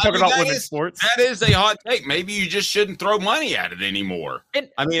do that when talking about women's sports. That is a hot take. Maybe you just shouldn't throw money at it anymore.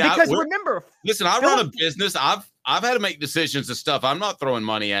 Remember, listen, I run a business. I've had to make decisions and stuff I'm not throwing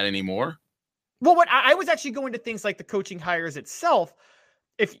money at anymore. Well, what I was actually going to things like the coaching hires itself.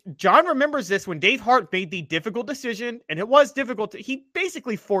 If John remembers this, when Dave Hart made the difficult decision, and it was difficult, he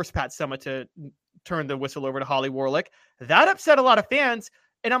basically forced Pat Summitt to turn the whistle over to Holly Warlick. That upset a lot of fans.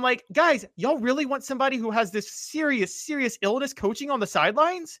 And I'm like, guys, y'all really want somebody who has this serious illness coaching on the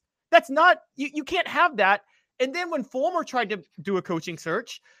sidelines? That's not, you can't have that. And then when Fulmer tried to do a coaching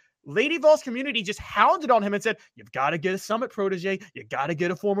search, Lady Vols community just hounded on him and said, you've got to get a Summit protege. You got to get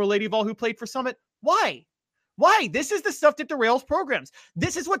a former Lady Vol who played for Summit. Why? This is the stuff that derails programs.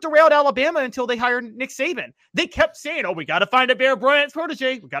 This is what derailed Alabama until they hired Nick Saban. They kept saying, we got to find a Bear Bryant's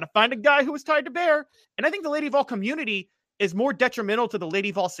protege. We got to find a guy who was tied to Bear. And I think the Lady Vol community is more detrimental to the Lady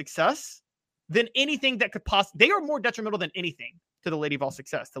Vol success than anything that could possibly. They are more detrimental than anything to the Lady Vol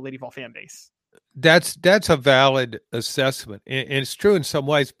success, the Lady Vol fan base. That's a valid assessment, and it's true in some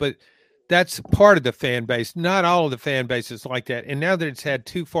ways, but that's part of the fan base. Not all of the fan base is like that. And now that it's had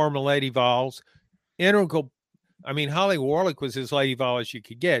two former Lady Vols, integral. I mean, Holly Warlick was as Lady Vol as you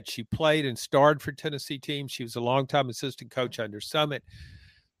could get. She played and starred for Tennessee teams. She was a longtime assistant coach under Summit.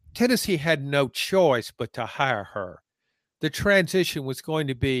 Tennessee had no choice but to hire her. The transition was going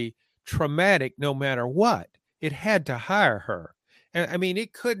to be traumatic no matter what. It had to hire her. And I mean,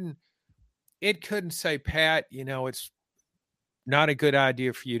 it couldn't say, Pat, it's not a good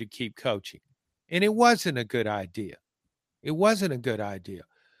idea for you to keep coaching. And it wasn't a good idea.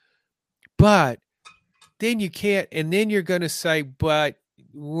 But then you can't, and then you're going to say, but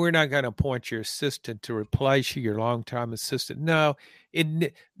we're not going to appoint your assistant to replace you, your longtime assistant. No,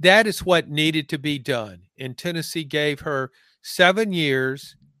 that is what needed to be done. And Tennessee gave her 7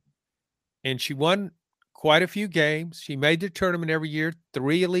 years, and she won quite a few games. She made the tournament every year,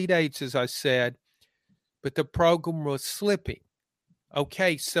 3 Elite Eights, as I said, but the program was slipping.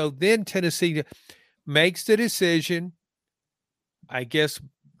 Okay, so then Tennessee makes the decision. I guess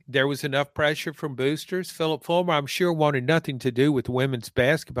there was enough pressure from boosters. Philip Fulmer, I'm sure, wanted nothing to do with women's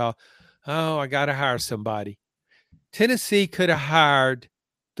basketball. Oh, I got to hire somebody. Tennessee could have hired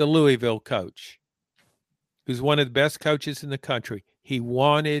the Louisville coach, who's one of the best coaches in the country. He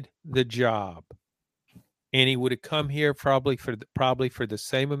wanted the job, and he would have come here probably for the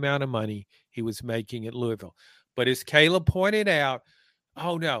same amount of money he was making at Louisville. But as Caleb pointed out,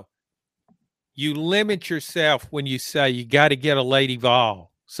 oh no, you limit yourself when you say you got to get a Lady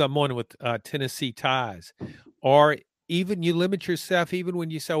Vol, someone with Tennessee ties, or even you limit yourself even when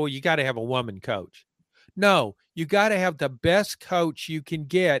you say, well, you got to have a woman coach. No, you got to have the best coach you can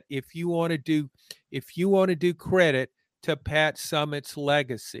get if you want to do credit to Pat Summitt's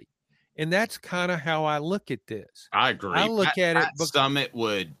legacy. And that's kind of how I look at this. I agree. I look at it. Pat Summitt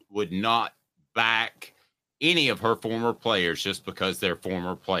would not back any of her former players just because they're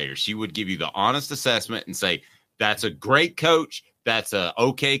former players. She would give you the honest assessment and say, that's a great coach. That's a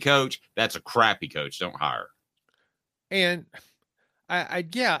okay coach. That's a crappy coach. Don't hire her. And I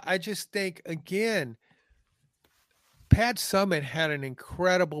just think, again, Pat Summitt had an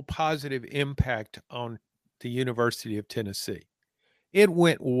incredible positive impact on the University of Tennessee. It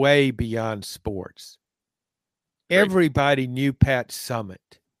went way beyond sports. Everybody knew Pat Summitt.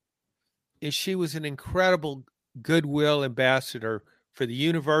 She was an incredible goodwill ambassador for the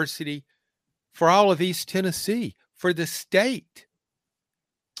university, for all of East Tennessee, for the state.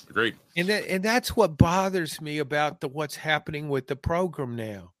 Agreed. And that's what bothers me about what's happening with the program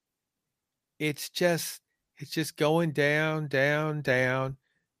now. It's just going down, down, down.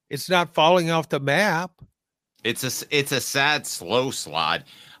 It's not falling off the map. It's a sad, slow slide.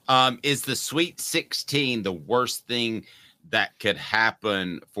 Is the Sweet 16 the worst thing that could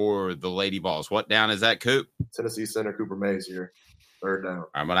happen for the Lady Vols? What down is that, Coop? Tennessee center Cooper Mays here. Third down.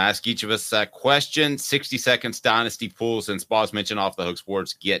 I'm going to ask each of us that question. 60 seconds, Dynasty Pools and Spas mentioned Off the Hook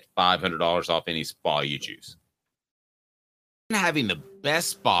Sports. Get $500 off any spa you choose. Having the best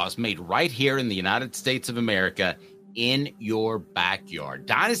spas made right here in the United States of America in your backyard.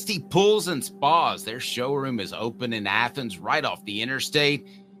 Dynasty Pools and Spas. Their showroom is open in Athens, right off the interstate.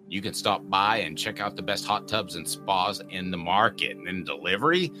 You can stop by and check out the best hot tubs and spas in the market. And then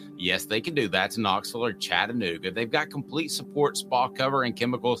delivery, yes, they can do that to Knoxville or Chattanooga. They've got complete support, spa cover, and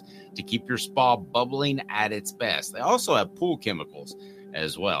chemicals to keep your spa bubbling at its best. They also have pool chemicals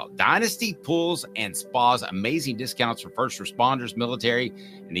as well. Dynasty Pools and Spas, amazing discounts for first responders, military,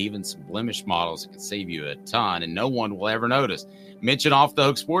 and even some blemish models that can save you a ton, and no one will ever notice. Mention Off the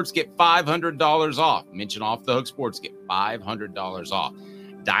Hook Sports, get $500 off. Mention Off the Hook Sports, get $500 off.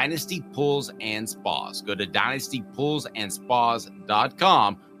 Dynasty Pools and Spas. Go to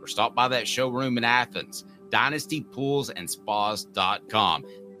dynastypoolsandspas.com or stop by that showroom in Athens. dynastypoolsandspas.com.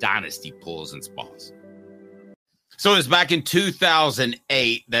 Dynasty Pools and Spas. So it's back in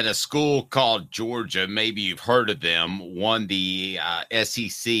 2008 that a school called Georgia, maybe you've heard of them, won the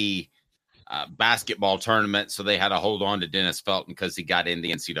SEC basketball tournament. So they had to hold on to Dennis Felton because he got in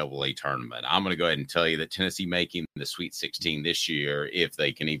the NCAA tournament. I'm going to go ahead and tell you that Tennessee making the Sweet 16 this year, if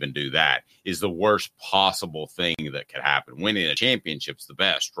they can even do that, is the worst possible thing that could happen. Winning a championship's the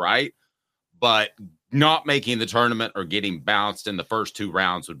best, right? But not making the tournament or getting bounced in the first two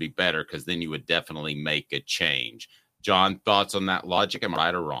rounds would be better because then you would definitely make a change. John, thoughts on that logic? Am I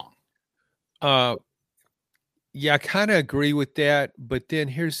right or wrong? Yeah, I kind of agree with that. But then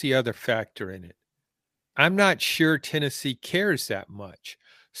here's the other factor in it. I'm not sure Tennessee cares that much.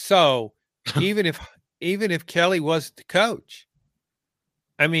 So even if Kelly was the coach,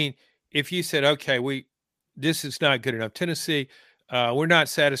 I mean, if you said, okay, this is not good enough. Tennessee, we're not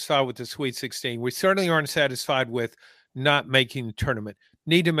satisfied with the Sweet 16. We certainly aren't satisfied with not making the tournament.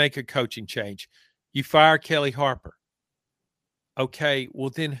 Need to make a coaching change. You fire Kellie Harper. Okay, well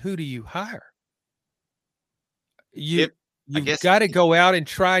then who do you hire? You've got to go out and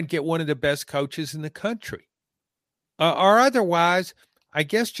try and get one of the best coaches in the country. Or otherwise, I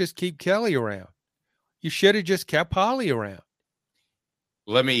guess just keep Kelly around. You should have just kept Holly around.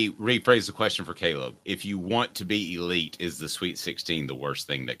 Let me rephrase the question for Caleb. If you want to be elite, is the Sweet 16 the worst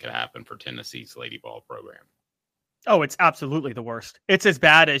thing that could happen for Tennessee's Lady Ball program? Oh, it's absolutely the worst. It's as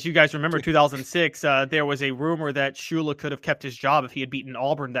bad as you guys remember 2006. There was a rumor that Shula could have kept his job if he had beaten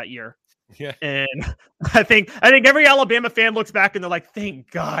Auburn that year. Yeah. And I think every Alabama fan looks back and they're like,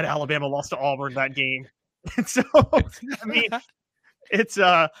 thank God Alabama lost to Auburn that game. And so, I mean, it's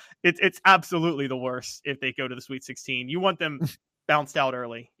absolutely the worst if they go to the Sweet 16. You want them bounced out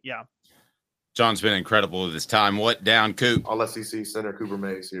early. Yeah. John's been incredible with his time. What down, Coop? All SEC center Cooper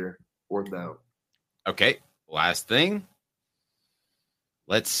Mays here. Fourth down. Okay. Last thing.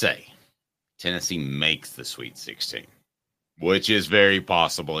 Let's say Tennessee makes the Sweet 16, which is very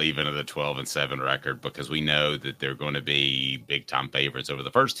possible even at the 12-7 record, because we know that they're going to be big-time favorites over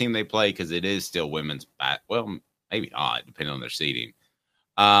the first team they play because it is still women's well, maybe not, depending on their seeding.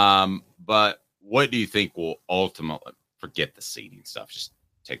 But what do you think will ultimately – forget the seeding stuff. Just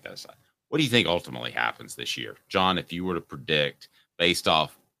take that aside. What do you think ultimately happens this year? John, if you were to predict based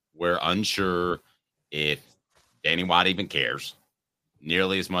off we're unsure if Danny White even cares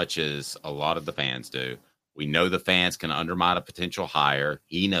nearly as much as a lot of the fans do. We know the fans can undermine a potential hire.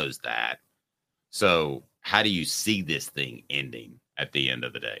 He knows that. So how do you see this thing ending at the end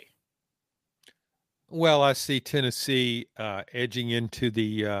of the day? Well, I see Tennessee edging into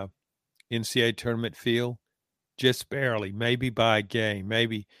the NCAA tournament field just barely, maybe by a game,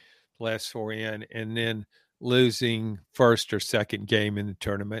 maybe less or in, and then losing first or second game in the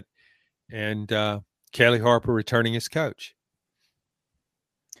tournament. And Kellie Harper returning as coach.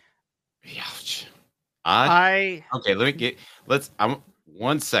 Ouch. Okay, I'm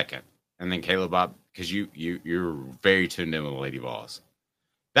 1 second, and then Caleb Bob, because you're very tuned in with the Lady Vols.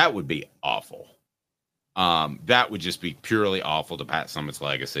 That would be awful. That would just be purely awful to Pat Summitt's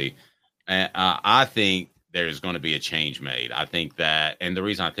legacy. And I think there's going to be a change made. I think that, and the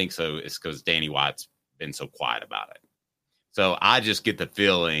reason I think so is because Danny White's been so quiet about it. So I just get the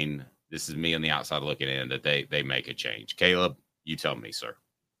feeling, this is me on the outside looking in, that they make a change. Caleb, you tell me, sir.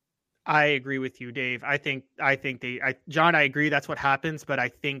 I agree with you, Dave. John, I agree that's what happens, but I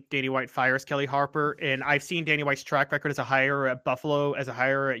think Danny White fires Kellie Harper, and I've seen Danny White's track record as a hire at Buffalo, as a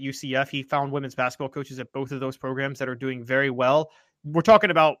hire at UCF. He found women's basketball coaches at both of those programs that are doing very well. We talk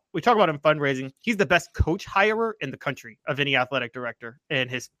about him fundraising. He's the best coach hirer in the country of any athletic director, and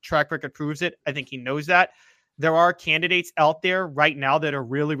his track record proves it. I think he knows that. There are candidates out there right now that are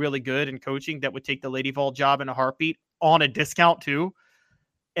really, really good in coaching that would take the Lady Vol job in a heartbeat on a discount too.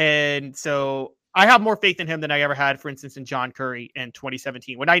 And so I have more faith in him than I ever had, for instance, in John Curry in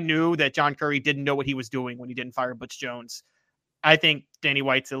 2017, when I knew that John Curry didn't know what he was doing when he didn't fire Butch Jones. I think Danny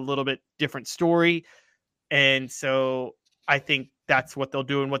White's a little bit different story. And so I think that's what they'll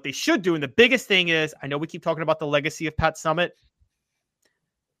do and what they should do. And the biggest thing is, I know we keep talking about the legacy of Pat Summitt.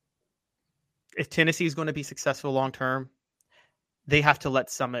 If Tennessee is going to be successful long-term, they have to let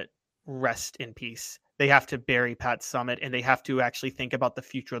Summitt rest in peace. They have to bury Pat Summitt, and they have to actually think about the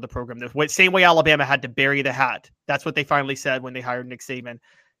future of the program. The same way Alabama had to bury the hat. That's what they finally said when they hired Nick Saban.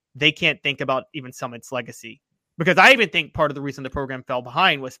 They can't think about even Summitt's legacy. Because I even think part of the reason the program fell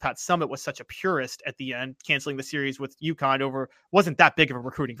behind was Pat Summitt was such a purist at the end, canceling the series with UConn over wasn't that big of a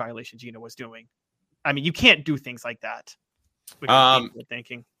recruiting violation Gina was doing. I mean, you can't do things like that.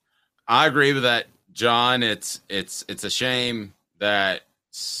 Thinking. I agree with that, John. It's a shame that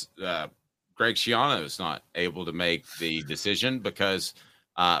Greg Schiano is not able to make the decision, because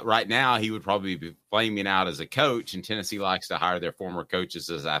right now he would probably be flaming out as a coach, and Tennessee likes to hire their former coaches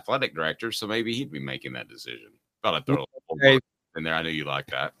as athletic directors, so maybe he'd be making that decision. Thought I'd throw a little in there. I knew you like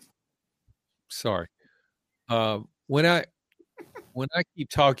that. Sorry. When I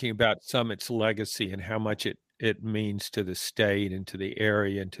keep talking about Summit's legacy and how much it means to the state and to the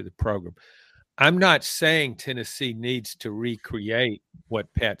area and to the program, I'm not saying Tennessee needs to recreate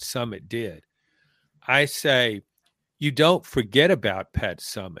what Pat Summitt did. I say you don't forget about Pat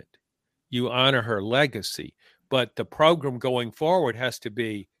Summitt. You honor her legacy, but the program going forward has to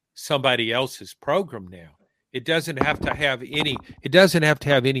be somebody else's program now. It doesn't have to have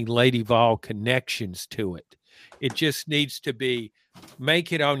any Lady Vol connections to it. It just needs to be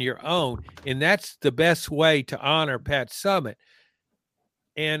make it on your own, and that's the best way to honor Pat Summitt.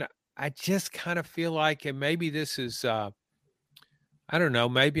 And I just kind of feel like, and maybe this is I don't know,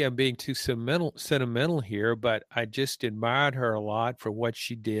 maybe I'm being too sentimental here, but I just admired her a lot for what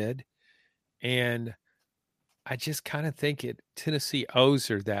she did. And I just kind of think Tennessee owes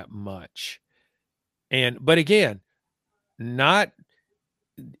her that much. But again,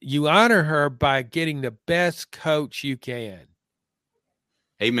 you honor her by getting the best coach you can.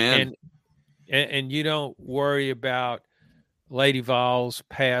 Amen. And you don't worry about Lady Vols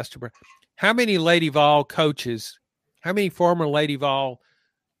past. How many Lady Vol coaches, how many former Lady Vol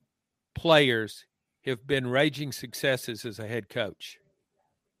players have been raging successes as a head coach?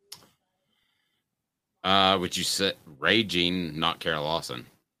 Would you say raging, not Carol Lawson?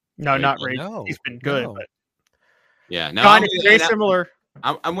 No, not raging. No, he's been good. No. But yeah, no, it's very similar.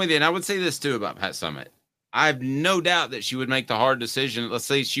 I'm with you. And I would say this too about Pat Summitt. I have no doubt that she would make the hard decision. Let's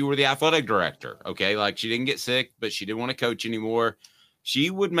say she were the athletic director. Okay. Like, she didn't get sick, but she didn't want to coach anymore. She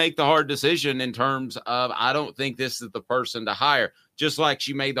would make the hard decision in terms of, I don't think this is the person to hire. Just like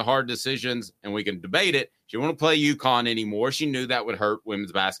she made the hard decisions, and we can debate it. She didn't want to play UConn anymore. She knew that would hurt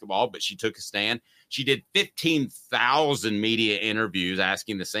women's basketball, but she took a stand. She did 15,000 media interviews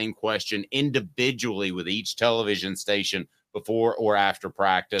asking the same question individually with each television station before or after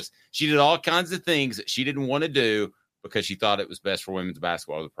practice. She did all kinds of things that she didn't want to do because she thought it was best for women's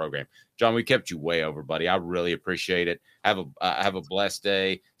basketball of the program. John, we kept you way over, buddy. I really appreciate it. Have a blessed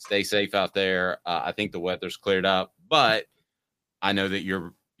day. Stay safe out there. I think the weather's cleared up, but I know that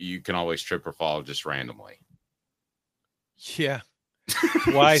you can always trip or fall just randomly. Yeah.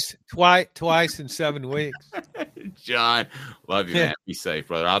 Twice in 7 weeks. John, love you, man. Be safe,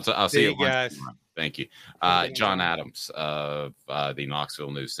 brother. I'll see you guys. Thank you. John Adams of the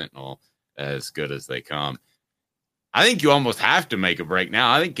Knoxville News Sentinel as good as they come. I think you almost have to make a break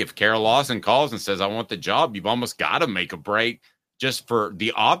now. I think if Carol Lawson calls and says, I want the job, you've almost got to make a break just for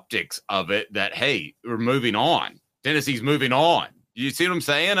the optics of it that, hey, we're moving on. Tennessee's moving on. You see what I'm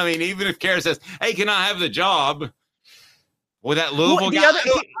saying? I mean, even if Carol says, hey, can I have the job? Well, that Louisville guy,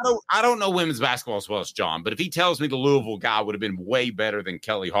 I don't know women's basketball as well as John, but if he tells me the Louisville guy would have been way better than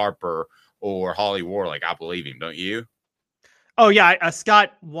Kellie Harper or Holly Warlick, I believe him, don't you? Oh, yeah.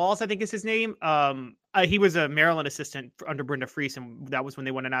 Scott Walls, I think is his name. He was a Maryland assistant under Brenda Freese, and that was when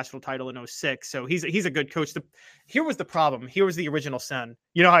they won a national title in 2006. So he's a good coach. Here was the problem. Here was the original sin.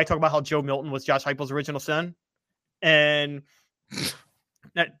 You know how I talk about how Joe Milton was Josh Heupel's original sin? And this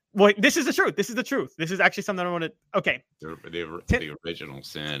is the truth. This is the truth. This is actually something I want to. Okay. The original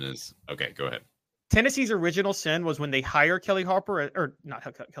sin is okay. Go ahead. Tennessee's original sin was when they hired Kellie Harper, or not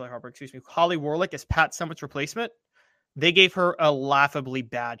Kellie Harper, excuse me, Holly Warlick as Pat Summitt's replacement. They gave her a laughably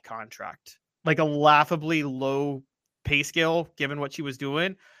bad contract, like a laughably low pay scale, given what she was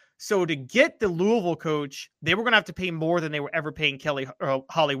doing. So to get the Louisville coach, they were going to have to pay more than they were ever paying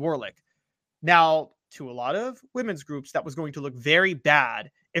Holly Warlick. Now, to a lot of women's groups, that was going to look very bad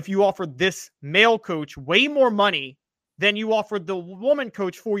if you offered this male coach way more money than you offered the woman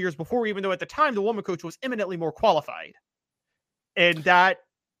coach 4 years before, even though at the time the woman coach was eminently more qualified. And that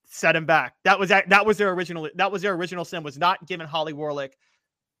set him back. That was their original sin, was not giving Holly Warlick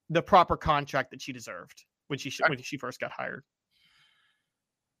the proper contract that she deserved when she first got hired.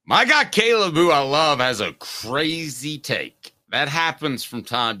 My guy Caleb, who I love, has a crazy take. That happens from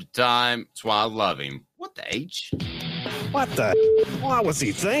time to time. That's why I love him. What the H? What the? What was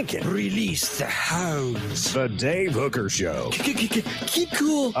he thinking? Release the hounds. The Dave Hooker Show. Keep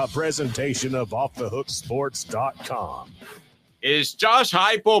cool. A presentation of OffTheHookSports.com. Is Josh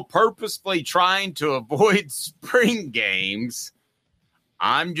Heupel purposefully trying to avoid spring games?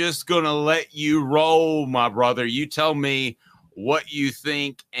 I'm just going to let you roll, my brother. You tell me what you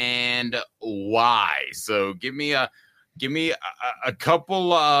think and why. So give me a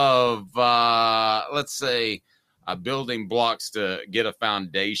couple of, let's say, building blocks to get a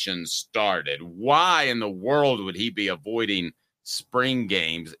foundation started. Why in the world would he be avoiding spring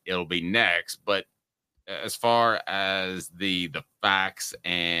games? It'll be next. But as far as the facts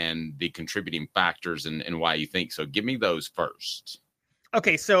and the contributing factors and why you think so, give me those first.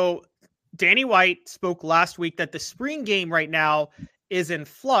 Okay, so Danny White spoke last week that the spring game right now is in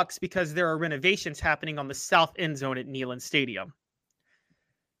flux because there are renovations happening on the south end zone at Neyland Stadium.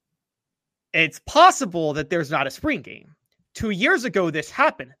 It's possible that there's not a spring game. 2 years ago, this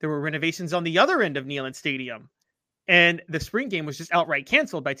happened. There were renovations on the other end of Neyland Stadium, and the spring game was just outright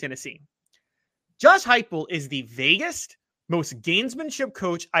canceled by Tennessee. Josh Heupel is the vaguest, most gamesmanship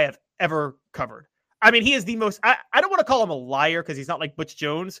coach I have ever covered. I mean, he is the most, I don't want to call him a liar because he's not like Butch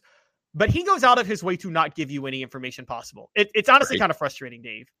Jones, but he goes out of his way to not give you any information possible. It's honestly kind of frustrating,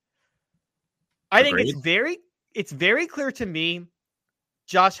 Dave. I think it's very clear to me,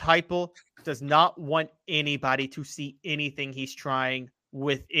 Josh Heupel does not want anybody to see anything he's trying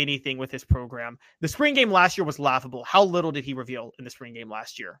with anything with his program. The spring game last year was laughable. How little did he reveal in the spring game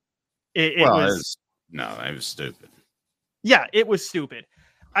last year? It was stupid. Yeah, it was stupid.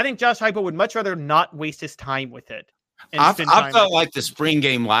 I think Josh Heupel would much rather not waste his time with it. I felt like the spring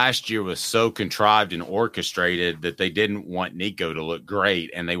game last year was so contrived and orchestrated that they didn't want Nico to look great,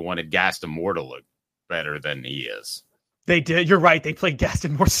 and they wanted Gaston Moore to look better than he is. They did. You're right. They played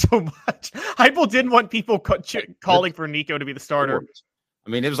Gaston Moore so much. Heupel didn't want people calling for Nico to be the starter. I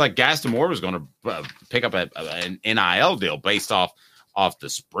mean, it was like Gaston Moore was going to pick up an NIL deal based off the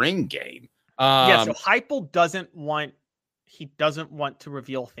spring game. So Heupel doesn't want to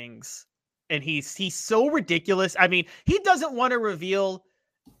reveal things. And he's so ridiculous. I mean, he doesn't want to reveal.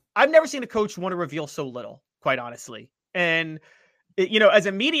 I've never seen a coach want to reveal so little, quite honestly. And, as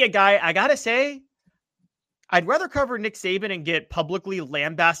a media guy, I got to say, I'd rather cover Nick Saban and get publicly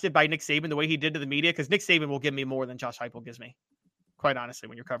lambasted by Nick Saban the way he did to the media, because Nick Saban will give me more than Josh Heupel gives me, quite honestly,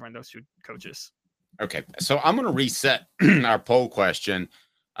 when you're covering those two coaches. Okay, so I'm going to reset our poll question.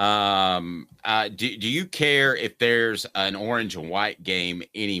 Do you care if there's an orange and white game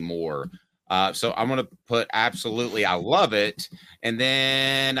anymore? So I'm going to put absolutely, I love it. And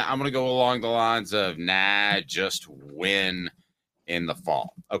then I'm going to go along the lines of, just win in the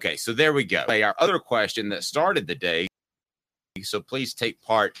fall. Okay, so there we go. Our other question that started the day, so please take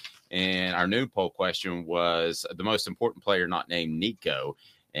part in our new poll question, was the most important player not named Nico.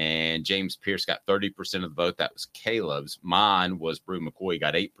 And James Pierce got 30% of the vote. That was Caleb's. Mine was Brew McCoy,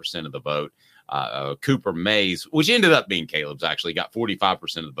 got 8% of the vote. Cooper Mays, which ended up being Caleb's, actually got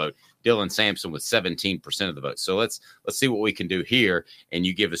 45% of the vote. Dylan Sampson with 17% of the vote. So let's see what we can do here, and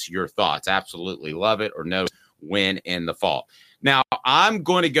you give us your thoughts. Absolutely love it or no win in the fall. Now, I'm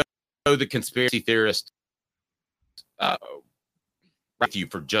going to go the conspiracy theorist with you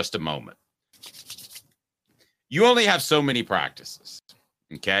for just a moment. You only have so many practices,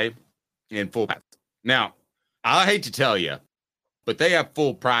 okay, in full pads. Now, I hate to tell you, but they have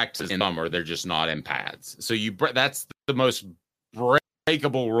full practice in summer. They're just not in pads. So that's the most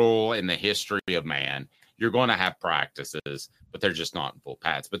breakable rule in the history of man. You're going to have practices, but they're just not in full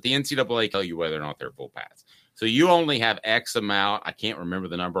pads. But the NCAA tell you whether or not they're full pads. So you only have X amount. I can't remember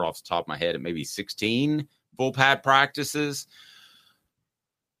the number off the top of my head. It may be 16 full pad practices.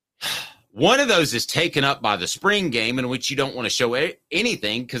 One of those is taken up by the spring game, in which you don't want to show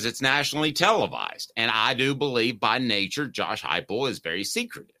anything because it's nationally televised. And I do believe by nature, Josh Heupel is very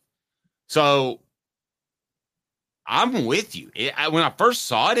secretive. So I'm with you. When I first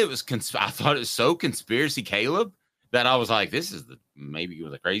saw it, I thought it was so conspiracy Caleb that I was like, this is maybe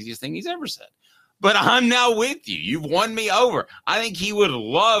the craziest thing he's ever said. But I'm now with you. You've won me over. I think he would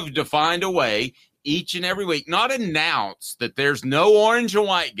love to find a way each and every week, not announce that there's no orange and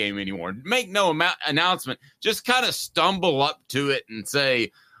white game anymore. Make no announcement. Just kind of stumble up to it and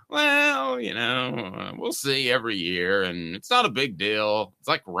say, well, we'll see every year. And it's not a big deal. It's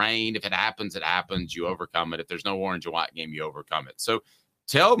like rain. If it happens, it happens. You overcome it. If there's no orange and white game, you overcome it. So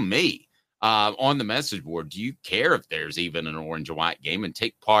tell me on the message board, do you care if there's even an orange and white game? And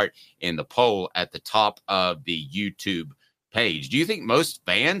take part in the poll at the top of the YouTube page. Do you think most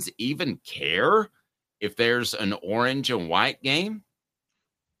fans even care if there's an orange and white game?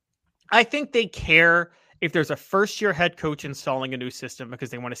 I think they care if there's a first-year head coach installing a new system because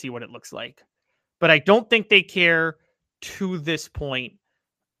they want to see what it looks like. But I don't think they care to this point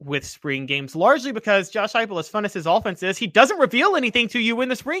with spring games, largely because Josh Heupel, as fun as his offense is, he doesn't reveal anything to you in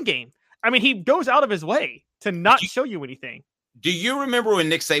the spring game. I mean, he goes out of his way to not show you anything. Do you remember when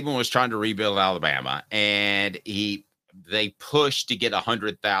Nick Saban was trying to rebuild Alabama and they pushed to get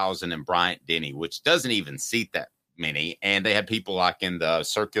 100,000 in Bryant Denny, which doesn't even seat that many. And they had people like in the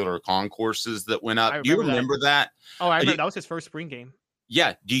circular concourses that went up. Do you remember that? Oh, I remember. That was his first spring game.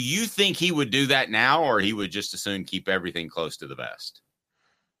 Yeah. Do you think he would do that now, or he would just as soon keep everything close to the vest?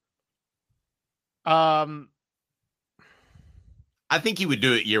 I think he would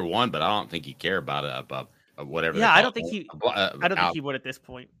do it year one, but I don't think he'd care about it above whatever. Yeah, I don't think he would at this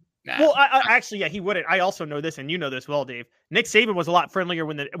point. Nah. Well, actually, he wouldn't. I also know this, and you know this well, Dave. Nick Saban was a lot friendlier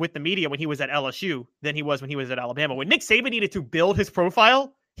with the media when he was at LSU than he was when he was at Alabama. When Nick Saban needed to build his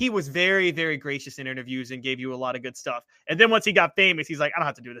profile, he was very, very gracious in interviews and gave you a lot of good stuff. And then once he got famous, he's like, I don't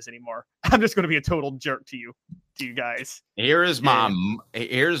have to do this anymore. I'm just going to be a total jerk to you guys. Here's my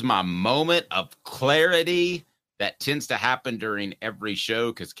moment of clarity. That tends to happen during every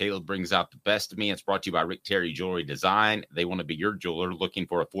show because Caleb brings out the best of me. It's brought to you by Rick Terry Jewelry Design. They want to be your jeweler looking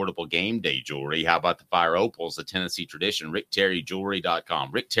for affordable game day jewelry. How about the Fire Opals, the Tennessee tradition?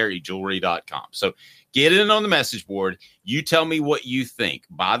 RickTerryJewelry.com. RickTerryJewelry.com. So get in on the message board. You tell me what you think.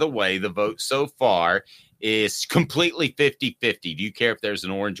 By the way, the vote so far is completely 50-50. Do you care if there's an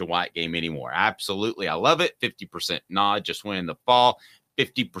orange and white game anymore? Absolutely. I love it. 50% nod, just win in the fall.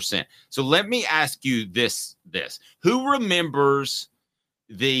 50%. So let me ask you this. Who remembers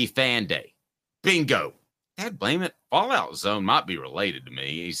the fan day? Bingo. Dad, blame it. Fallout Zone might be related to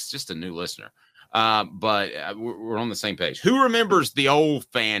me. He's just a new listener. But we're on the same page. Who remembers the old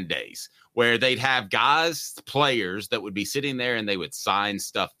fan days where they'd have players that would be sitting there and they would sign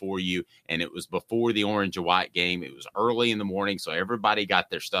stuff for you? And it was before the orange and white game. It was early in the morning. So everybody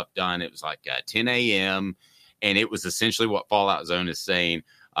got their stuff done. It was like 10 a.m. And it was essentially what Fallout Zone is saying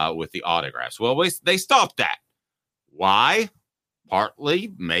with the autographs. Well, they stopped that. Why?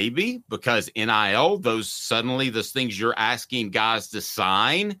 Partly, maybe, because NIL, those things you're asking guys to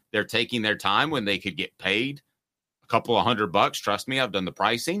sign, they're taking their time when they could get paid a couple of $100. Trust me, I've done the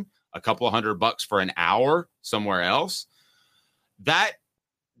pricing. A couple of $100 for an hour somewhere else. That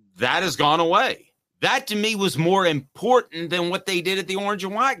has gone away. That to me was more important than what they did at the orange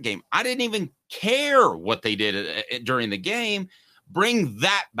and white game. I didn't even care what they did during the game. Bring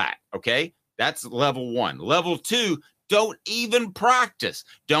that back, okay? That's level one. Level two, don't even practice.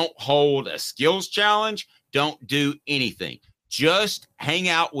 Don't hold a skills challenge. Don't do anything. Just hang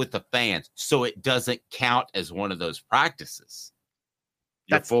out with the fans so it doesn't count as one of those practices.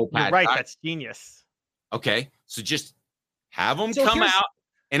 You're right. That's genius. Okay, so just have them come out.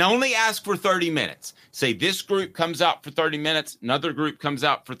 and only ask for 30 minutes. Say this group comes out for 30 minutes, another group comes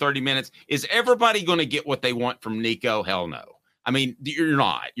out for 30 minutes. Is everybody going to get what they want from Nico? Hell no. I mean, you're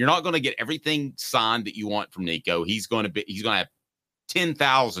not. You're not going to get everything signed that you want from Nico. He's going to have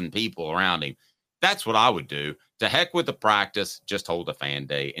 10,000 people around him. That's what I would do. To heck with the practice, just hold a fan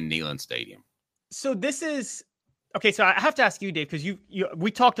day in Neyland Stadium. So this is okay. So I have to ask you, Dave, because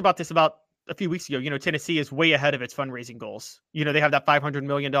we talked about this about a few weeks ago. Tennessee is way ahead of its fundraising goals. They have that $500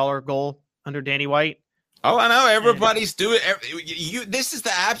 million goal under Danny White. Oh, I know. Everybody's doing it. This is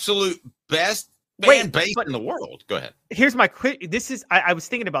the absolute best fan base in the world. Go ahead. Here's my quick. I was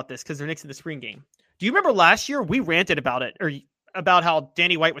thinking about this because they're next to the spring game. Do you remember last year we ranted about it, or about how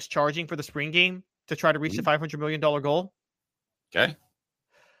Danny White was charging for the spring game to try to reach the $500 million goal? Okay.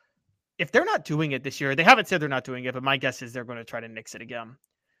 If they're not doing it this year, they haven't said they're not doing it, but my guess is they're going to try to nix it again.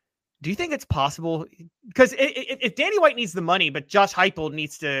 Do you think it's possible? Because if Danny White needs the money, but Josh Heupel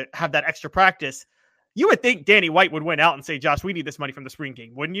needs to have that extra practice, you would think Danny White would win out and say, Josh, we need this money from the spring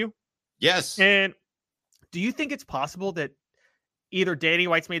game, wouldn't you? Yes. And do you think it's possible that either Danny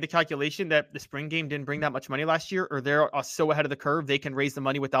White's made the calculation that the spring game didn't bring that much money last year, or they're so ahead of the curve they can raise the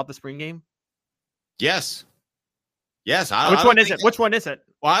money without the spring game? Yes. Yes. Which one is it? Which one is it?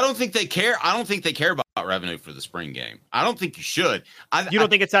 Well, I don't think they care. I don't think they care about revenue for the spring game. I don't think you should. You don't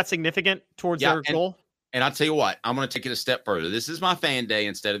think it's that significant towards their goal? And I'll tell you what, I'm going to take it a step further. This is my fan day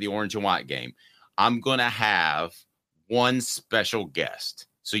instead of the orange and white game. I'm going to have one special guest.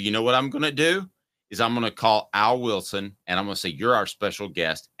 So you know what I'm going to do is I'm going to call Al Wilson and I'm going to say, you're our special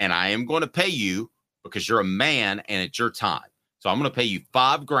guest. And I am going to pay you because you're a man and it's your time. So I'm going to pay you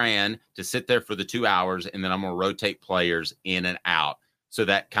 $5,000 to sit there for the 2 hours. And then I'm going to rotate players in and out. So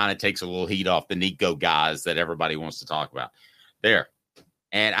that kind of takes a little heat off the Nico guys that everybody wants to talk about there.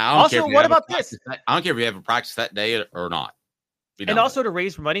 And I don't care. What about this? I don't care if you have a practice that day or not. And also to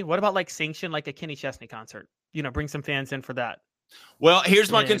raise money, what about sanction like a Kenny Chesney concert? Bring some fans in for that. Well,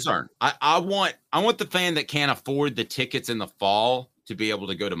 here's my concern. I want the fan that can't afford the tickets in the fall to be able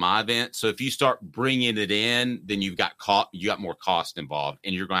to go to my event. So if you start bringing it in, then you got more cost involved,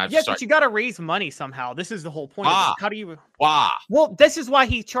 and you're going to have to start. But you got to raise money somehow. This is the whole point. Of it. How do you? Why? Well, this is why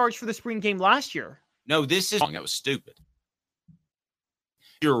he charged for the spring game last year. No, this is wrong. That was stupid.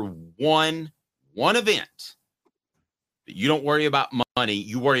 You're one event. You don't worry about money.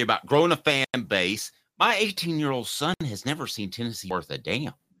 You worry about growing a fan base. My 18-year-old son has never seen Tennessee worth a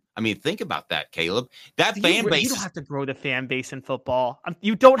damn. I mean, think about that, Caleb. That fan base. You don't have to grow the fan base in football.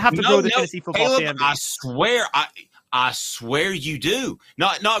 You don't have to grow the Tennessee football Caleb, fan base. I swear you do.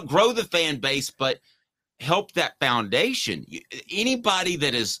 Not grow the fan base, but help that foundation. Anybody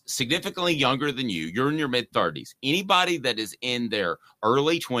that is significantly younger than you're in your mid-30s, anybody that is in their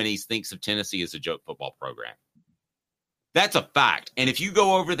early 20s thinks of Tennessee as a joke football program. That's a fact. And if you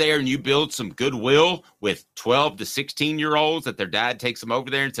go over there and you build some goodwill with 12 to 16-year-olds that their dad takes them over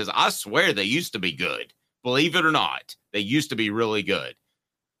there and says, I swear they used to be good. Believe it or not, they used to be really good.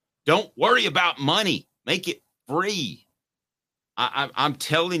 Don't worry about money. Make it free. I'm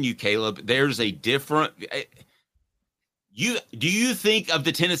telling you, Caleb, there's a different – do you think of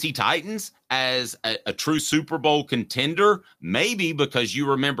the Tennessee Titans as a true Super Bowl contender? Maybe because you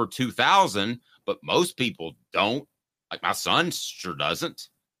remember 2000, but most people don't. Like my son sure doesn't.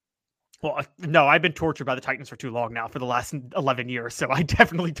 Well, no, I've been tortured by the Titans for too long now, for the last 11 years. So I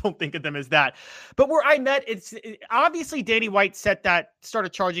definitely don't think of them as that. But where I met, obviously Danny White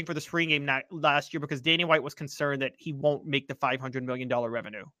started charging for the spring game last year because Danny White was concerned that he won't make the $500 million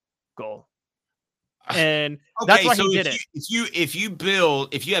revenue goal. And that's why he did it.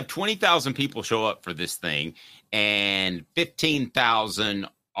 If you have 20,000 people show up for this thing and 15,000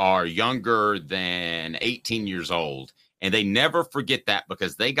 are younger than 18 years old, and they never forget that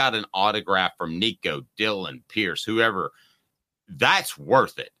because they got an autograph from Nico, Dylan, Pierce, whoever, that's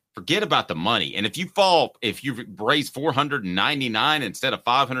worth it. Forget about the money. And if you raise 499 instead of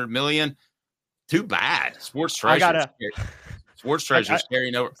 500 million, too bad. Sports Treasures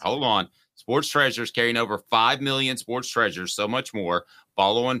carrying over. Hold on. Sports Treasures carrying over 5 million Sports Treasures, so much more.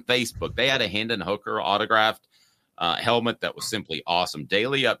 Follow on Facebook. They had a Hendon Hooker autographed helmet that was simply awesome.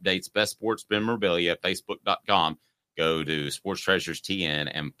 Daily updates, best sports memorabilia, facebook.com. Go to Sports Treasures TN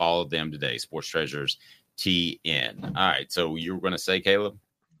and follow them today. Sports Treasures TN. All right. So you were going to say, Caleb?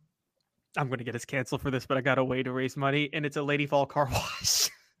 I'm going to get us canceled for this, but I got a way to raise money, and it's a Lady Vol car wash.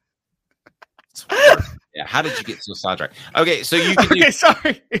 Yeah, how did you get so sidetracked? Okay, so you can do.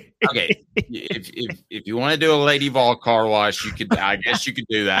 Sorry. Okay, if you want to do a Lady Vol car wash, you could. I guess you could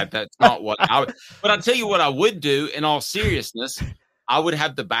do that. That's not what I would. But I'll tell you what I would do. In all seriousness, I would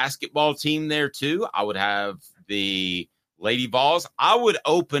have the basketball team there too. I would have the Lady Vols, I would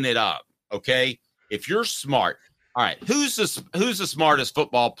open it up. Okay. If you're smart. All right. Who's the smartest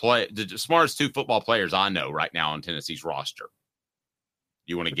football player? The smartest 2 football players I know right now on Tennessee's roster.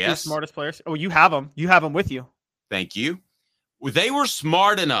 You want to guess? 2 smartest players. Oh, you have them. You have them with you. Thank you. They were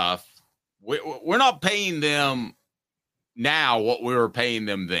smart enough. We're not paying them now what we were paying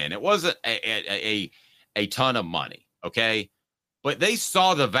them then. It wasn't a ton of money. Okay. But they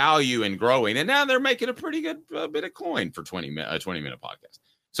saw the value in growing, and now they're making a pretty good bit of coin for 20-minute podcast.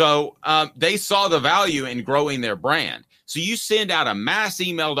 So they saw the value in growing their brand. So you send out a mass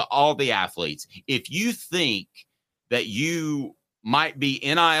email to all the athletes. If you think that you might be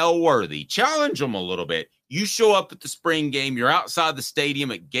NIL worthy, challenge them a little bit. You show up at the spring game, you're outside the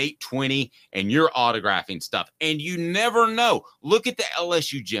stadium at gate 20, and you're autographing stuff. And you never know. Look at the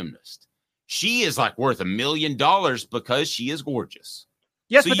LSU gymnast. She is like worth $1 million because she is gorgeous.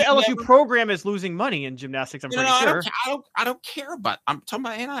 Yes, so but the LSU program is losing money in gymnastics. I'm pretty sure. I don't care about. I'm talking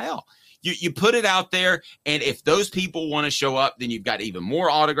about NIL. You put it out there, and if those people want to show up, then you've got even more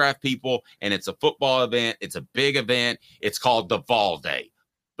autograph people. And it's a football event. It's a big event. It's called the Vol Day.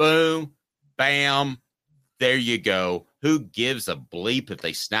 Boom, bam, there you go. Who gives a bleep if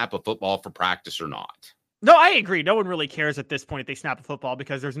they snap a football for practice or not? No, I agree. No one really cares at this point if they snap a football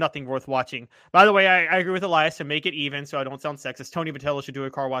because there's nothing worth watching. By the way, I agree with Elias to make it even so I don't sound sexist. Tony Vitello should do a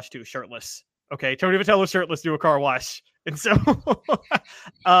car wash too, shirtless. Okay, Tony Vitello shirtless, do a car wash. And so, because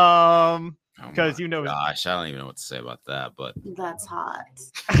gosh, I don't even know what to say about that, but that's hot.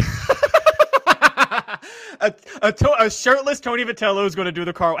 A shirtless Tony Vitello is going to do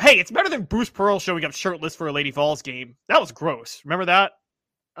the car. Hey, it's better than Bruce Pearl showing up shirtless for a Lady Vols game. That was gross. Remember that?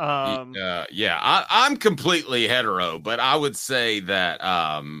 I'm completely hetero, but I would say that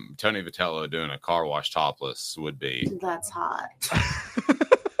Tony Vitello doing a car wash topless would be. That's hot.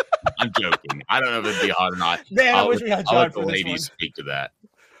 I'm joking. I don't know if it'd be hot or not. Man, I wish we had John for the this ladies one. speak to that.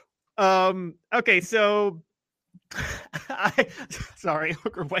 Okay, so sorry,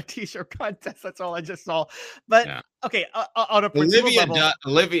 Hooker wet t-shirt contest. That's all I just saw. But okay, on a principle level,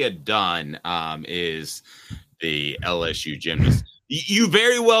 Olivia Dunn is the LSU gymnast. You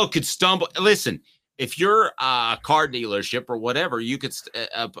very well could stumble. Listen, if you're a car dealership or whatever, you could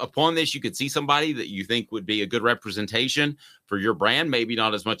upon this, you could see somebody that you think would be a good representation for your brand. Maybe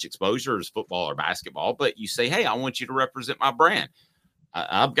not as much exposure as football or basketball, but you say, "Hey, I want you to represent my brand."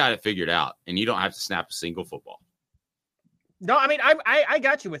 I've got it figured out, and you don't have to snap a single football. No, I mean, I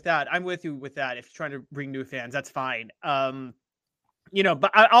got you with that. I'm with you with that. If you're trying to bring new fans, that's fine. But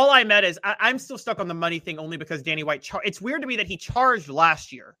all I meant is I'm still stuck on the money thing only because Danny White. It's weird to me that he charged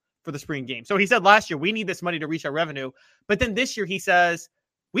last year for the spring game. So he said last year, we need this money to reach our revenue. But then this year he says,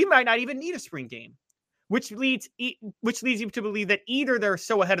 we might not even need a spring game, which leads you to believe that either they're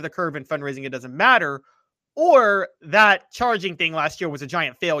so ahead of the curve in fundraising, it doesn't matter, or that charging thing last year was a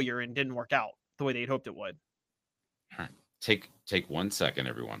giant failure and didn't work out the way they'd hoped it would. All right. Take 1 second,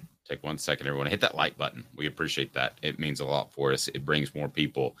 everyone. Take 1 second, everyone. Hit that like button. We appreciate that. It means a lot for us. It brings more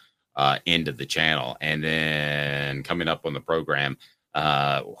people into the channel. And then coming up on the program,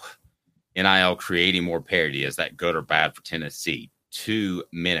 NIL creating more parity. Is that good or bad for Tennessee? 2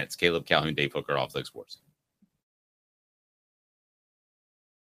 minutes. Caleb Calhoun, Dave Hooker, Off the Sports.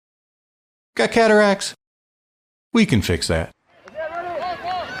 Got cataracts? We can fix that.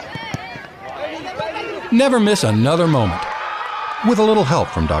 Never miss another moment. With a little help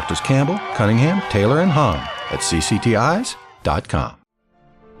from Doctors Campbell, Cunningham, Taylor, and Hahn at cctis.com.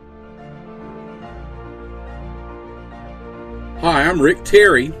 Hi, I'm Rick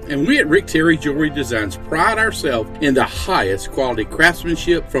Terry, and we at Rick Terry Jewelry Designs pride ourselves in the highest quality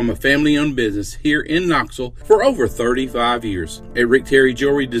craftsmanship from a family-owned business here in Knoxville for over 35 years. At Rick Terry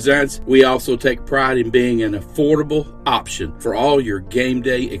Jewelry Designs, we also take pride in being an affordable option for all your game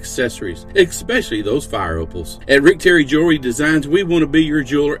day accessories, especially those fire opals. At Rick Terry Jewelry Designs, we want to be your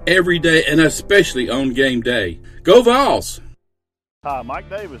jeweler every day and especially on game day. Go Vols! Hi,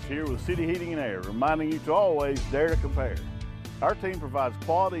 Mike Davis here with City Heating and Air, reminding you to always dare to compare. Our team provides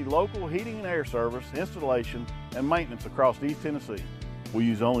quality local heating and air service, installation, and maintenance across East Tennessee. We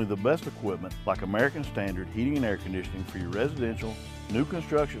use only the best equipment like American Standard heating and air conditioning for your residential, new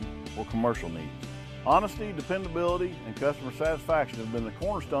construction, or commercial needs. Honesty, dependability, and customer satisfaction have been the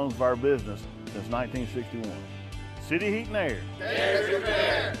cornerstones of our business since 1961. City Heat and Air. Dare to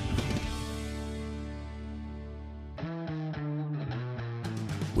compare.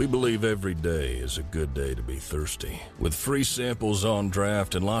 We believe every day is a good day to be thirsty. With free samples on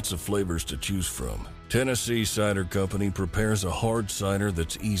draft and lots of flavors to choose from, Tennessee Cider Company prepares a hard cider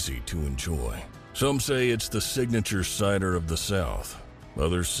that's easy to enjoy. Some say it's the signature cider of the South.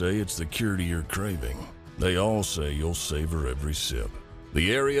 Others say it's the cure to your craving. They all say you'll savor every sip.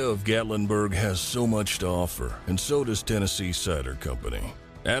 The area of Gatlinburg has so much to offer, and so does Tennessee Cider Company.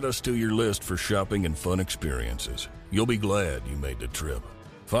 Add us to your list for shopping and fun experiences. You'll be glad you made the trip.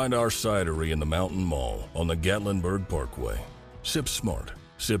 Find our cidery in the Mountain Mall on the Gatlinburg Parkway. Sip smart.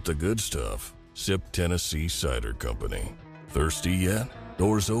 Sip the good stuff. Sip Tennessee Cider Company. Thirsty yet?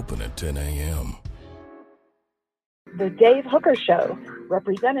 Doors open at 10 a.m. The Dave Hooker Show,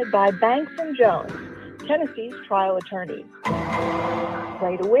 represented by Banks & Jones, Tennessee's trial attorneys.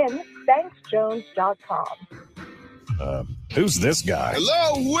 Play to win, banksjones.com. Who's this guy?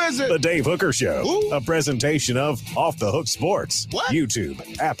 Hello, wizard. The Dave Hooker Show, a presentation of Off the Hook Sports,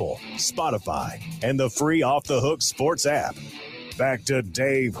 YouTube, Apple, Spotify, and the free Off the Hook Sports app. Back to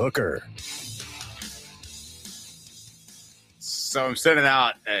Dave Hooker. So I'm sending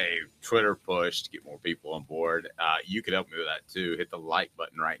out a Twitter push to get more people on board. You could help me with that too. Hit the like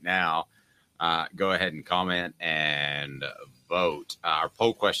button right now. Go ahead and comment and vote. Our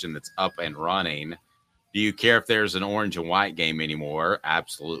poll question that's up and running. Do you care if there's an orange and white game anymore?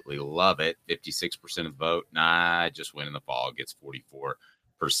 Absolutely love it. 56% of the vote. Nah, just win in the fall. Gets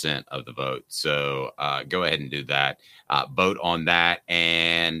 44% of the vote. So go ahead and do that. Vote on that.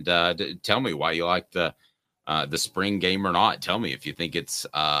 And tell me why you like the spring game or not. Tell me if you think it's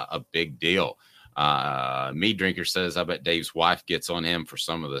a big deal. Mead Drinker says, I bet Dave's wife gets on him for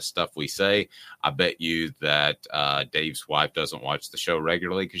some of the stuff we say. I bet you that Dave's wife doesn't watch the show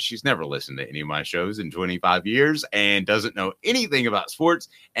regularly because she's never listened to any of my shows in 25 years and doesn't know anything about sports.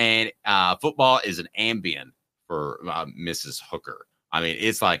 And football is an Ambien for Mrs. Hooker. I mean,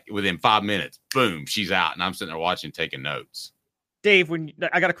 it's like within 5 minutes, boom, she's out. And I'm sitting there watching, taking notes. Dave,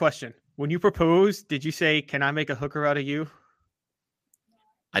 I got a question. When you proposed, did you say, can I make a hooker out of you?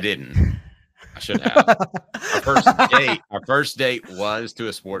 I didn't. I should have. Our first date was to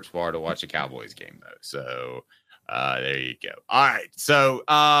a sports bar to watch a Cowboys game, though. So there you go. All right. So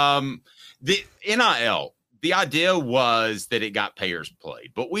the NIL, the idea was that it got payers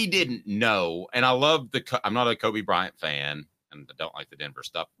played, but we didn't know. And I love I'm not a Kobe Bryant fan, and I don't like the Denver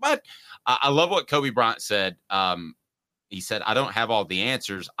stuff, but I love what Kobe Bryant said. He said, I don't have all the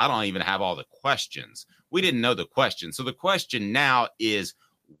answers. I don't even have all the questions. We didn't know the question. So the question now is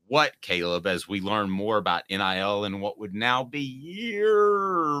what, Caleb, as we learn more about NIL and what would now be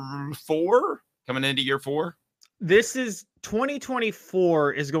year 4, coming into year 4? This is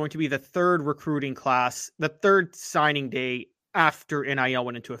 2024 is going to be the third recruiting class, the third signing day after NIL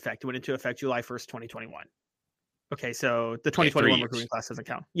went into effect. It went into effect July 1st, 2021. Okay, so the 2021 recruiting class doesn't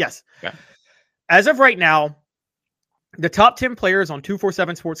count. Yes. Okay. As of right now, the top 10 players on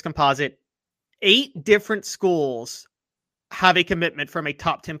 247 Sports Composite, 8 different schools have a commitment from a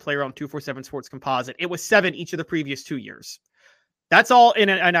top 10 player on 247 Sports Composite. It was 7 each of the previous 2 years. That's all in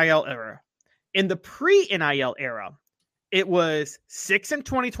an NIL era. In the pre-NIL era, it was 6 in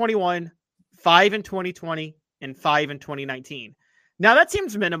 2021, 5 in 2020, and 5 in 2019. Now that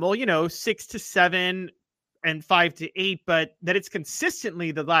seems minimal, 6 to 7 and 5 to 8, but that it's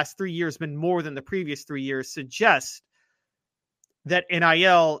consistently the last 3 years been more than the previous 3 years suggests that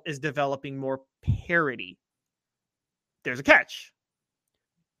NIL is developing more parity. There's a catch.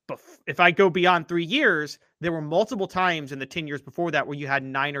 But if I go beyond 3 years, there were multiple times in the 10 years before that where you had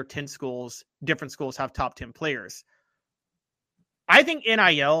 9 or 10 schools, different schools have top 10 players. I think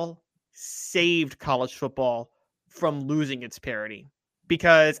NIL saved college football from losing its parity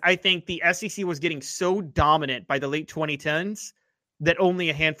because I think the SEC was getting so dominant by the late 2010s that only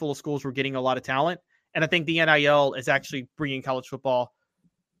a handful of schools were getting a lot of talent. And I think the NIL is actually bringing college football.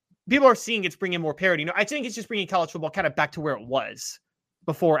 People are seeing it's bringing more parity. I think it's just bringing college football kind of back to where it was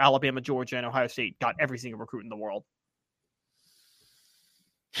before Alabama, Georgia, and Ohio State got every single recruit in the world.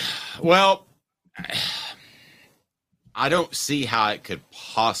 Well, I don't see how it could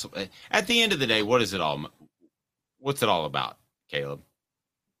possibly. At the end of the day, what's it all about, Caleb?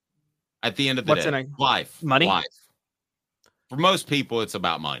 At the end of the day, life, money. Life. For most people, it's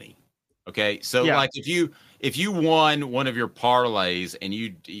about money. Okay, so like if you won one of your parlays and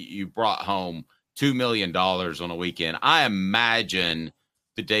you brought home $2 million on a weekend, I imagine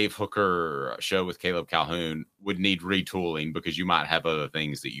the Dave Hooker show with Caleb Calhoun would need retooling because you might have other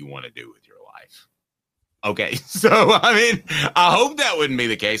things that you want to do with your life. Okay, so I mean, I hope that wouldn't be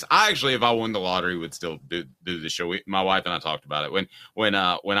the case. I actually, if I won the lottery, would still do the show. My wife and I talked about it when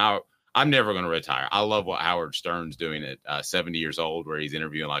I'm never going to retire. I love what Howard Stern's doing at 70 years old, where he's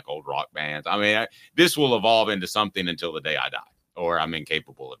interviewing like old rock bands. I mean, this will evolve into something until the day I die, or I'm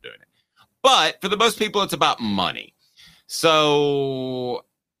incapable of doing it. But for the most people, it's about money. So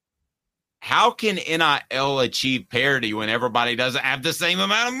how can NIL achieve parity when everybody doesn't have the same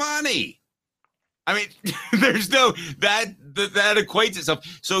amount of money? I mean, there's no that equates itself.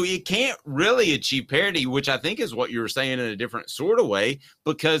 So you can't really achieve parity, which I think is what you were saying in a different sort of way,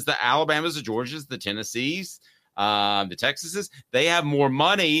 because the Alabamas, the Georgias, the Tennessees, the Texases, they have more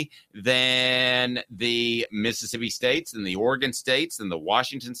money than the Mississippi states and the Oregon states and the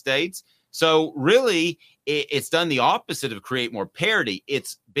Washington states. So really, it's done the opposite of create more parity.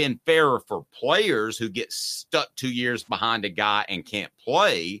 It's been fairer for players who get stuck 2 years behind a guy and can't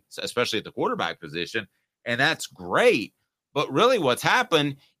play, especially at the quarterback position. And that's great. But really what's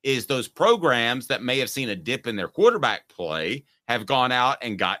happened is those programs that may have seen a dip in their quarterback play have gone out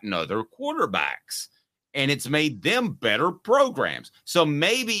and gotten other quarterbacks. And it's made them better programs. So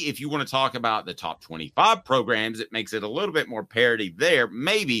maybe if you want to talk about the top 25 programs, it makes it a little bit more parity there,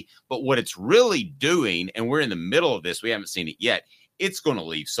 maybe. But what it's really doing, and we're in the middle of this, we haven't seen it yet, it's going to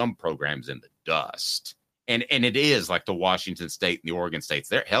leave some programs in the dust. And it is like the Washington State and the Oregon States.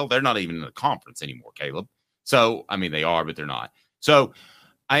 They're not even in the conference anymore, Caleb. So, I mean, they are, but they're not. So,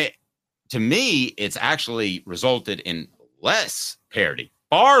 to me, it's actually resulted in less parity,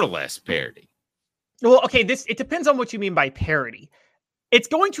 far less parity. Well, okay, it depends on what you mean by parity. It's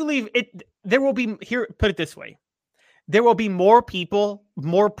going to leave it. There will be, here, put it this way. There will be more people,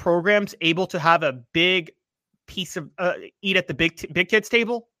 more programs able to have a big piece of eat at the big kids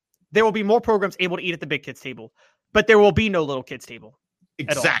table. There will be more programs able to eat at the big kids table, but there will be no little kids table.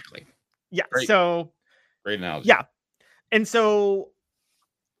 Exactly. Yeah. Great. So great analogy. Yeah. And so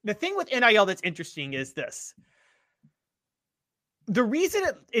the thing with NIL that's interesting is this. The reason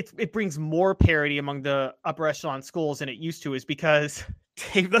it brings more parity among the upper echelon schools than it used to is because,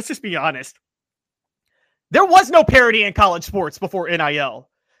 Dave, let's just be honest. There was no parity in college sports before NIL.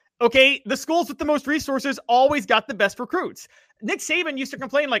 Okay, the schools with the most resources always got the best recruits. Nick Saban used to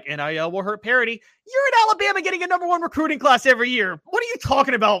complain like NIL will hurt parity. You're in Alabama getting a number one recruiting class every year. What are you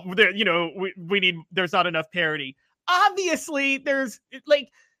talking about? There's not enough parity. Obviously, there's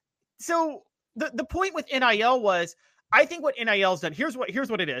so the point with NIL was, I think what NIL's done, here's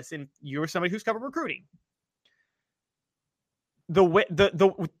what it is. And you're somebody who's covered recruiting.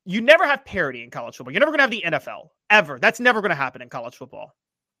 You never have parity in college football. You're never going to have the NFL ever. That's never going to happen in college football.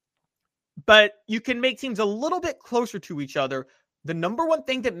 But you can make teams a little bit closer to each other. The number one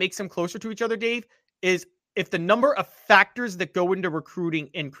thing that makes them closer to each other, Dave, is if the number of factors that go into recruiting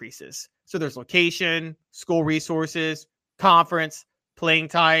increases. So there's location, school resources, conference, playing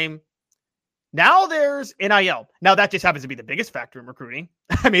time. Now there's NIL. Now that just happens to be the biggest factor in recruiting.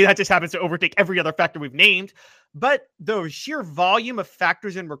 I mean, that just happens to overtake every other factor we've named. But the sheer volume of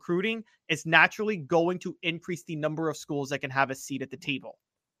factors in recruiting is naturally going to increase the number of schools that can have a seat at the table.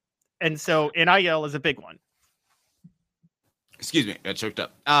 And so NIL is a big one. Excuse me, I choked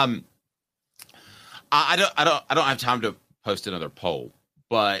up. I don't have time to post another poll,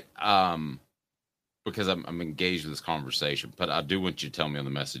 but because I'm engaged with this conversation. But I do want you to tell me on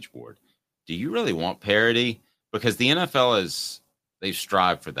the message board. Do you really want parity? Because the NFL they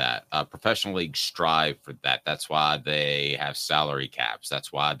strive for that. Professional leagues strive for that. That's why they have salary caps.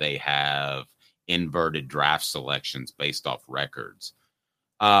 That's why they have inverted draft selections based off records.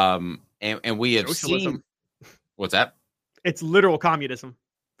 And we have Socialism. seen what's that? It's literal communism.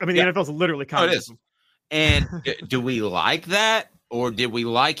 I mean, the NFL is literally communism. And do we like that, or did we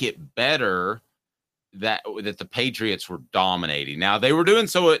like it better that the Patriots were dominating? Now they were doing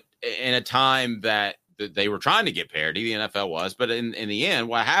so in a time that they were trying to get parity. The NFL was, but in the end,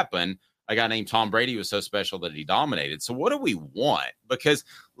 what happened? A guy named Tom Brady was so special that he dominated. So what do we want? Because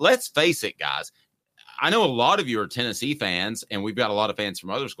let's face it, guys. I know a lot of you are Tennessee fans, and we've got a lot of fans from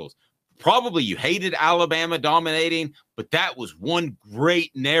other schools. Probably you hated Alabama dominating, but that was one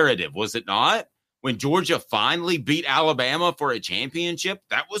great narrative, was it not? When Georgia finally beat Alabama for a championship,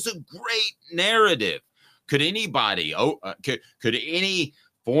 that was a great narrative. Could anybody, could any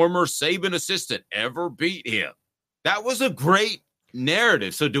former Saban assistant ever beat him? That was a great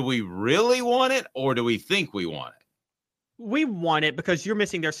narrative. So do we really want it, or do we think we want it? We want it because you're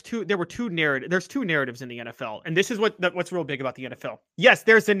missing. There's two narratives in the NFL. And this is what's real big about the NFL. Yes,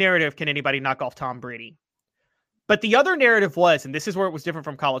 there's the narrative. Can anybody knock off Tom Brady? But the other narrative was, and this is where it was different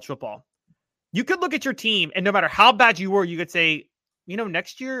from college football. You could look at your team, and no matter how bad you were, you could say,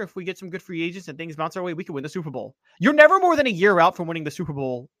 next year, if we get some good free agents and things bounce our way, we could win the Super Bowl. You're never more than a year out from winning the Super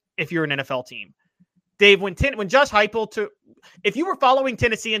Bowl if you're an NFL team. Dave, when Josh Heupel if you were following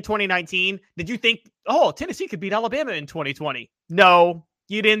Tennessee in 2019, did you think, Tennessee could beat Alabama in 2020? No,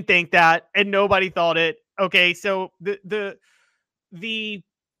 you didn't think that, and nobody thought it. Okay, so the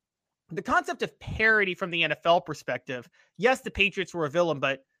concept of parity from the NFL perspective, yes, the Patriots were a villain,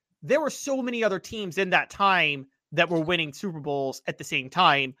 but there were so many other teams in that time that were winning Super Bowls at the same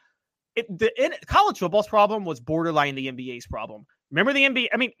time. college football's problem was borderline the NBA's problem. Remember the NBA?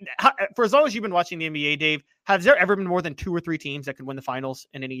 I mean, for as long as you've been watching the NBA, Dave, has there ever been more than 2 or 3 teams that could win the finals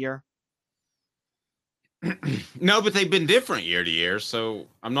in any year? No, but they've been different year to year, so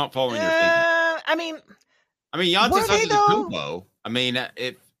I'm not following your thinking. I mean, Giannis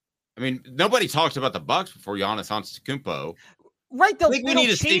Antetokounmpo. Nobody talked about the Bucks before Giannis Antetokounmpo. Right, I think we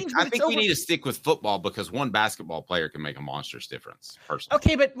need to stick with football because one basketball player can make a monstrous difference. Personally.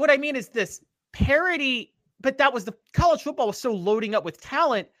 Okay, but what I mean is this parity. But that was the college football was so loading up with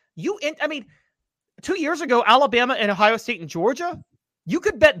talent. 2 years ago, Alabama and Ohio State and Georgia, you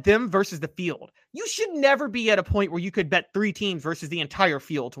could bet them versus the field. You should never be at a point where you could bet 3 teams versus the entire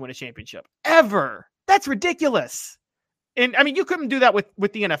field to win a championship. Ever. That's ridiculous. And I mean, you couldn't do that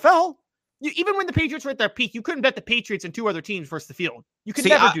with the NFL. Even when the Patriots were at their peak, you couldn't bet the Patriots and 2 other teams versus the field. You could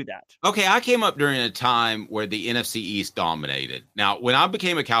never do that. Okay, I came up during a time where the NFC East dominated. Now, when I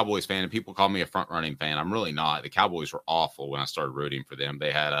became a Cowboys fan, and people call me a front-running fan, I'm really not. The Cowboys were awful when I started rooting for them.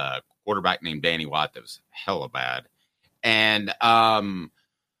 They had a quarterback named Danny White that was hella bad. And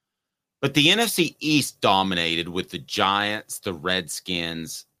but the NFC East dominated with the Giants, the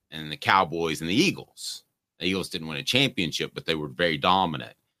Redskins, and the Cowboys and the Eagles. The Eagles didn't win a championship, but they were very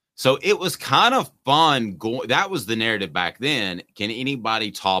dominant. So it was kind of fun. That was the narrative back then. Can anybody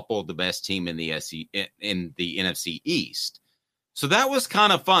topple the best team in the NFC East? So that was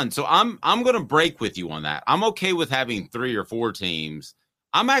kind of fun. So I'm going to break with you on that. I'm okay with having 3 or 4 teams.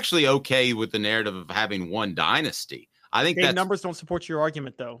 I'm actually okay with the narrative of having one dynasty. I think that numbers don't support your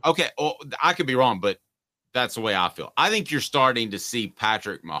argument, though. Okay, well, I could be wrong, but that's the way I feel. I think you're starting to see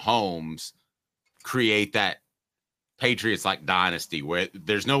Patrick Mahomes create that Patriots-like dynasty where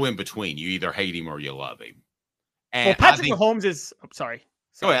there's no in between. You either hate him or you love him. And Patrick Mahomes is. Sorry.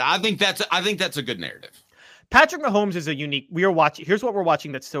 Go ahead. I think that's a good narrative. Patrick Mahomes is a unique. We are watching. Here's what we're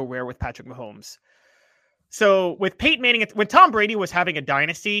watching that's so rare with Patrick Mahomes. So with Peyton Manning, when Tom Brady was having a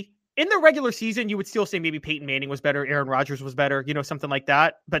dynasty in the regular season, you would still say maybe Peyton Manning was better, Aaron Rodgers was better, something like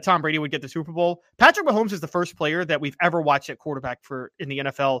that. But Tom Brady would get the Super Bowl. Patrick Mahomes is the first player that we've ever watched at quarterback in the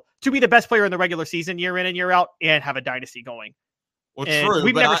NFL to be the best player in the regular season year in and year out and have a dynasty going. Well, true.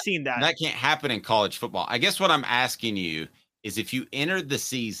 We've never seen that. That can't happen in college football. I guess what I'm asking you is if you entered the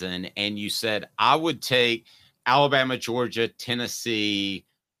season and you said, I would take Alabama, Georgia, Tennessee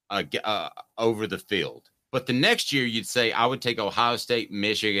over the field. But the next year you'd say, I would take Ohio State,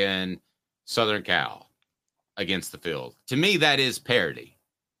 Michigan, Southern Cal against the field. To me, that is parity.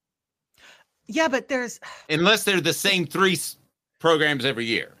 Yeah, but unless they're the same 3 programs every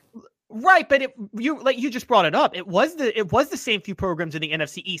year. Right, but you just brought it up. It was the same few programs in the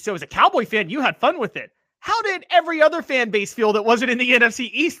NFC East. So as a Cowboy fan, you had fun with it. How did every other fan base feel that wasn't in the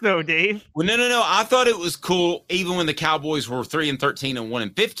NFC East, though, Dave? Well, no. I thought it was cool even when the Cowboys were 3-13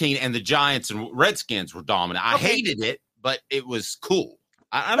 and 1-15 and the Giants and Redskins were dominant. I hated it, but it was cool.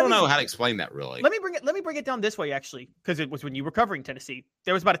 I don't know how to explain that, really. Let me bring it down this way, actually, because it was when you were covering Tennessee.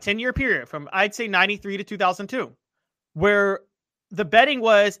 There was about a 10-year period from, I'd say, 93 to 2002, where the betting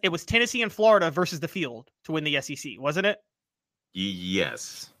was Tennessee and Florida versus the field to win the SEC, wasn't it?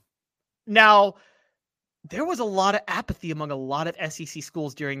 Yes. Now, there was a lot of apathy among a lot of SEC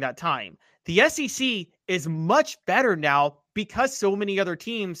schools during that time. The SEC is much better now because so many other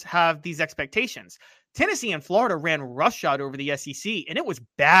teams have these expectations. Tennessee and Florida ran roughshod over the SEC, and it was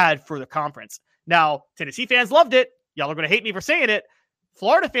bad for the conference. Now, Tennessee fans loved it. Y'all are going to hate me for saying it.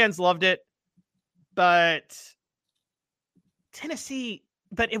 Florida fans loved it, but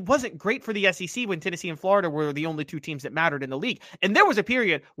it wasn't great for the SEC when Tennessee and Florida were the only 2 teams that mattered in the league. And there was a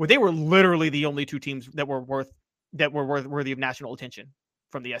period where they were literally the only 2 teams that were worthy of national attention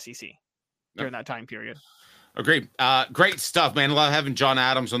from the SEC during that time period. Agreed. Great stuff, man. Love having John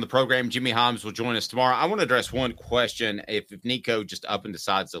Adams on the program. Jimmy Himes will join us tomorrow. I want to address one question. If Nico just up and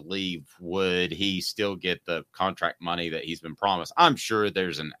decides to leave, would he still get the contract money that he's been promised? I'm sure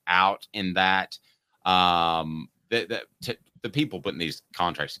there's an out in that. The people putting these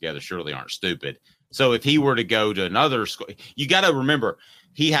contracts together surely aren't stupid. So if he were to go to another school, you got to remember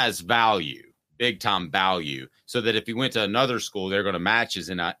he has value, big time value, so that if he went to another school, they're going to match his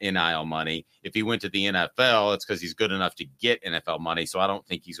NIL money. If he went to the NFL, it's because he's good enough to get NFL money. So I don't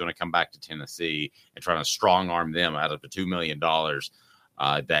think he's going to come back to Tennessee and try to strong arm them out of the $2 million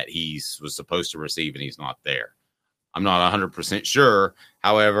that he was supposed to receive, and he's not there. I'm not 100% sure.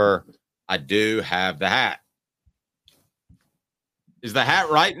 However, I do have the hat. Is the hat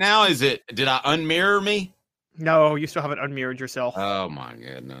right now? Did I unmirror me? No, you still haven't unmirrored yourself. Oh, my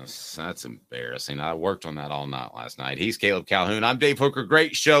goodness. That's embarrassing. I worked on that all night last night. He's Caleb Calhoun. I'm Dave Hooker.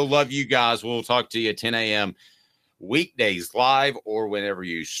 Great show. Love you guys. We'll talk to you at 10 a.m. weekdays live or whenever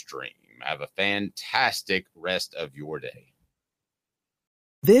you stream. Have a fantastic rest of your day.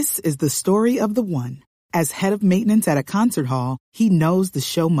 This is the story of the one. As head of maintenance at a concert hall, he knows the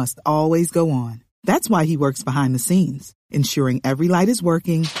show must always go on. That's why he works behind the scenes, ensuring every light is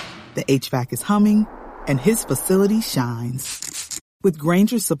working, the HVAC is humming, and his facility shines. With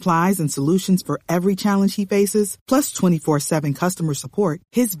Grainger's supplies and solutions for every challenge he faces, plus 24/7 customer support,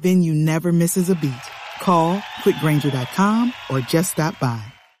 his venue never misses a beat. Call quickgrainger.com or just stop by.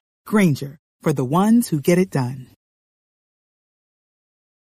 Grainger, for the ones who get it done.